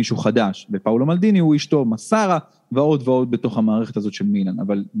 כשיגיעו מישהו חדש, ופאולו מלדיני הוא אשתו, מסרה, ועוד ועוד בתוך המערכת הזאת של מילאן,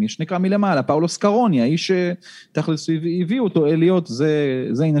 אבל מי שנקרא מלמעלה, פאולו סקרוני, האיש שתכלס הביאו אותו אליות,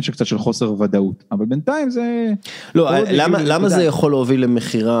 זה עניין שקצת של חוסר ודאות, אבל בינתיים זה... לא, למה זה יכול להוביל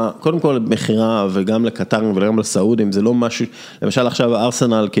למחירה, קודם כל למחירה וגם לקטרים וגם לסעודים, זה לא משהו, למשל עכשיו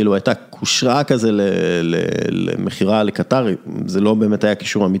ארסנל כאילו הייתה קושרה כזה למחירה לקטרי, זה לא באמת היה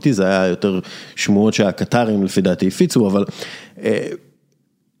קישור אמיתי, זה היה יותר שמועות שהקטרים לפי דעתי הפיצו, אבל...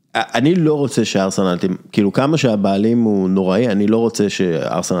 אני לא רוצה שארסנל, כאילו כמה שהבעלים הוא נוראי, אני לא רוצה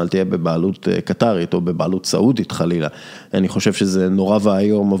שארסנל תהיה בבעלות קטרית או בבעלות סעודית חלילה, אני חושב שזה נורא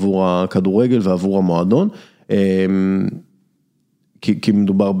והיום עבור הכדורגל ועבור המועדון, כי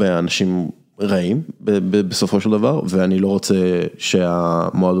מדובר באנשים רעים בסופו של דבר, ואני לא רוצה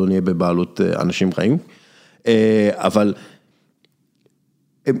שהמועדון יהיה בבעלות אנשים רעים, אבל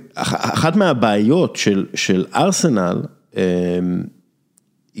אחת מהבעיות של ארסנל,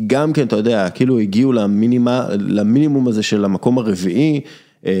 גם כן, אתה יודע, כאילו הגיעו למינימום הזה של המקום הרביעי,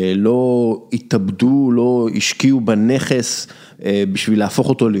 לא התאבדו, לא השקיעו בנכס בשביל להפוך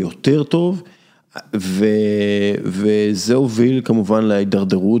אותו ליותר טוב, וזה הוביל כמובן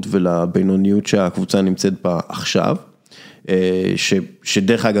להידרדרות ולבינוניות שהקבוצה נמצאת בה עכשיו,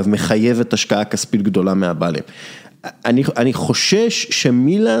 שדרך אגב מחייבת השקעה כספית גדולה מהבעלים. אני חושש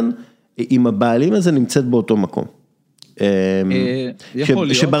שמילאן עם הבעלים הזה נמצאת באותו מקום.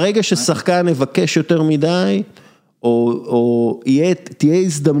 שברגע ששחקן יבקש יותר מדי, או תהיה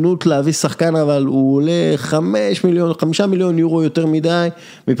הזדמנות להביא שחקן, אבל הוא עולה 5 מיליון יורו יותר מדי,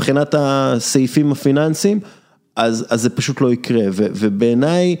 מבחינת הסעיפים הפיננסיים, אז זה פשוט לא יקרה,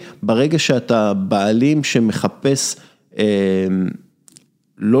 ובעיניי, ברגע שאתה בעלים שמחפש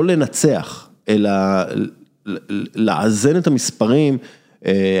לא לנצח, אלא לאזן את המספרים,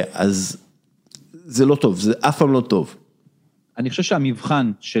 אז זה לא טוב, זה אף פעם לא טוב. אני חושב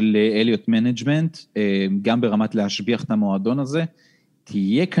שהמבחן של אליוט מנג'מנט, גם ברמת להשביח את המועדון הזה,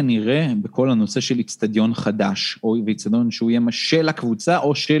 תהיה כנראה בכל הנושא של אצטדיון חדש, או אצטדיון שהוא יהיה של הקבוצה,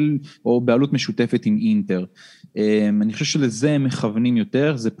 או בעלות משותפת עם אינטר. אני חושב שלזה הם מכוונים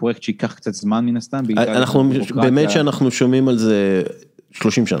יותר, זה פרויקט שיקח קצת זמן מן הסתם. באמת שאנחנו שומעים על זה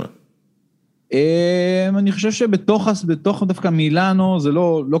 30 שנה. אני חושב שבתוך דווקא מילאנו, זה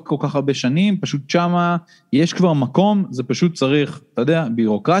לא כל כך הרבה שנים, פשוט שמה יש כבר מקום, זה פשוט צריך, אתה יודע,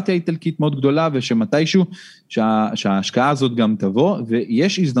 בירוקרטיה איטלקית מאוד גדולה, ושמתישהו שההשקעה הזאת גם תבוא,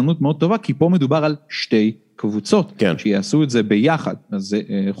 ויש הזדמנות מאוד טובה, כי פה מדובר על שתי קבוצות, כן. שיעשו את זה ביחד, אז זה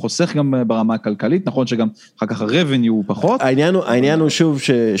חוסך גם ברמה הכלכלית, נכון שגם אחר כך הרבניו הוא פחות. העניין הוא שוב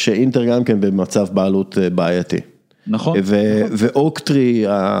שאינטר גם כן במצב בעלות בעייתי. נכון. ואוקטרי,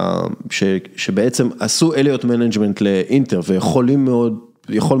 שבעצם עשו אליות מנג'מנט לאינטר,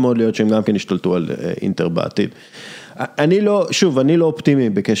 ויכול מאוד להיות שהם גם כן השתלטו על אינטר בעתיד. אני לא אופטימי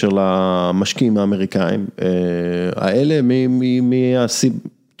בקשר למשקיעים האמריקאים, האלה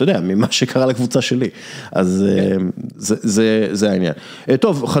אתה יודע, ממה שקרה לקבוצה שלי, אז זה העניין.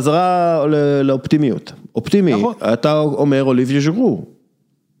 טוב, חזרה לאופטימיות. אופטימי, אתה אומר אוליביה ז'ירו.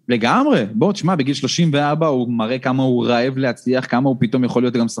 לגמרי, בוא תשמע, בגיל 34 הוא מראה כמה הוא רעב להצליח, כמה הוא פתאום יכול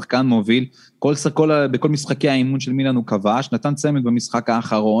להיות גם שחקן מוביל, בכל משחקי האימון של מילאן הוא כבש, נתן צמד במשחק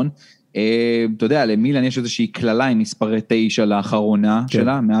האחרון, אתה יודע, למילאן יש איזושהי כללה עם מספרי 9 לאחרונה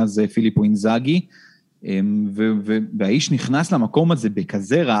שלה, מאז פיליפו אינזאגי, והאיש נכנס למקום הזה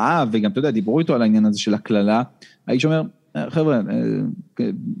בכזה רעב, וגם אתה יודע, דיברו איתו על העניין הזה של הכללה, האיש אומר, חבר'ה,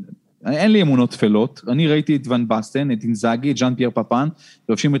 אין לי אמונות תפלות, אני ראיתי את ון בסטן, את אינזאגי, את ז'אן פייר פפן,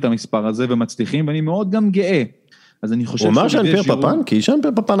 לובשים את המספר הזה ומצליחים, ואני מאוד גם גאה. אז אני חושב... הוא אמר ז'אן פייר פפן? כי ז'אן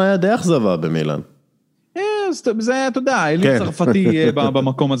פייר פפן היה די אכזבה במילאן. זה, אתה יודע, אלי צרפתי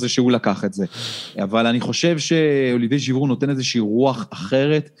במקום הזה שהוא לקח את זה. אבל אני חושב שאוליביה ז'ירו נותן איזושהי רוח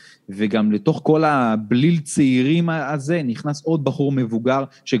אחרת, וגם לתוך כל הבליל צעירים הזה, נכנס עוד בחור מבוגר,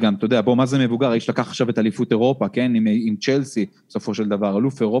 שגם, אתה יודע, בוא, מה זה מבוגר? יש לקח עכשיו את אליפות אירופה, כן? עם צ'לסי, בסופו של דבר,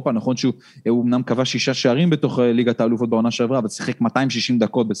 אלוף אירופה, נכון שהוא אמנם קבע 6 שערים בתוך ליגת האלופות בעונה שעברה, אבל שיחק 260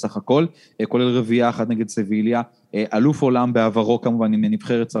 דקות בסך הכל, כולל רביעייה אחת נגד סביליה, אלוף עולם בעברו כמובן עם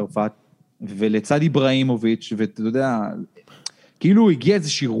נבחרת צרפת, ולצד איבראימוביץ', ואתה יודע, כאילו הוא הגיע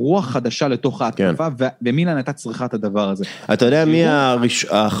איזושהי רוח חדשה לתוך ההתקפה, ומילאן הייתה צריכה את הדבר הזה. אתה יודע מי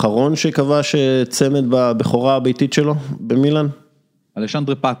האחרון שקבע שצמד בבכורה הביתית שלו במילאן?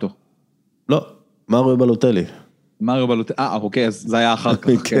 אלשנדרה פאטו. לא, מריו בלוטלי. אוקיי, אז זה היה אחר כך.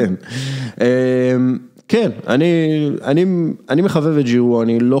 כן. כן, אני מחבב את ג'ירו,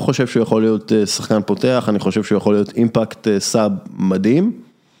 אני לא חושב שהוא יכול להיות שחקן פותח, אני חושב שהוא יכול להיות אימפקט סאב מדהים.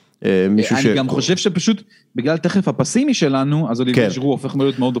 אני גם חושב שפשוט, בגלל תכף הפסימי שלנו, אז אוליביה ז'ירו הופך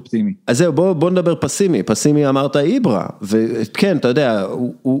להיות מאוד אופטימי. אז זהו, בוא נדבר פסימי אמרת איברה, וכן, אתה יודע,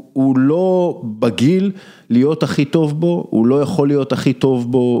 הוא לא בגיל להיות הכי טוב בו, הוא לא יכול להיות הכי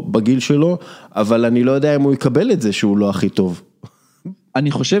טוב בו בגיל שלו, אבל אני לא יודע אם הוא יקבל את זה שהוא לא הכי טוב.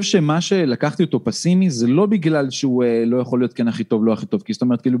 אני חושב שמה שלקחתי אותו פסימי, זה לא בגלל שהוא לא יכול להיות כן הכי טוב, לא הכי טוב, כי זאת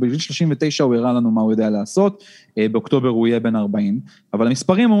אומרת, כאילו בגיל 39 הוא הראה לנו מה הוא יודע לעשות, באוקטובר הוא יהיה בן 40, אבל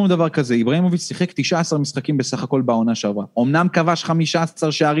המספרים אומרים דבר כזה, איבראימוביץ' שיחק 19 משחקים בסך הכל בעונה שעברה, אמנם כבש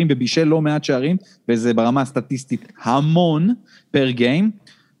 15 שערים ובישל לא מעט שערים, וזה ברמה הסטטיסטית המון פר גיים,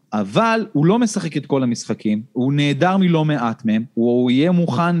 אבל הוא לא משחק את כל המשחקים, הוא נהדר מלא מעט מהם, הוא יהיה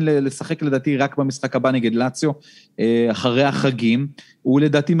מוכן לשחק לדעתי רק במשחק הבא נגד לאציו, אחרי החגים, הוא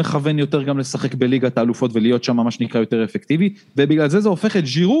לדעתי מכוון יותר גם לשחק בליגת האלופות ולהיות שם מה שנקרא יותר אפקטיבי, ובגלל זה הופך את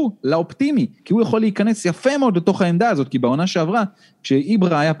ז'ירו לאופטימי, כי הוא יכול להיכנס יפה מאוד לתוך העמדה הזאת, כי בעונה שעברה,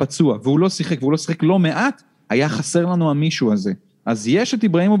 כשאיברה היה פצוע, והוא לא שיחק לא מעט, היה חסר לנו המישהו הזה. אז יש את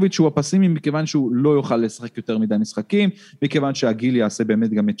איבראימוביץ' שהוא הפסימי, מכיוון שהוא לא יוכל לשחק יותר מדי משחקים, מכיוון שהגיל יעשה באמת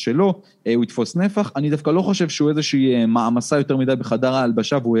גם את שלו, הוא יתפוס נפח, אני דווקא לא חושב שהוא איזושהי מעמסה יותר מדי בחדר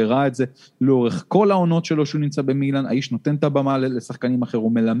ההלבשה, והוא הראה את זה לאורך כל העונות שלו שהוא נמצא במילאן, האיש נותן את הבמה לשחקנים אחר,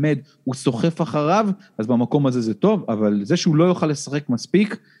 הוא מלמד, הוא סוחף אחריו, אז במקום הזה זה טוב, אבל זה שהוא לא יוכל לשחק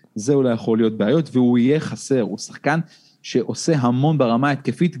מספיק, זה אולי יכול להיות בעיות, והוא יהיה חסר, הוא שחקן שעושה המון ברמה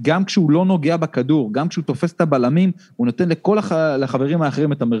התקפית, גם כשהוא לא נוגע בכדור, גם כשהוא תופס את הבלמים, הוא נותן לכל החברים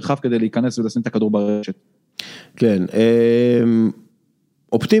האחרים את המרחב כדי להיכנס ולשים את הכדור ברשת. כן,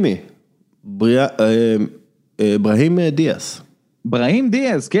 אופטימי, ברהים דיאס. ברהים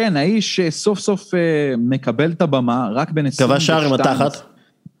דיאס, כן, האיש סוף סוף מקבל את הבמה, רק בין 22. קבע שער עם התחת.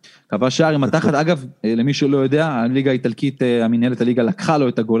 קבע שער עם התחת, אגב, למי שלא יודע, הליגה האיטלקית, המנהלת הליגה לקחה לו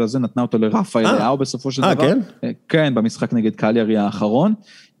את הגול הזה, נתנה אותו לרפאל לאו בסופו של דבר. כן? כן, במשחק נגד קליארי האחרון,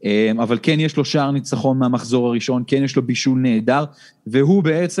 אבל כן יש לו שער ניצחון מהמחזור הראשון, כן יש לו בישול נהדר, והוא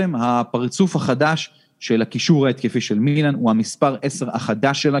בעצם הפרצוף החדש של הקישור ההתקפי של מילאן, הוא המספר 10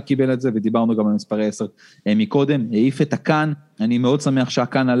 החדש שלה קיבל את זה, ודיברנו גם על מספר 10 מקודם, העיף את הקן, אני מאוד שמח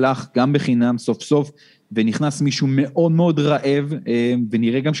שהקן הלך גם בחינם סוף סוף, ונכנס מישהו מאוד מאוד רעב,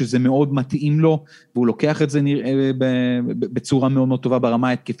 ונראה גם שזה מאוד מתאים לו, והוא לוקח את זה בצורה מאוד מאוד טובה ברמה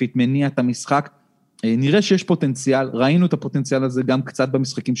ההתקפית, מניע את המשחק, נראה שיש פוטנציאל, ראינו את הפוטנציאל הזה גם קצת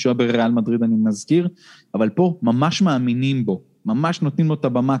במשחקים שהיה בריאל מדריד, אני מזכיר, אבל פה ממש מאמינים בו, ממש נותנים לו את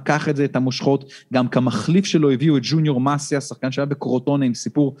הבמה, קח את זה, את המושכות, גם כמחליף שלו הביאו את ג'וניור מסיה, שחקן שהיה בקרוטונה עם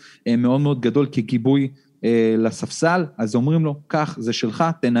סיפור מאוד מאוד גדול כגיבוי לספסל, אז אומרים לו, קח, זה שלך,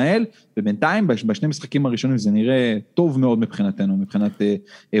 תנהל, ובינתיים בשני משחקים הראשונים זה נראה טוב מאוד מבחינתנו, מבחינת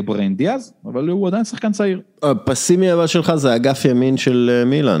בריין דיאז, אבל הוא עדיין שחקן צעיר. הפסימי אבל שלך זה אגף ימין של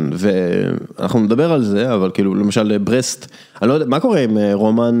מילאן, ואנחנו נדבר על זה, אבל כאילו למשל ברסט, אני לא יודע, מה קורה עם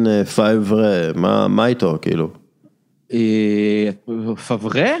רומן פייברה, מה איתו כאילו?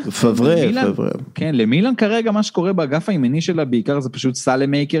 פברה? כן, למילאן כרגע מה שקורה באגף הימני שלה, בעיקר זה פשוט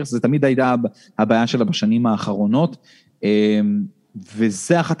סלמייקרס, זה תמיד הייתה הבעיה שלה בשנים האחרונות,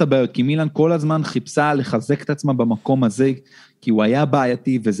 וזה אחת הבעיות, כי מילאן כל הזמן חיפשה לחזק את עצמה במקום הזה, כי הוא היה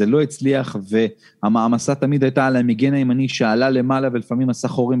בעייתי וזה לא הצליח, והמעמסה תמיד הייתה על המגן הימני שעלה למעלה, ולפעמים עשה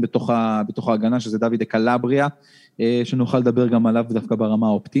חורים בתוך ההגנה, שזה דוד קלבריה, שנוכל לדבר גם עליו דווקא ברמה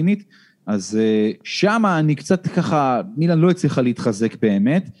האופטימית, אז שם אני קצת ככה, מילאן לא הצליחה להתחזק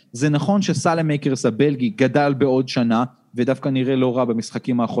באמת, זה נכון שסלמייקרס הבלגי גדל בעוד שנה, ודווקא נראה לא רע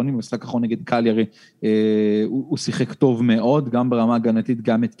במשחקים האחרונים, במשחק האחרון נגד קליארי, הוא שיחק טוב מאוד, גם ברמה הגנתית,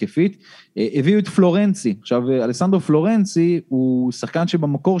 גם התקפית, הביאו את פלורנצי, עכשיו אלסנדרו פלורנצי, הוא שחקן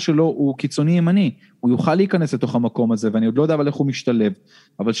שבמקור שלו הוא קיצוני ימני, הוא יוכל להיכנס לתוך המקום הזה, ואני עוד לא יודע אבל איך הוא משתלב,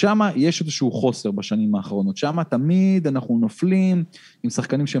 אבל שם יש איזשהו חוסר בשנים האחרונות, שם תמיד אנחנו נופלים עם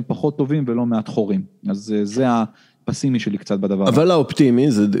שחקנים שהם פחות טובים ולא מעט חורים, אז זה פסימי שלי קצת בדבר. אבל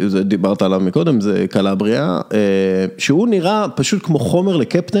האופטימי, זה דיברת עליו מקודם, זה קלבריה, שהוא נראה פשוט כמו חומר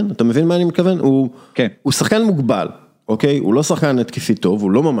לקפטן, אתה מבין מה אני מתכוון? הוא שחקן מוגבל, אוקיי? הוא לא שחקן התקפי טוב,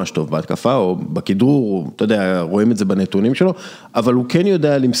 הוא לא ממש טוב בהתקפה, או בכדרור, אתה יודע, רואים את זה בנתונים שלו, אבל הוא כן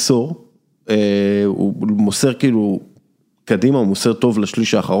יודע למסור, הוא מוסר כאילו קדימה, הוא מוסר טוב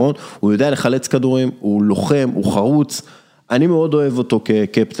לשליש האחרון, הוא יודע לחלץ כדורים, הוא לוחם, הוא חרוץ, אני מאוד אוהב אותו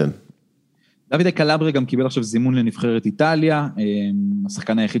כקפטן. דוד קלבריה גם קיבל עכשיו זימון לנבחרת איטליה,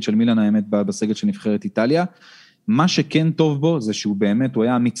 השחקן היחיד של מילאן האמת בסגל של נבחרת איטליה, מה שכן טוב בו זה שהוא באמת, הוא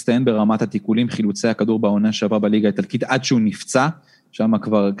היה מצטיין ברמת התיקולים, חילוצי הכדור בעונה שעברה בליגה האיטלקית, עד שהוא נפצע, שם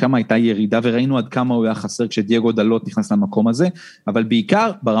כבר כמה הייתה ירידה, וראינו עד כמה הוא היה חסר כשדייגו דלות נכנס למקום הזה, אבל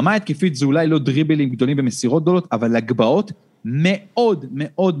בעיקר ברמה התקפית זה אולי לא דריבלים גדולים במסירות גדולות, אבל הגבהות מאוד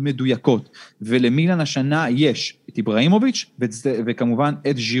מאוד מדויקות, ולמילאן השנה יש את איברהימוביץ' וכמובן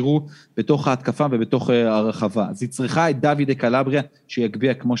את ז'ירו בתוך ההתקפה ובתוך הרחבה, אז היא צריכה את דוד קלבריה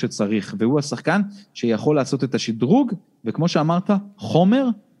שיגביה כמו שצריך, והוא השחקן שיכול לעשות את השדרוג, וכמו שאמרת, חומר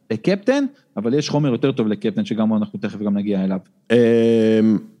לקפטן, אבל יש חומר יותר טוב לקפטן, שגם אנחנו תכף גם נגיע אליו.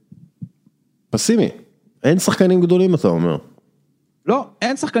 פסימי, אין שחקנים גדולים אתה אומר? לא,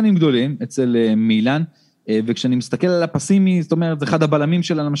 אין שחקנים גדולים אצל מילאן, וכשאני מסתכל על הפסימי, זאת אומרת, אחד הבלמים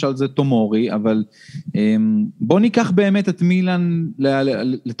שלה, למשל, זה תומורי, אבל בוא ניקח באמת את מילאן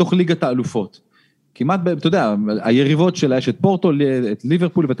לתוך ליגת האלופות. כמעט, אתה יודע, היריבות שלה, יש את פורטו, את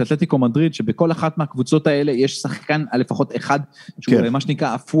ליברפול ואת אתלטיקו מדריד, שבכל אחת מהקבוצות האלה יש שחקן, לפחות אחד, שהוא מה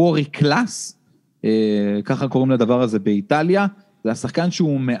שנקרא הפוורי קלאס, ככה קוראים לדבר הזה באיטליה, זה השחקן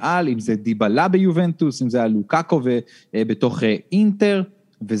שהוא מעל, אם זה דיבלה ביובנטוס, אם זה הלוקאקו בתוך אינטר,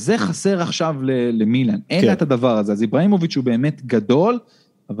 וזה חסר עכשיו למילאן, אין לה את הדבר הזה, אז איברהימוביץ' הוא באמת גדול,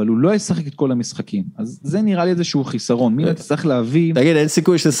 אבל הוא לא ישחק את כל המשחקים, אז זה נראה לי איזשהו חיסרון, מילאן תצטרך להביא... תגיד, אין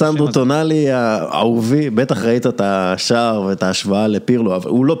סיכוי שסנדרו טונאלי האהובי, בטח ראית את השער ואת ההשוואה לפירלו,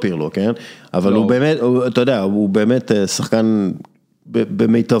 הוא לא פירלו, כן? אבל הוא באמת, אתה יודע, הוא באמת שחקן,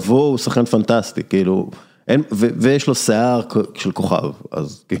 במיטבו הוא שחקן פנטסטי, כאילו, ויש לו שיער של כוכב,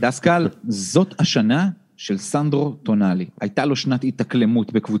 אז... דסקל, זאת השנה של סנדרו טונאלי, הייתה לו שנת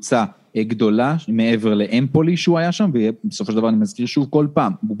התאקלמות בקבוצה גדולה, מעבר לאמפולי שהוא היה שם, ובסופו של דבר אני מזכיר שוב כל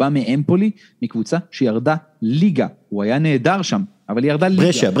פעם, הוא בא מאמפולי, מקבוצה שירדה ליגה, הוא היה נהדר שם, אבל היא ירדה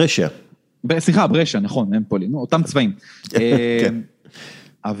ליגה. ברשיה. סליחה, ברשיה, נכון, אמפולי, אותם צבעים.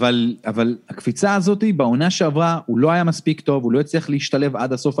 אבל הקפיצה הזאת, בעונה שעברה, הוא לא היה מספיק טוב, הוא לא הצליח להשתלב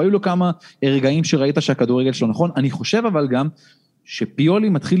עד הסוף, היו לו כמה רגעים שראית שהכדורגל שלו נכון, אני חושב אבל גם, שפיולי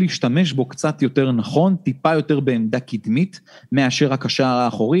מתחיל להשתמש בו קצת יותר נכון, טיפה יותר בעמדה קדמית, מאשר הקשר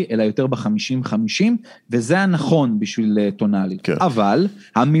האחורי, אלא יותר ב-50-50, וזה הנכון בשביל טונאלי. כן. אבל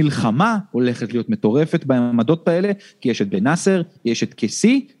המלחמה הולכת להיות מטורפת בעמדות האלה, כי יש את בנאסר, יש את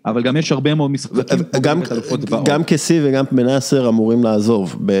קסי, אבל גם יש הרבה מאוד משחקים. גם קסי וגם בנאסר אמורים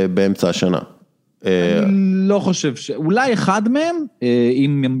לעזוב באמצע השנה. אני לא חושב אולי אחד מהם,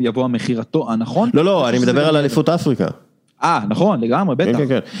 אם יבוא המחיר הנכון. לא, אני מדבר על אליפות אפריקה. נכון, לגמרי, בטח.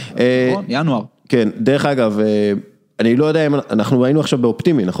 כן. נכון, ינואר. כן, דרך אגב, אני לא יודע אם אנחנו היינו עכשיו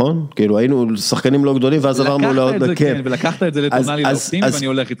באופטימי, נכון? כאילו היינו שחקנים לא גדולים, ואז עברנו לעוד... כן, ולקחת את זה לטונאלי לאופטימי, ואני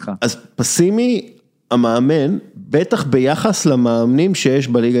הולך איתך. אז פסימי, המאמן, בטח ביחס למאמנים שיש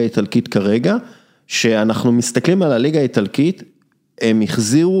בליגה האיטלקית כרגע, שאנחנו מסתכלים על הליגה האיטלקית, הם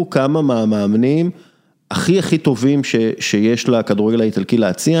החזירו כמה מהמאמנים הכי טובים שיש לכדורגל האיטלקי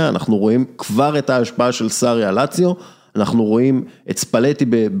להציע, אנחנו רואים כבר את ההשפעה של סארי על לאציו, אנחנו רואים את ספלטי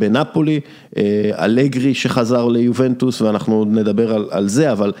בנפולי, אלגרי שחזר ליובנטוס, ואנחנו נדבר על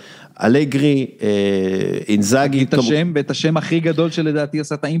זה, אבל אלגרי, אינזאגי. את השם הכי גדול שלדעתי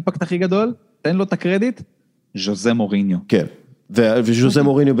עשה את האימפקט הכי גדול, תן לו את הקרדיט, ז'וזה מוריניו. כן, וז'וזה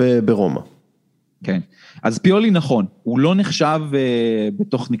מוריניו ברומא. כן, אז פיולי נכון, הוא לא נחשב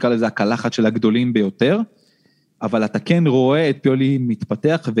בתוך נקרא לזה הקלחת של הגדולים ביותר, אבל אתה כן רואה את פיולי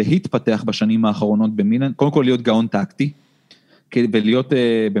מתפתח והתפתח בשנים האחרונות במילאן, קודם כל להיות גאון טקטי, ולהיות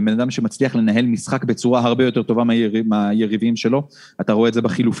בן אדם שמצליח לנהל משחק בצורה הרבה יותר טובה מהיריבים שלו, אתה רואה את זה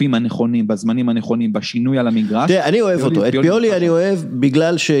בחילופים הנכונים, בזמנים הנכונים, בשינוי על המגרש. תראה, אני אוהב אותו, את פיולי אני אוהב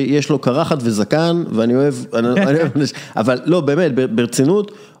בגלל שיש לו קרחת וזקן, ואני אוהב, אבל לא, באמת,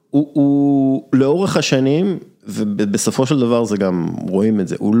 ברצינות, הוא לאורך השנים, ובסופו של דבר זה גם רואים את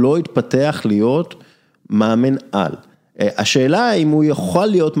זה, הוא לא התפתח להיות מאמן על. השאלה אם הוא יכול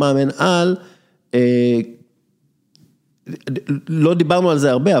להיות מאמן על, לא דיברנו על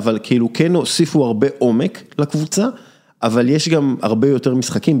זה הרבה, אבל כאילו כן הוסיפו הרבה עומק לקבוצה, אבל יש גם הרבה יותר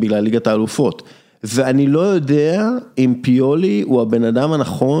משחקים בגלל ליגת האלופות. ואני לא יודע אם פיולי הוא הבן אדם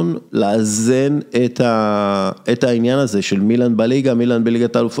הנכון לאזן את העניין הזה של מילאן בליגה, מילאן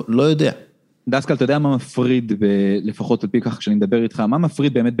בליגת האלופות, לא יודע. דסקל, אתה יודע מה מפריד, לפחות על פי כך כשאני מדבר איתך, מה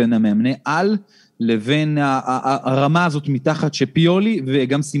מפריד באמת בין המאמני על לבין הרמה הזאת מתחת שפיולי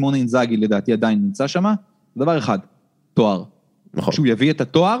וגם סימון אינזאגי לדעתי עדיין נמצא שם? דבר אחד, תואר. נכון. כשהוא יביא את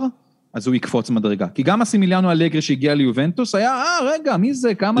התואר, אז הוא יקפוץ מדרגה. כי גם הסימיליאנו אלגרי שהגיע ליובנטוס היה, רגע, מי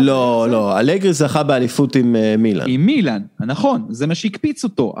זה? כמה לא, זה? לא, אלגרי זכה באליפות עם מילאן. עם מילאן, נכון, זה מה שהקפיץ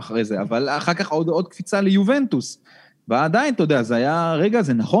אותו אחרי זה, אבל אחר כך עוד קפיצה ליובנטוס. ועדיין, אתה יודע, זה היה, רגע,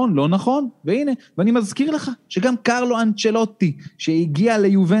 זה נכון, לא נכון? והנה, ואני מזכיר לך, שגם קרלו אנצ'לוטי, שהגיע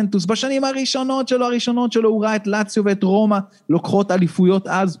ליובנטוס, בשנים הראשונות שלו, הוא ראה את לאציו ואת רומא, לוקחות אליפויות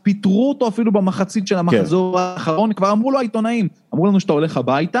אז, פיטרו אותו אפילו במחצית של המחזור האחרון, כבר אמרו לו העיתונאים, אמרו לנו שאתה הולך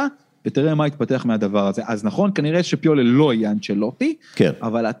הביתה, ותראה מה התפתח מהדבר הזה. אז נכון, כנראה שפיולה לא יהיה אנצ'לוטי, כן.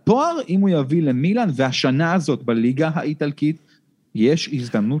 אבל התואר, אם הוא יביא למילאן, והשנה הזאת בליגה האיטלקית, יש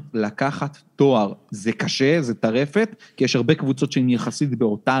הזדמנות לקחת תואר. זה קשה, זה טרפת, כי יש הרבה קבוצות שהן יחסית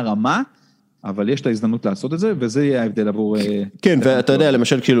באותה רמה, אבל יש את ההזדמנות לעשות את זה, וזה יהיה ההבדל עבור... כן, ואתה יודע,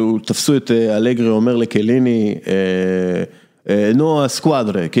 למשל, כאילו, תפסו את אלגרי, אומר לקליני, נו,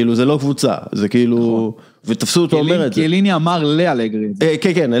 סקואדרה, כאילו, זה לא קבוצה, זה כאילו... ותפסו אותו אומר את זה. קליני אמר לאלגרי.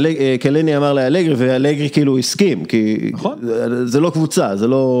 כן, כן, קליני אמר לאלגרי, ואלגרי כאילו הסכים, כי זה לא קבוצה, זה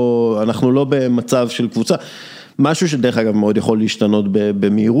לא... אנחנו לא במצב של קבוצה. משהו שדרך אגב מאוד יכול להשתנות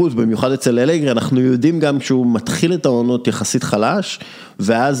במהירות, במיוחד אצל אלגרי, אנחנו יודעים גם שהוא מתחיל את העונות יחסית חלש,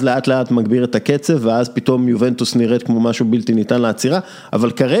 ואז לאט לאט מגביר את הקצב, ואז פתאום יובנטוס נראית כמו משהו בלתי ניתן לעצירה,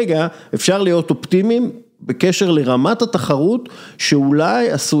 אבל כרגע אפשר להיות אופטימיים, בקשר לרמת התחרות,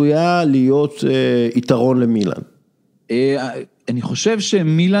 שאולי עשויה להיות יתרון למילאן. אני חושב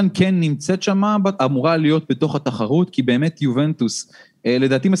שמילאן כן נמצאת שמה, אמורה להיות בתוך התחרות, כי באמת יובנטוס,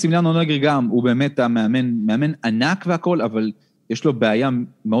 לדעתי מסימיליאנו אלגרי גם, הוא באמת מאמן ענק והכל, אבל יש לו בעיה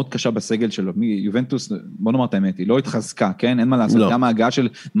מאוד קשה בסגל שלו. יובנטוס, בוא נאמר את האמת, היא לא התחזקה, כן? אין מה לעשות, גם ההגעה של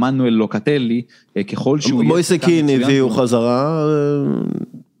מנואל לוקטלי, ככל שהוא... מויסקין הביאו חזרה...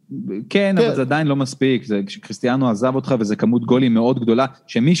 כן, אבל זה עדיין לא מספיק, כשקריסטיאנו עזב אותך, וזה כמות גולים מאוד גדולה,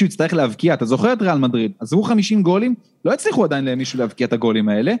 שמישהו יצטרך להבקיע, אתה זוכר את ריאל מדריד, עזבו 50 גולים, לא הצליחו עדיין למישהו להבקיע את הגולים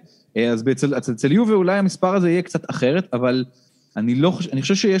האלה, אז אצל יובה אולי המספר הזה יהיה קצת אחרת, אבל אני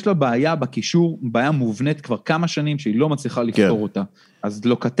חושב שיש לה בעיה בקישור, בעיה מובנית כבר כמה שנים, שהיא לא מצליחה לפתור אותה. אז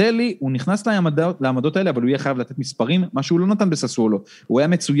לוקטלי, הוא נכנס לעמדות האלה, אבל הוא יהיה חייב לתת מספרים, מה שהוא לא נתן בססוולו. הוא היה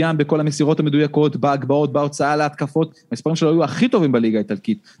מצוין בכל המסירות המדויקות, בהגבהות, בהוצאה להתקפות, המספרים שלו היו הכי טובים בליגה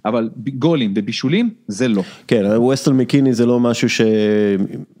האיטלקית, אבל גולים ובישולים, זה לא. כן, ווסטל מקיני זה לא משהו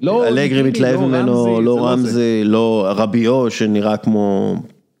שאלגרי מתלהב ממנו, לא רמזי, לא רביו, שנראה כמו...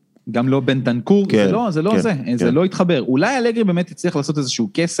 גם לא בנטנקור, זה לא יתחבר. אולי אלגרי באמת יצליח לעשות איזשהו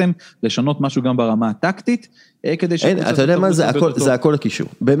קסם, לשנות משהו גם ברמה הטקטית, כדי ש... אתה יודע מה, זה הכל הקישור,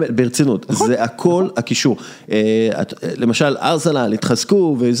 באמת, ברצינות, זה הכל הקישור. למשל, ארסנל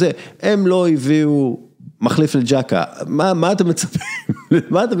התחזקו וזה, הם לא הביאו מחליף לג'קה, מה אתה מצפים?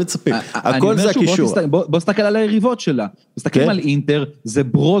 מה אתה מצפים? הכל זה הקישור. בוא סתכל על היריבות שלה, מסתכלים על אינטר, זה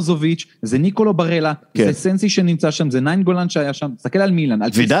ברוזוביץ', זה ניקולו ברלה, זה סנסי שנמצא שם, זה ניין גולן שהיה שם, מסתכל על מילן,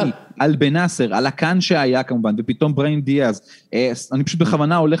 על פיסטי, על בנאסר, על הקאן שהיה כמובן, ופתאום בריין דיאז, אני פשוט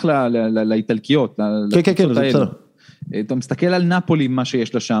בכוונה הולך לאיטלקיות, כן, זה בסדר. אתה מסתכל על נפולי, מה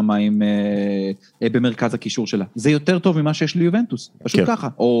שיש לה שם, במרכז הקישור שלה. זה יותר טוב ממה שיש ליובנטוס, פשוט ככה.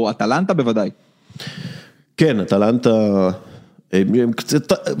 או אטלנטה בוודאי. כן, אטלנטה,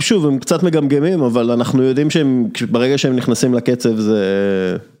 שוב, הם קצת מגמגמים, אבל אנחנו יודעים שברגע שהם נכנסים לקצב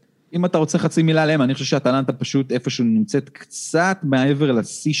זה... אם אתה רוצה חצי מילה עליהם, אני חושב שאטלנטה פשוט איפשהו נמצאת קצת מעבר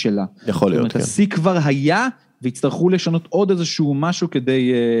לשיא שלה. יכול להיות, כן. השיא כבר היה, והצטרכו לשנות עוד איזשהו משהו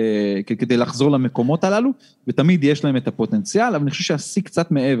כדי לחזור למקומות הללו, ותמיד יש להם את הפוטנציאל, אבל אני חושב שהשיא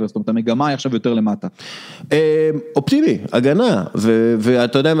קצת מעבר, זאת אומרת, המגמה היא עכשיו יותר למטה. אופטימי, הגנה,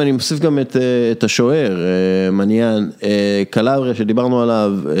 ואתה יודע, אני מוסיף גם את השוער, מניאן, קלבריה שדיברנו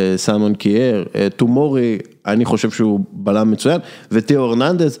עליו, סיימון קייר, טומורי, אני חושב שהוא בלם מצוין, ותיאו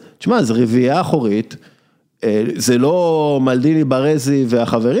הרננדז, תשמע, זה רביעייה אחורית, זה לא מלדיני ברזי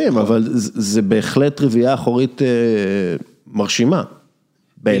והחברים, אבל זה בהחלט רביעייה אחורית מרשימה,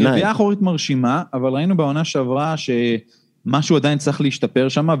 בעיניי. רביעייה אחורית מרשימה, אבל ראינו בעונה שעברה שמשהו עדיין צריך להשתפר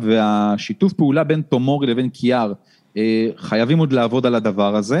שם, והשיתוף פעולה בין טומורי לבין קייר, חייבים עוד לעבוד על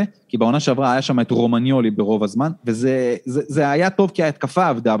הדבר הזה, כי בעונה שעברה היה שם את רומניולי ברוב הזמן, וזה היה טוב כי ההתקפה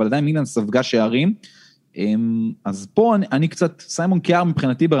עבדה, אבל עדיין מילאן ספגה שערים, אז פה אני קצת, סיימון קייר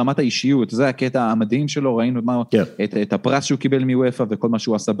מבחינתי ברמת האישיות, זה הקטע המדהים שלו, ראינו את הפרס שהוא קיבל מיואפה וכל מה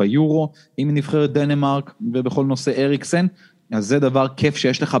שהוא עשה ביורו, עם נבחרת דנמרק ובכל נושא אריקסן, אז זה דבר כיף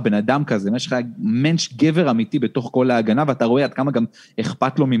שיש לך בן אדם כזה, יש לך מנש גבר אמיתי בתוך כל ההגנה, ואתה רואה עד כמה גם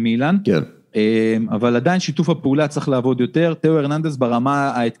אכפת לו ממילאן, אבל עדיין שיתוף הפעולה צריך לעבוד יותר, תיאו הרננדז ברמה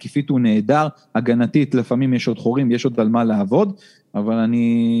ההתקפית הוא נהדר, הגנתית לפעמים יש עוד חורים, יש עוד על מה לעבוד, אבל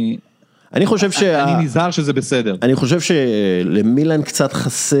אני חושב אני נזהר שזה בסדר. אני חושב שלמילאן קצת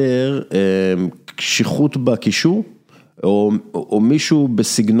חסר קשיחות בקישור, או מישהו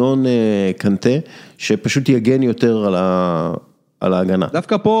בסגנון קנטה, שפשוט יגן יותר על ההגנה.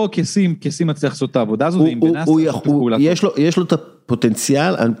 דווקא פה קסים מצליח לעשות את העבודה הזו, יש לו את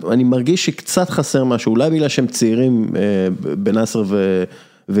הפוטנציאל, אני מרגיש שקצת חסר משהו, אולי בגלל שהם צעירים, בנסר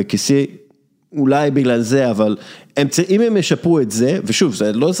וקסי, אולי בגלל זה, אבל אם הם ישפרו את זה, ושוב,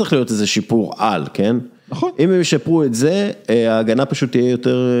 זה לא צריך להיות איזה שיפור על, כן? נכון. אם הם ישפרו את זה, ההגנה פשוט תהיה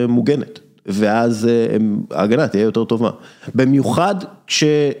יותר מוגנת, ואז ההגנה תהיה יותר טובה. במיוחד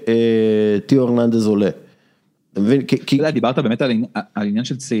כשתיאו הרננדז עולה. אתה מבין? דיברת באמת על עניין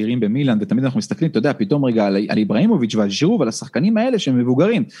של צעירים במילאן, ותמיד אנחנו מסתכלים, אתה יודע, פתאום רגע על איברהימוביץ' ועל ז'ירו, ועל השחקנים האלה שהם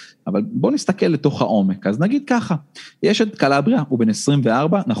מבוגרים, אבל בוא נסתכל לתוך העומק, אז נגיד ככה, יש את קלבריה, הוא בן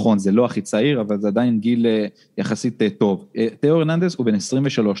 24, נכון, זה לא הכי צעיר, אבל זה עדיין גיל יחסית טוב, תיאו הרננדז הוא בן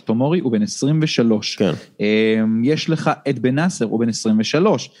 23, טומורי הוא בן 23, כן. יש לך את בנאסר, הוא בן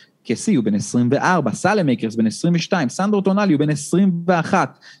 23, קסי הוא בן 24, סלמייקרס בן 22, סנדרו טונאלי הוא בן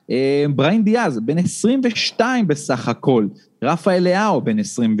 21, בריין דיאז בן 22 בסך הכל, רפאל לאו בן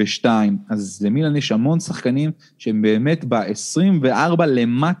 22, אז למילאן יש המון שחקנים שהם באמת ב-24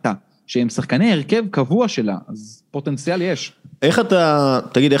 למטה, שהם שחקני הרכב קבוע שלה, אז פוטנציאל יש. איך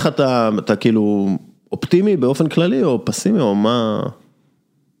אתה כאילו אופטימי באופן כללי או פסימי או מה?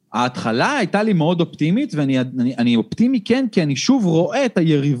 ההתחלה הייתה לי מאוד אופטימית, ואני אופטימי כן, כי אני שוב רואה את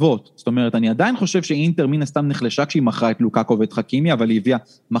היריבות, זאת אומרת, אני עדיין חושב שאינטר מן הסתם נחלשה כשהיא מכרה את לוקה ואת חכימי, אבל היא הביאה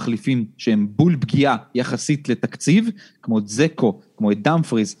מחליפים שהם בול פגיעה יחסית לתקציב, כמו את זקו, כמו את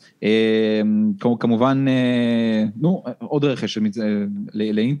דמפריז, כמובן, עוד רכש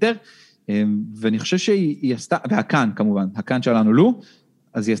לאינטר, ואני חושב שהיא עשתה, והקן כמובן, הקן שלנו לו,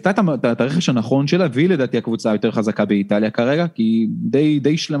 אז היא עשתה את הרכש הנכון שלה, והיא לדעתי הקבוצה היותר חזקה באיטליה כרגע, כי היא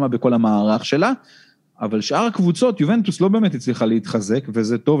די שלמה בכל המערך שלה, אבל שאר הקבוצות, יובנטוס לא באמת הצליחה להתחזק,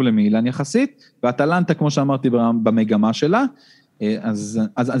 וזה טוב למילאן יחסית, ואטלנטה, כמו שאמרתי, במגמה שלה,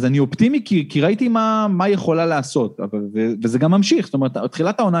 אז אני אופטימי, כי ראיתי מה יכולה לעשות, וזה גם ממשיך, זאת אומרת,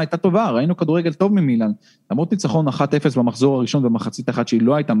 תחילת העונה הייתה טובה, ראינו כדורגל טוב ממילאן, למרות ניצחון 1-0 במחזור הראשון, במחצית אחת שהיא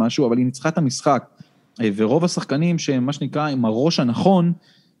לא הייתה משהו, אבל היא ניצחה את המשחק, ורוב השחקנים שהם מה שנקרא עם הראש הנכון,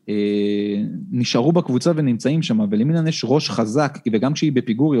 נשארו בקבוצה ונמצאים שם, ולמילאן יש ראש חזק, וגם כשהיא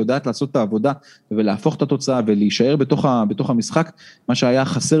בפיגור היא יודעת לעשות את העבודה, ולהפוך את התוצאה ולהישאר בתוך המשחק, מה שהיה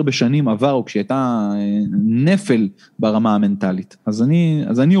חסר בשנים עברו, כשהייתה נפל ברמה המנטלית.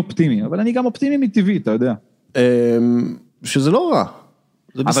 אז אני אופטימי, אבל אני גם אופטימי מטבעי, אתה יודע. שזה לא רע.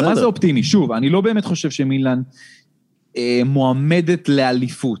 אבל מה זה אופטימי? שוב, אני לא באמת חושב שמילאן מועמדת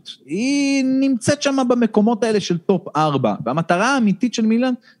לאליפות. היא נמצאת שם במקומות האלה של טופ 4, והמטרה האמיתית של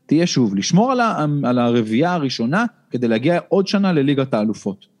מילאן תהיה שוב, לשמור על הרביעייה הראשונה, כדי להגיע עוד שנה לליגת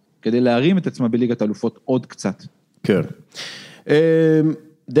האלופות, כדי להרים את עצמה בליגת האלופות עוד קצת. כן.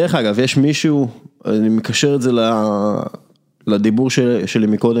 דרך אגב, יש מישהו, אני מקשר את זה לדיבור שלי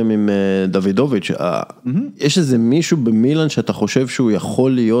מקודם עם דוידוביץ, יש איזה מישהו במילאן שאתה חושב שהוא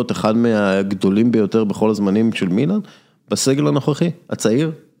יכול להיות אחד מהגדולים ביותר בכל הזמנים של מילאן, בסגל הנוכחי,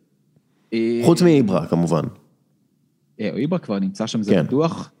 הצעיר? חוץ מאיברה כמובן. איברה כבר נמצא שם, זה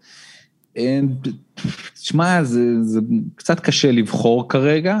בטוח. תשמע, זה קצת קשה לבחור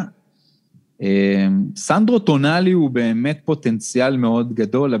כרגע. סנדרו טונאלי הוא באמת פוטנציאל מאוד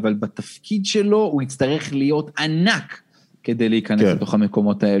גדול, אבל בתפקיד שלו הוא יצטרך להיות ענק כדי להיכנס לתוך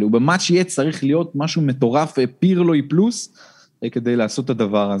המקומות האלו. במאץ' יהיה צריך להיות משהו מטורף, פירלוי פלוס, כדי לעשות את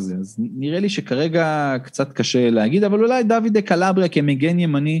הדבר הזה. אז נראה לי שכרגע קצת קשה להגיד, אבל אולי דוד קלבריה כמגן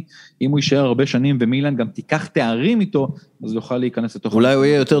ימני, אם הוא יישאר הרבה שנים ומילאן גם תיקח תארים איתו, אז יוכל להיכנס לתוך... אולי הוא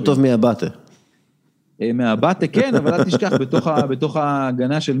יהיה יותר טוב מהבאטה. מהבאטה, כן, אבל אל תשכח, בתוך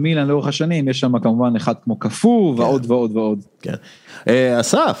ההגנה של מילאן לאורך השנים, יש שם כמובן אחד כמו קפוא, ועוד ועוד ועוד. כן.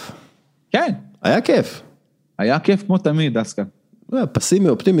 אסף. כן. היה כיף. היה כיף כמו תמיד, דסקה.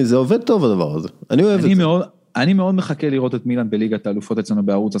 פאסימי-אופטימי, זה עובד טוב הדבר הזה. אני אוהב את זה. אני מאוד מחכה לראות את מילאן בליגת האלופות אצלנו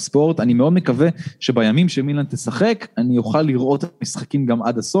בערוץ הספורט, אני מאוד מקווה שבימים שמילאן תשחק, אני אוכל לראות את המשחקים גם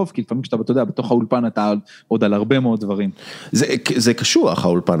עד הסוף, כי לפעמים כשאתה, אתה יודע, בתוך האולפן אתה עוד על הרבה מאוד דברים. זה קשוח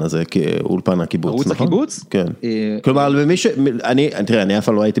האולפן הזה, כאולפן הקיבוץ, ערוץ נכון? הקיבוץ? כן. כלומר, תראה, אני אף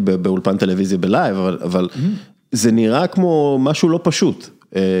פעם לא הייתי באולפן טלוויזיה בלייב, אבל זה נראה כמו משהו לא פשוט,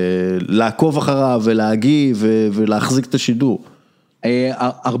 לעקוב אחריו ולהגיב ולהחזיק את השידור.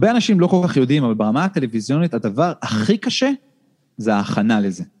 הרבה אנשים לא כל כך יודעים, אבל ברמה הטלוויזיונית, הדבר הכי קשה, זה ההכנה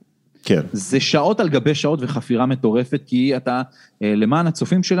לזה. כן. זה שעות על גבי שעות וחפירה מטורפת, כי אתה, למען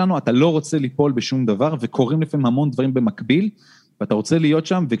הצופים שלנו, אתה לא רוצה ליפול בשום דבר, וקוראים לפעמים המון דברים במקביל, ואתה רוצה להיות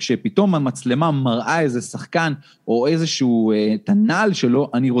שם, וכשפתאום המצלמה מראה איזה שחקן, או איזשהו תנעל שלו,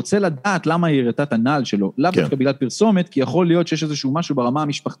 אני רוצה לדעת למה היא הראתה את הנעל שלו, לאו דווקא בגלל פרסומת, כי יכול להיות שיש איזשהו משהו ברמה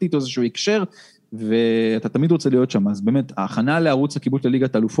המשפחתית, או איזשהו הקשר, ואתה תמיד רוצה להיות שם, אז באמת, ההכנה לערוץ הקיבוץ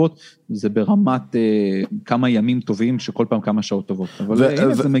לליגת האלופות, זה ברמת כמה ימים טובים, שכל פעם כמה שעות טובות, אבל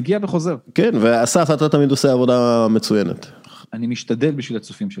הנה, זה מגיע וחוזר. כן, ואסף, אתה תמיד עושה עבודה מצוינת. אני משתדל בשביל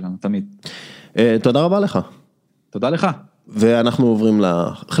הצופים שלנו, תמיד. תודה רבה לך. תודה לך. ואנחנו עוברים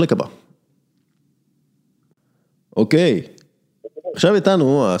לחלק הבא. אוקיי, עכשיו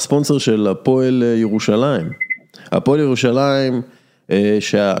איתנו הספונסר של הפועל ירושלים. הפועל ירושלים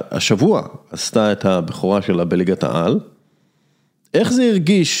שהשבוע עשתה את הבכורה שלה בליגת העל. איך זה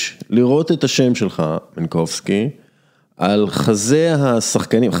הרגיש לראות את השם שלך, מינקובסקי, על חזה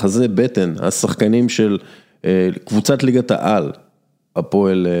השחקנים, חזה בטן, השחקנים של קבוצת ליגת העל,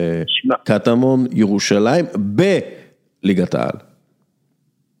 הפועל קטמון ירושלים בליגת העל?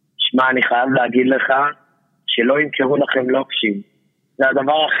 שמע, אני חייב להגיד לך שלא ימכרו לכם לוקשים. זה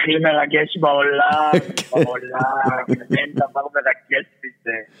הדבר הכי מרגש בעולם, אין דבר מרגש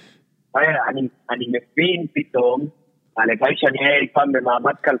בזה. אני מבין פתאום, הלוואי שאני אהיה אי פעם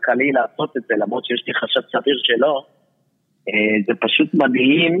במעמד כלכלי לעשות את זה, למרות שיש לי חשד סביר שלא, זה פשוט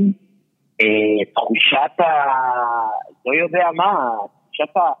מדהים, תחושת לא יודע מה,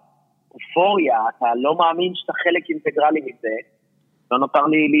 תחושת האופוריה, אתה לא מאמין שאתה חלק אינטגרלי מזה, לא נותר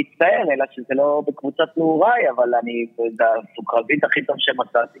לי להצטער, אלא שזה לא בקבוצת נעוריי, אבל זה הסוכרזית הכי טוב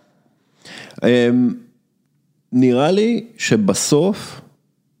שמצאתי. נראה לי שבסוף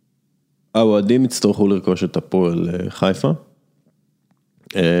האוהדים יצטרכו לרכוש את הפועל חיפה,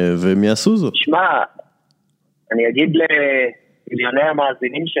 והם יעשו זאת. שמע, אני אגיד למיליוני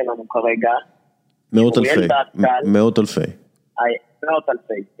המאזינים שלנו כרגע, מאות אלפי. מאות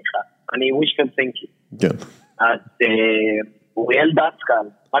אלפי, סליחה. אני wish can thank you. כן. אז אוריאל דסקל,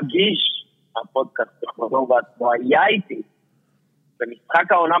 מגיש הפודקאסט, הוא היה איתי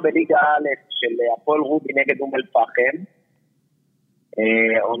במשחק העונה בליגה א' של הפועל רובי נגד אום פחם.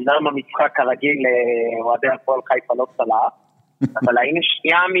 אומנם המשחק הרגיל אוהדי הפועל חיפה לא צלח, אבל היינו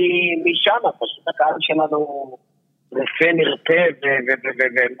שנייה משם, פשוט הקהל שלנו רפה נרפה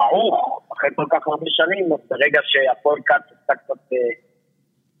ומעוך, אחרי כל כך הרבה שנים, ברגע שהפועל קאט עשתה קצת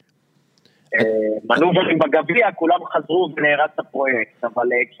מנוברים בגביע, כולם חזרו ונהרס הפרויקט, אבל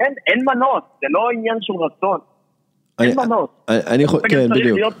כן, אין מנות, זה לא עניין של רצון, אין מנות. כן, בדיוק.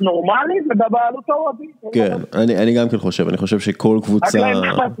 צריך להיות נורמלי ובבעלות האוהדים. כן, אני גם כן חושב, אני חושב שכל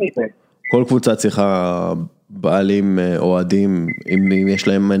קבוצה צריכה בעלים אוהדים, אם יש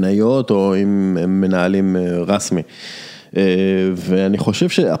להם מניות או אם הם מנהלים רסמי. ואני חושב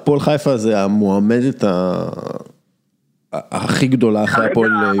שהפועל חיפה זה המועמדת הכי גדולה אחרי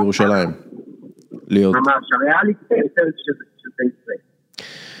הפועל ירושלים. להיות. ממש, הריאלית שזה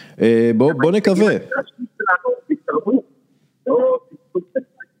יקרה. בוא נקווה.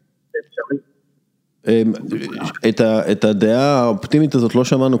 את הדעה האופטימית הזאת לא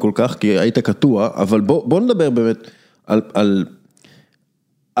שמענו כל כך, כי היית קטוע, אבל בוא נדבר באמת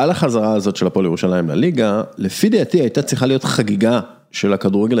על החזרה הזאת של הפועל ירושלים לליגה, לפי דעתי הייתה צריכה להיות חגיגה של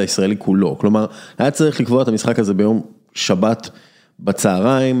הכדורגל הישראלי כולו, כלומר, היה צריך לקבוע את המשחק הזה ביום שבת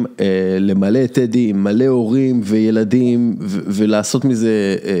בצהריים, למלא טדי עם מלא הורים וילדים, ולעשות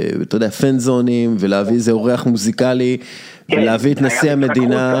מזה, אתה יודע, פנזונים, ולהביא איזה אורח מוזיקלי, ולהביא את נשיא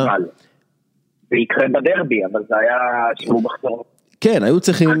המדינה. זה יקרה בדרבי, אבל זה היה שיעור מחזור. כן,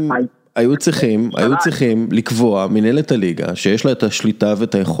 היו צריכים לקבוע מנהלת הליגה, שיש לה את השליטה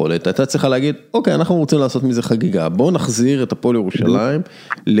ואת היכולת, הייתה צריכה להגיד, אוקיי, אנחנו רוצים לעשות מזה חגיגה, בואו נחזיר את הפועל ירושלים,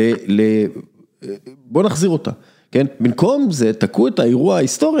 בואו נחזיר אותה, כן? במקום זה, תקעו את האירוע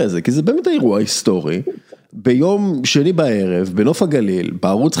ההיסטורי הזה, כי זה באמת האירוע ההיסטורי, ביום שני בערב, בנוף הגליל,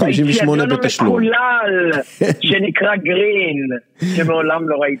 בערוץ 58 בתשלום. מקולל, שנקרא גרין, שמעולם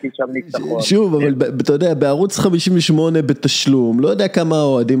לא ראיתי שם ניצחון. שוב, אבל אתה יודע, בערוץ 58 בתשלום, לא יודע כמה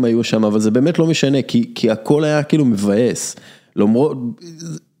אוהדים היו שם, אבל זה באמת לא משנה, כי הכל היה כאילו מבאס.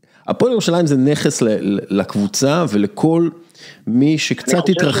 הפועל ירושלים זה נכס לקבוצה, ולכל מי שקצת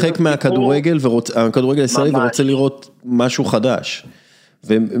התרחק מהכדורגל, הכדורגל הישראלי, ורוצה לראות משהו חדש.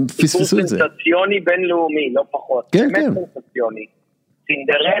 והם פספסו את זה. סיפור סנסציוני בינלאומי, לא פחות. כן, באמת כן. סנסציוני.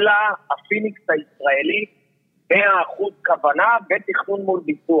 סינדרלה, הפיניקס הישראלי, 100% כוונה ותכנון מול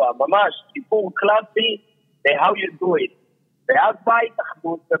ביצוע. ממש, סיפור קלאסי, how you do it. ואז באה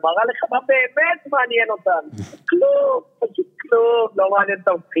התאחדות ומראה לך מה באמת מעניין אותם. כלום, פשוט כלום, לא מעניין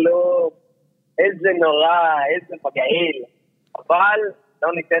אותם כלום. איזה נורא, איזה מגעיל. אבל לא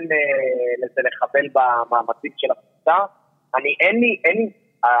ניתן לזה לחבל במאמצים של הקבוצה. אין לי,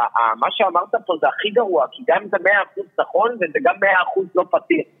 מה שאמרת פה זה הכי גרוע, כי גם זה 100% נכון, וזה גם 100% לא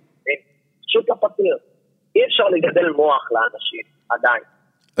פתיר. פשוט לא פתיר. אי אפשר לגדל מוח לאנשים, עדיין.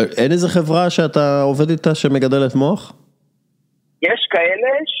 אין איזה חברה שאתה עובד איתה שמגדלת מוח? יש כאלה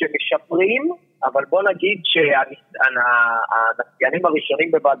שמשפרים, אבל בוא נגיד שהנשיינים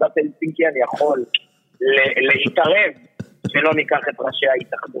הראשונים בוועדת הלסינקי, אני יכול להתערב שלא ניקח את ראשי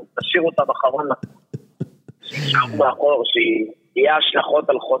ההתאחדות, תשאיר אותם אחרון שישאר מאחור, שיהיה השלכות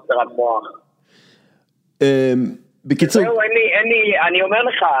על חוסר המוח. בקיצור... זהו, אני אומר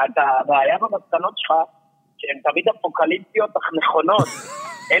לך, הבעיה במסקנות שלך, שהן תמיד אפוקליפטיות אך נכונות.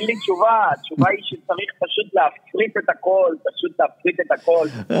 אין לי תשובה, התשובה היא שצריך פשוט להפריט את הכל, פשוט להפריט את הכל.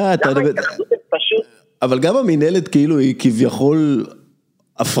 למה התאחדות פשוט? אבל גם המנהלת כאילו היא כביכול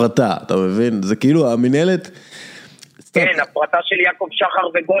הפרטה, אתה מבין? זה כאילו המנהלת... כן, הפרטה של יעקב שחר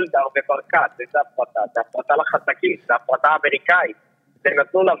וגולדר וברקת, זה הפרטה, זה הפרטה לחזקים, זה הפרטה האמריקאית. זה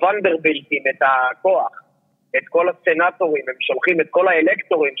נתנו לוונדרבילטים את הכוח, את כל הסנטורים, הם שולחים את כל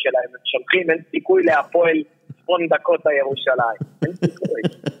האלקטורים שלהם, הם שולחים, אין סיכוי להפועל צפון דקות הירושלים. אין סיכוי.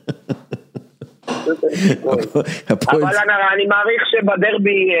 אבל אני מעריך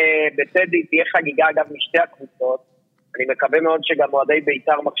שבדרבי בטדי תהיה חגיגה גם משתי הקבוצות. אני מקווה מאוד שגם אוהדי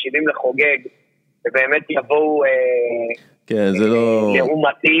ביתר מקשיבים לחוגג, ובאמת יבואו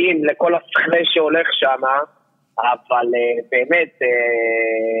לעומתיים לכל השכלה שהולך שם, אבל באמת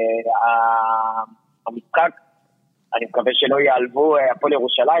המשחק, אני מקווה שלא יעלבו הפועל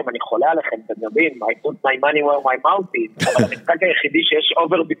ירושלים, אני חולה עליכם, אתם יודעים, I put my money where my mouth is, אבל המשחק היחידי שיש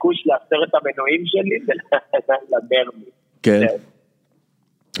אובר ביקוש ל10 המנויים שלי, זה לדרבי. כן.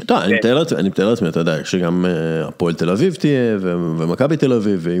 טוב, אני מתאר לעצמי, אתה יודע, שגם הפועל תל אביב תהיה, ומכבי תל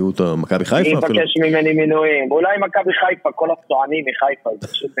אביב, ויהיו אותו מכבי חיפה. אני מבקש ממני מינויים, אולי מכבי חיפה, כל הצוענים מחיפה,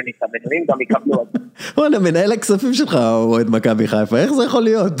 פשוט בניסה מינויים, גם יקבלו את זה. וואלה, מנהל הכספים שלך אוהד מכבי חיפה, איך זה יכול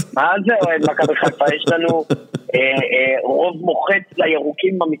להיות? מה זה אוהד מכבי חיפה? יש לנו רוב מוחץ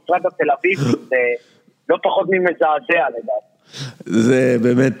לירוקים במשרד התל אביב, זה לא פחות ממזעזע לדעת. זה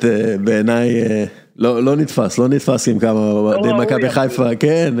באמת בעיניי לא נתפס עם כמה מכבי חיפה,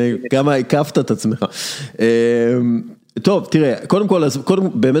 כן, כמה הקפת את עצמך. טוב, תראה, קודם כל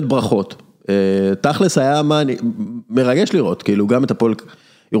באמת ברכות. תכלס היה מרגש לראות, כאילו גם את הפועל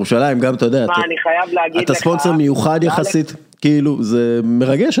ירושלים, גם אתה יודע, אני חייב להגיד לך, אתה ספונסר מיוחד יחסית, כאילו זה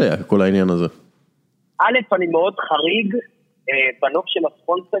מרגש היה כל העניין הזה. א', אני מאוד חריג בנוף של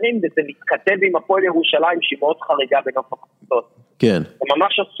הספונסרים, וזה מתכתב עם הפועל ירושלים שהיא מאוד חריגה בנוף הקבוצות. כן. זה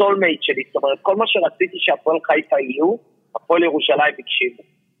ממש הסולמייט שלי, זאת אומרת, כל מה שרציתי שהפועל חיפה יהיו, הפועל ירושלים הקשיבו.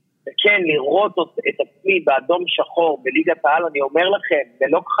 וכן, לראות את עצמי באדום שחור, בליגת העל, אני אומר לכם,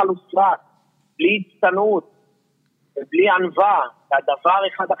 בלא חלוסרק, בלי הצטנות, ובלי ענווה, זה הדבר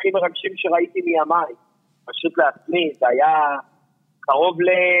אחד הכי מרגשים שראיתי מימיי. פשוט לעצמי, זה היה קרוב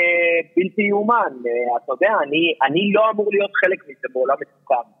לבלתי יומן. אתה יודע, אני לא אמור להיות חלק מזה בעולם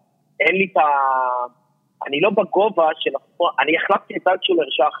מתוקם. אין לי את ה... אני לא בגובה של... אני החלפתי את אלטשולר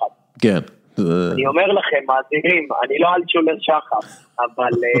שחר. כן. אני אומר לכם, מאזינים, אני לא אלטשולר שחר,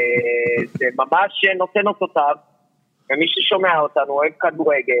 אבל זה ממש נותן אותותיו. ומי ששומע אותנו אוהב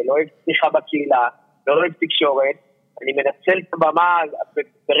כדורגל, אוהב שיחה בקהילה, לא אוהב תקשורת, אני מנצל את הבמה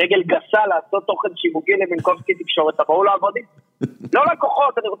ברגל גסה לעשות תוכן שיווקי למינקובסקי תקשורת, תבואו לעבוד איתי. לא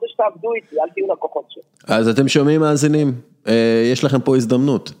לקוחות, אני רוצה שתעבדו איתי, אל תהיו לקוחות שלי. אז אתם שומעים מאזינים, יש לכם פה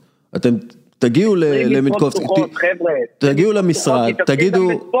הזדמנות. אתם תגיעו למינקובסקי, תגיעו למשרד,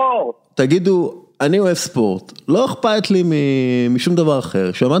 תגידו, אני אוהב ספורט, לא אכפת לי משום דבר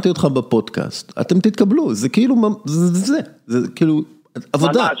אחר, שמעתי אותך בפודקאסט, אתם תתקבלו, זה כאילו, זה כאילו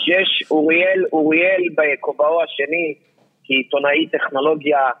עבודה. ממש, יש אוריאל בכובעו השני, כעיתונאי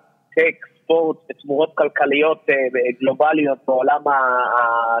טכנולוגיה, טק, ספורט ותמורות כלכליות גלובליות בעולם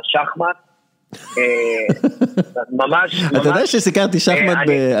השחמט. ממש. אתה יודע שסיקרתי שחמט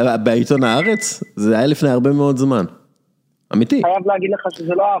בעיתון הארץ? זה היה לפני הרבה מאוד זמן. אמיתי. חייב להגיד לך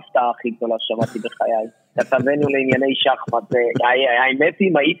שזה לא ההפתעה הכי גדולה שמעתי בחיי. כתבנו לענייני שחמט. האמת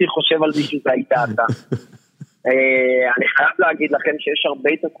אם הייתי חושב על זה שזה הייתה אתה. אני חייב להגיד לכם שיש הרבה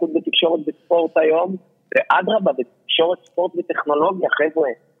התעסקות בתקשורת בספורט היום, ואדרבה בתקשורת ספורט וטכנולוגיה, חבר'ה,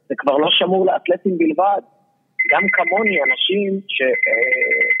 זה כבר לא שמור לאתלטים בלבד. גם כמוני, אנשים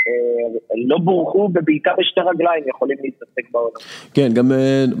שלא בורחו בבעיטה בשתי רגליים יכולים להתעסק בעולם. כן, גם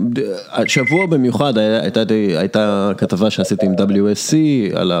השבוע במיוחד הייתה כתבה שעשיתי עם WSC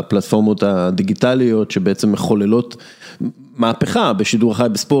על הפלטפורמות הדיגיטליות שבעצם מחוללות מהפכה בשידור חי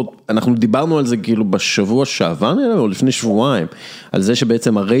בספורט. אנחנו דיברנו על זה כאילו בשבוע שעבר, או לפני שבועיים, על זה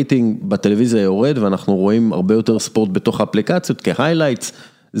שבעצם הרייטינג בטלוויזיה יורד ואנחנו רואים הרבה יותר ספורט בתוך האפליקציות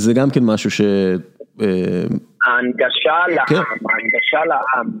כהיילייטס, זה גם כן משהו ש... ההנגשה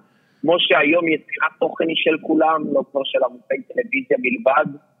לעם, כמו שהיום יצירת תוכן היא של כולם, לא כבר של ערוצי טלוויזיה בלבד,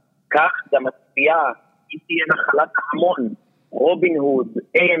 כך גם הצפייה, היא תהיה נחלת ההמון, רובין הוד,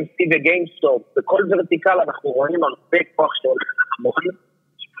 AMC וגיימסטופ, בכל ורטיקל אנחנו רואים הרבה כוח שהולך להמון,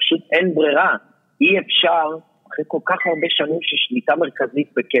 שפשוט אין ברירה, אי אפשר, אחרי כל כך הרבה שנים ששליטה מרכזית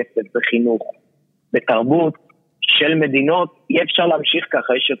בכסף, בחינוך, בתרבות, של מדינות, אי אפשר להמשיך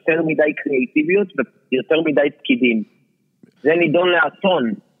ככה, יש יותר מדי קריאטיביות ויותר מדי פקידים. זה נידון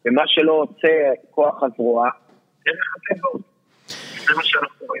לאסון, ומה שלא עושה כוח הזרוע, זה מחכה. זה מה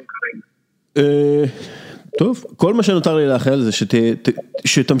שאנחנו רואים כרגע. טוב, כל מה שנותר לי לאחל זה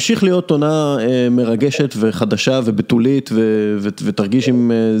שתמשיך להיות עונה מרגשת וחדשה ובתולית, ותרגיש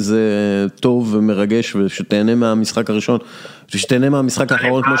אם זה טוב ומרגש, ושתהנה מהמשחק הראשון, ושתהנה מהמשחק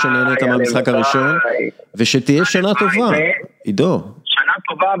האחרון כמו שנהנית מהמשחק הראשון, ושתהיה שנה טובה. עידו. שנה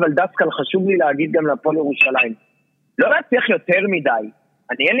טובה, אבל דווקא חשוב לי להגיד גם לפועל ירושלים. לא להצליח יותר מדי.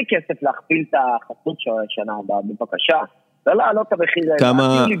 אני אין לי כסף להכפיל את החסות שנה הבאה, בבקשה. לא לעלות את המחיר,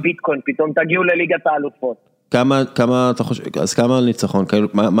 תגיעו לי ביטקוין, פתאום תגיעו לליגת האלופות. כמה אתה חושב, אז כמה ניצחון,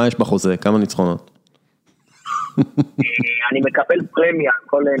 מה יש בחוזה, כמה ניצחונות? אני מקבל פרמיה,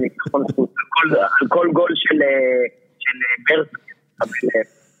 כל ניצחון חוץ, על כל גול של ברסק,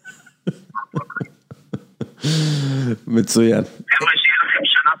 מצוין. שיהיה לכם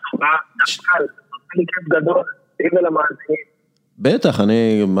שנה טובה, דווקא, זה לי כיף גדול, תהיו למאזינים. בטח,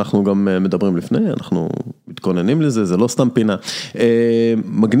 אנחנו גם מדברים לפני, אנחנו מתכוננים לזה, זה לא סתם פינה.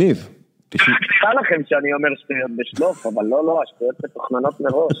 מגניב. נראה לכם שאני אומר שטויות בשלוף, אבל לא, השטויות מתוכננות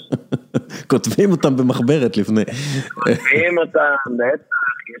מראש. כותבים אותם במחברת לפני. כותבים אותם, בטח,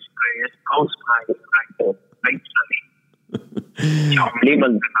 יש קורס פרייט שלי. שעומלים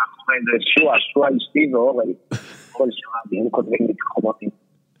על זה מאחורי זה, שועה אשתי ואורל. כל שעה, הם כותבים מתחומותים.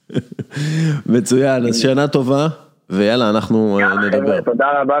 מצוין, אז שנה טובה. ויאללה, אנחנו נדבר.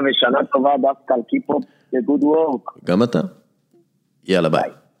 תודה רבה ושנה טובה דווקא על קיפ-אופ וגוד וורק. גם אתה? יאללה, ביי.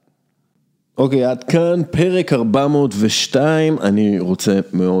 אוקיי, עד כאן פרק 402. אני רוצה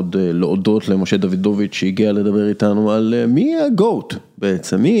מאוד להודות למשה דוידוביץ שהגיע לדבר איתנו על מי יהיה הגוט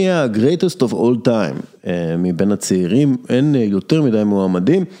בעצם, מי יהיה ה-greatest of all time מבין הצעירים. אין יותר מדי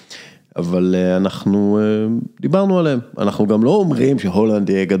מועמדים, אבל אנחנו דיברנו עליהם. אנחנו גם לא אומרים שהולאנד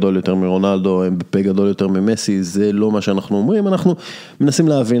יהיה גדול יותר מרונלדו, אמבפה גדול יותר ממסי, זה לא מה שאנחנו אומרים, אנחנו מנסים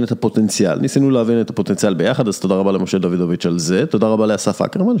להבין את הפוטנציאל. ניסינו להבין את הפוטנציאל ביחד, אז תודה רבה למשה דוידוביץ על זה, תודה רבה לאסף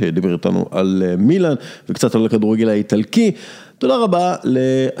אקרמן שדיבר איתנו על מילאן, וקצת על הכדורגל האיטלקי, תודה רבה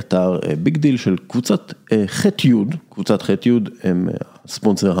לאתר ביג דיל של קבוצת ח'-י', קבוצת ח'-י' הם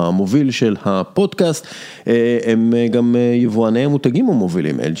הספונסר המוביל של הפודקאסט, הם גם יבואני המותגים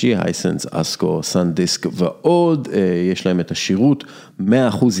המובילים, LG, הייסנס, אסקו, סנדיסק ועוד, יש להם את השירות 100%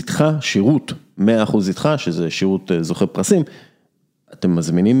 איתך, שירות 100% איתך, שזה שירות זוכה פרסים, אתם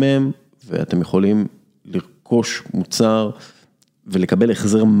מזמינים מהם ואתם יכולים לרכוש מוצר ולקבל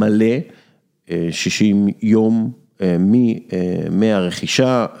החזר מלא 60 יום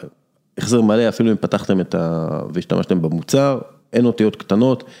מהרכישה, החזר מלא אפילו אם פתחתם והשתמשתם במוצר, אין אותיות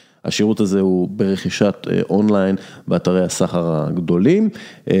קטנות, השירות הזה הוא ברכישת אונליין באתרי הסחר הגדולים,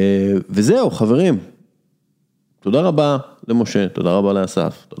 וזהו חברים, תודה רבה למשה, תודה רבה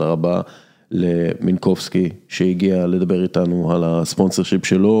לאסף, תודה רבה למינקובסקי שהגיע לדבר איתנו על הספונסר שיפ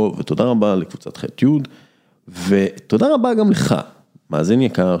שלו, ותודה רבה לקבוצת ח' י', ותודה רבה גם לך, מאזין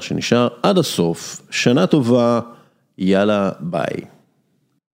יקר שנשאר עד הסוף, שנה טובה, יאללה ביי.